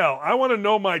my tell? I want to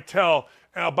know my tell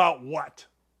about what?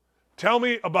 Tell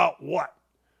me about what?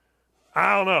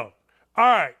 I don't know. All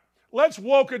right, let's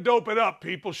woke-a-dope it up,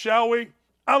 people, shall we?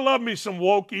 I love me some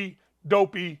wokey,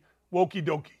 dopey, wokey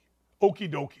dokey, okey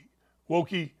dokey,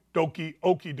 wokey dokey,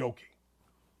 okey dokey.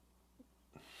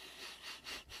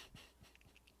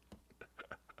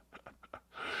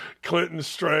 Clinton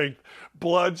strength,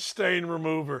 blood stain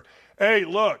remover. Hey,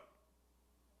 look,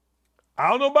 I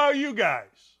don't know about you guys,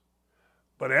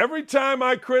 but every time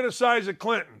I criticize a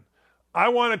Clinton, I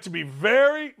want it to be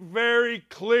very, very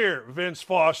clear, Vince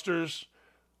Foster's.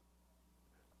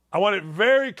 I want it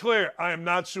very clear. I am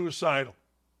not suicidal.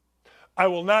 I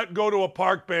will not go to a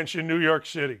park bench in New York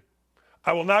City.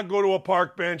 I will not go to a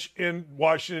park bench in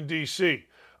Washington, D.C.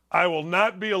 I will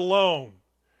not be alone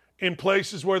in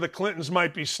places where the Clintons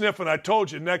might be sniffing. I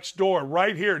told you, next door,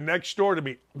 right here, next door to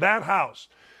me, that house,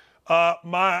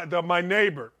 my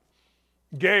neighbor,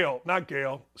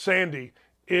 Sandy,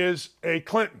 is a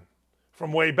Clinton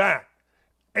from way back.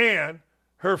 And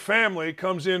her family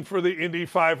comes in for the Indy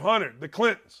 500, the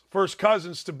Clintons, first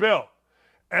cousins to Bill.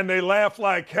 And they laugh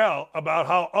like hell about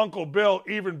how Uncle Bill,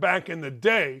 even back in the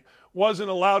day, wasn't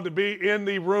allowed to be in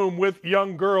the room with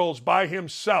young girls by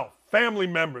himself, family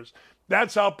members.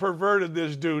 That's how perverted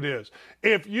this dude is.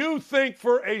 If you think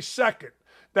for a second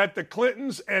that the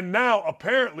Clintons and now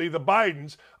apparently the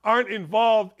Bidens aren't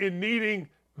involved in needing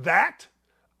that,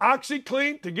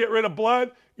 OxyClean to get rid of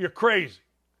blood, you're crazy.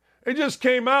 It just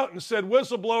came out and said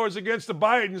whistleblowers against the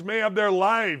Bidens may have their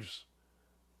lives,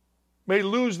 may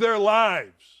lose their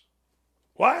lives.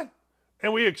 What?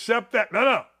 And we accept that?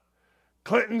 No.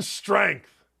 Clinton's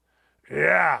strength.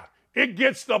 Yeah, it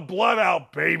gets the blood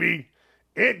out, baby.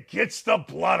 It gets the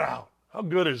blood out. How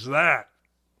good is that?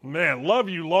 Man, love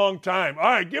you long time. All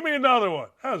right, give me another one.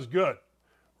 That was good.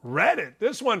 Reddit.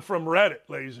 This one from Reddit,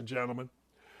 ladies and gentlemen.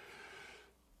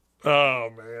 Oh,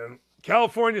 man.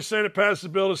 California Senate passed a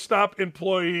bill to stop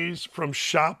employees from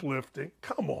shoplifting.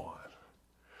 Come on.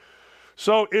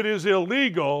 So it is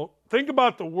illegal. Think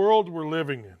about the world we're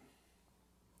living in.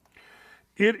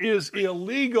 It is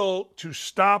illegal to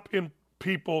stop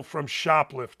people from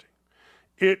shoplifting.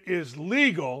 It is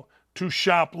legal to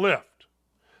shoplift.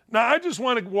 Now, I just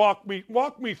want to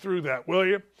walk me through that, will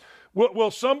you?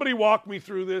 Will somebody walk me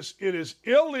through this? It is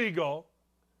illegal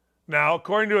now,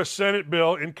 according to a Senate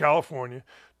bill in California,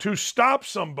 to stop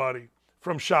somebody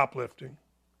from shoplifting,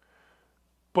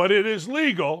 but it is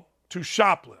legal to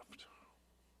shoplift.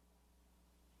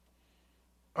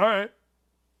 All right.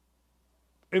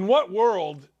 In what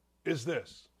world is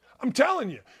this? I'm telling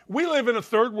you, we live in a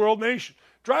third world nation.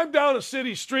 Drive down a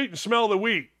city street and smell the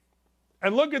weed.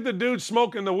 And look at the dude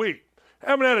smoking the weed.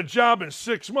 Haven't had a job in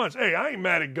 6 months. Hey, I ain't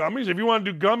mad at gummies. If you want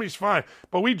to do gummies, fine.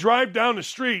 But we drive down the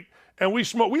street and we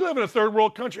smoke. We live in a third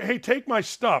world country. Hey, take my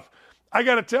stuff. I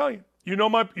got to tell you, you know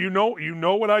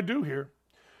what I do here.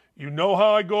 You know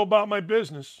how I go about my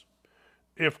business.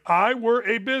 If I were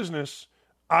a business,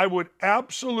 I would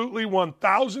absolutely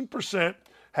 1,000%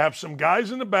 have some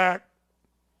guys in the back,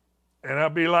 and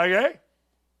I'd be like, hey,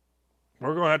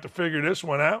 We're going to have to figure this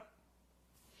one out.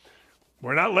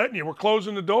 We're not letting you. We're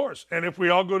closing the doors. And if we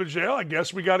all go to jail, I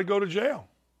guess we got to go to jail.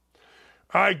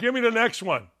 All right, give me the next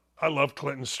one. I love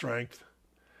Clinton's strength.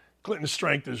 Clinton's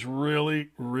strength is really,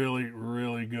 really,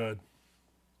 really good.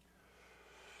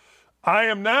 I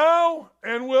am now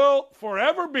and will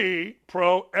forever be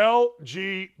pro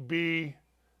LGBTQ.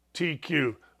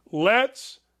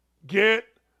 Let's get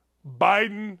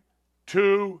Biden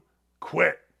to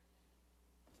quit.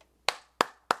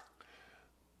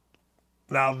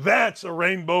 Now that's a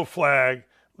rainbow flag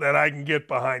that I can get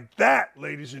behind. That,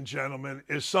 ladies and gentlemen,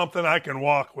 is something I can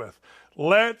walk with.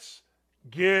 Let's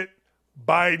get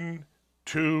Biden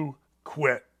to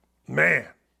quit. Man.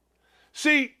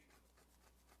 See,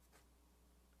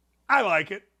 I like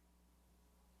it.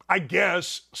 I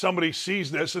guess somebody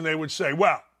sees this and they would say,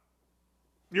 well,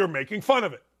 you're making fun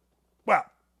of it. Well,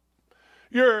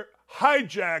 you're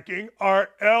hijacking our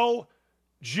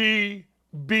LGBTQ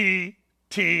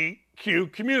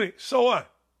community. So what?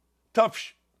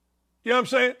 Tough. You know what I'm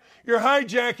saying? You're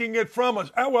hijacking it from us.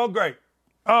 Oh, well, great.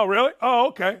 Oh, really? Oh,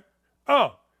 okay.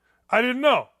 Oh, I didn't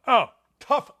know. Oh,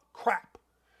 tough crap.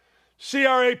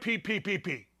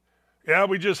 CRAPPPP. Yeah,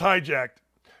 we just hijacked.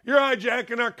 You're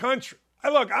hijacking our country.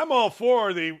 Look, I'm all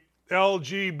for the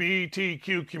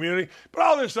LGBTQ community, but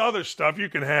all this other stuff you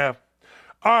can have.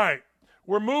 All right,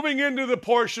 we're moving into the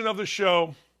portion of the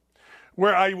show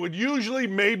where I would usually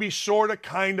maybe, sort of,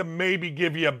 kind of, maybe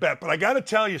give you a bet. But I got to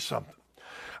tell you something.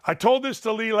 I told this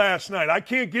to Lee last night. I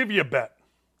can't give you a bet.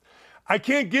 I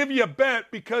can't give you a bet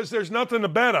because there's nothing to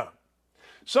bet on.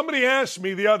 Somebody asked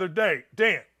me the other day,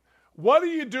 Dan, what are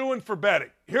you doing for betting?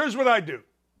 Here's what I do.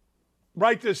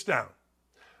 Write this down.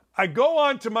 I go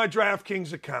on to my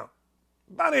DraftKings account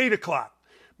about 8 o'clock.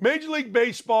 Major League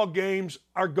Baseball games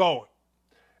are going.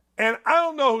 And I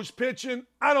don't know who's pitching.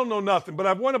 I don't know nothing, but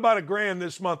I've won about $1,000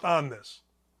 this month on this.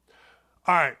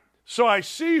 All right. So I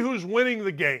see who's winning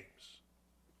the games.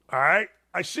 All right.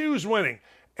 I see who's winning.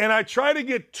 And I try to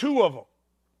get 2 of them.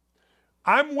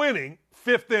 I'm winning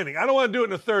 5th inning. I don't want to do it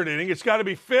in the 3rd inning. It's got to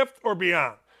be 5th or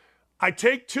beyond. I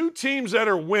take 2 teams that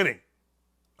are winning.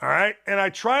 All right. And I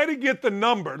try to get the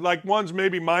number, like one's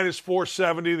maybe minus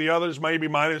 470, the other's maybe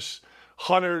minus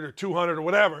 100 or 200 or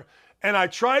whatever. And I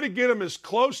try to get them as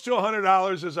close to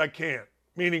 $100 as I can,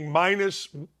 meaning minus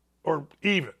or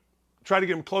even. Try to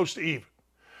get them close to even.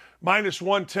 Minus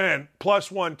 110,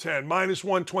 plus 110, minus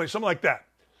 120, something like that.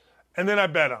 And then I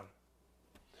bet on them.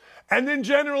 And then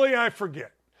generally I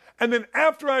forget. And then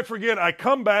after I forget, I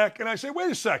come back and I say,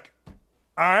 wait a second.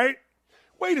 All right.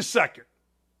 Wait a second.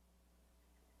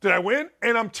 Did I win?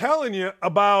 And I'm telling you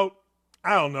about,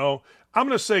 I don't know, I'm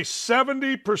going to say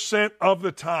 70% of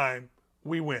the time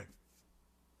we win.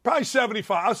 Probably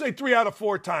 75. I'll say 3 out of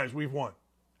 4 times we've won.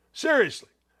 Seriously.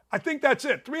 I think that's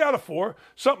it. 3 out of 4,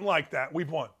 something like that,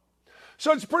 we've won.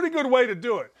 So it's a pretty good way to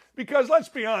do it. Because let's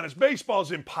be honest,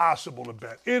 baseball's impossible to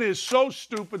bet. It is so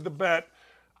stupid to bet.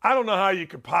 I don't know how you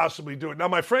could possibly do it. Now,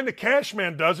 my friend the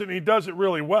Cashman does it, and he does it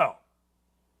really well.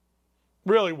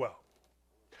 Really well.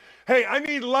 Hey, I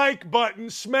need like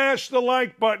button. Smash the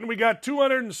like button. We got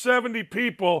 270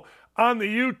 people on the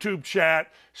YouTube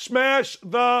chat. Smash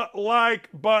the like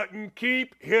button.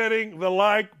 Keep hitting the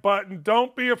like button.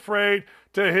 Don't be afraid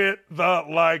to hit the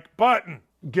like button.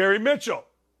 Gary Mitchell.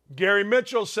 Gary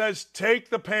Mitchell says, take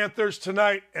the Panthers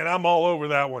tonight, and I'm all over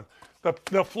that one.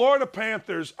 The Florida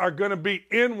Panthers are going to be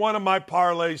in one of my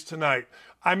parlays tonight.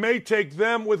 I may take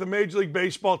them with a Major League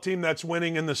Baseball team that's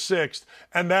winning in the 6th,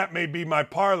 and that may be my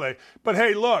parlay. But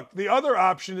hey, look, the other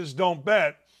option is don't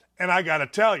bet, and I got to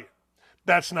tell you,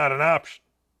 that's not an option.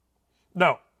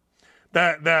 No.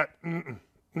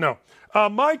 No.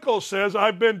 Michael says,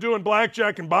 I've been doing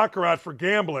blackjack and baccarat for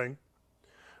gambling.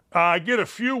 I get a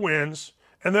few wins,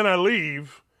 and then I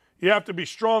leave. You have to be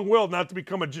strong-willed not to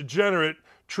become a degenerate.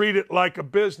 Treat it like a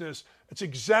business. It's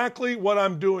exactly what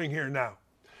I'm doing here now.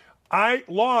 I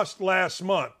lost last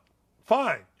month.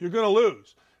 Fine, you're going to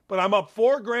lose. But I'm up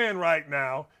 $4,000 right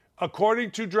now,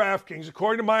 according to DraftKings,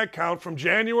 according to my account, from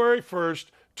January 1st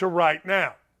to right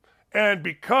now. And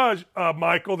because,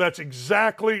 Michael, that's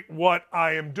exactly what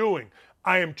I am doing.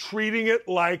 I am treating it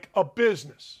like a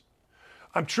business.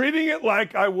 I'm treating it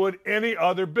like I would any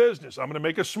other business. I'm going to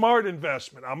make a smart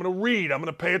investment. I'm going to read. I'm going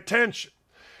to pay attention.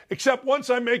 Except once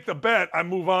I make the bet, I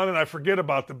move on and I forget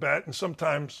about the bet. And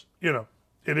sometimes,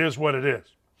 it is what it is.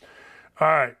 All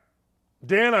right.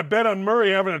 Dan, I bet on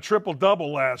Murray having a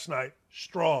triple-double last night.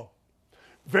 Strong.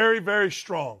 Very, very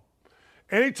strong.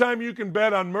 Anytime you can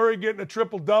bet on Murray getting a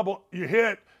triple-double, you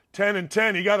hit 10 and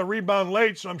 10. You got to rebound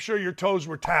late, so I'm sure your toes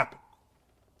were tapping.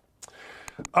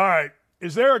 All right.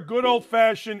 Is there a good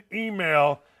old-fashioned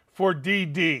email for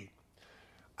DD.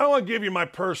 I don't want to give you my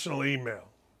personal email.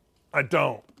 I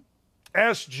don't.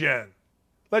 Ask Jen.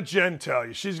 Let Jen tell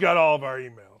you. She's got all of our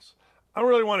emails. I don't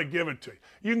really want to give it to you.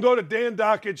 You can go to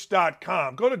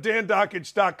dandockich.com. Go to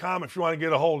dandockich.com if you want to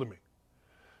get a hold of me.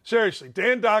 Seriously,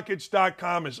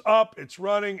 dandockich.com is up. It's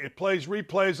running. It plays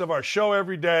replays of our show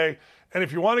every day. And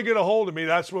if you want to get a hold of me,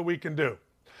 that's what we can do.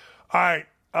 All right.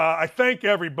 I thank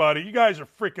everybody. You guys are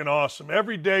freaking awesome.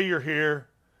 Every day you're here.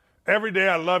 Every day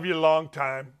I love you a long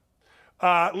time.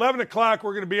 11 o'clock,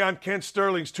 we're going to be on Kent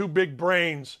Sterling's Two Big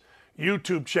Brains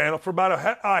YouTube channel for about a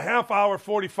half hour,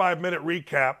 45-minute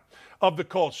recap of the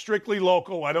Colts. Strictly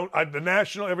local. The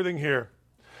national, everything here.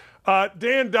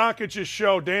 Dan Dockich's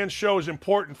show. Dan's show is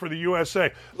important for the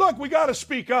USA. Look, we got to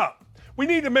speak up. We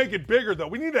need to make it bigger, though.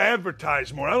 We need to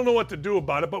advertise more. I don't know what to do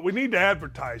about it, but we need to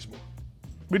advertise more.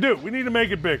 We do. We need to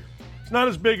make it bigger. It's not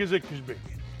as big as it could be.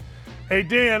 Hey,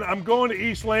 Dan, I'm going to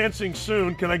East Lansing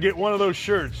soon. Can I get one of those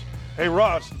shirts? Hey,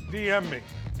 Ross, DM me.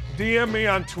 DM me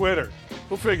on Twitter.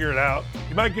 We'll figure it out.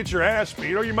 You might get your ass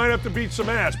beat, or you might have to beat some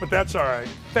ass, but that's all right.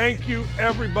 Thank you,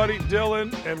 everybody,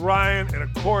 Dylan and Ryan, and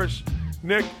of course,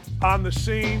 Nick on the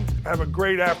scene. Have a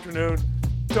great afternoon.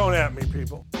 Don't at me,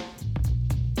 people.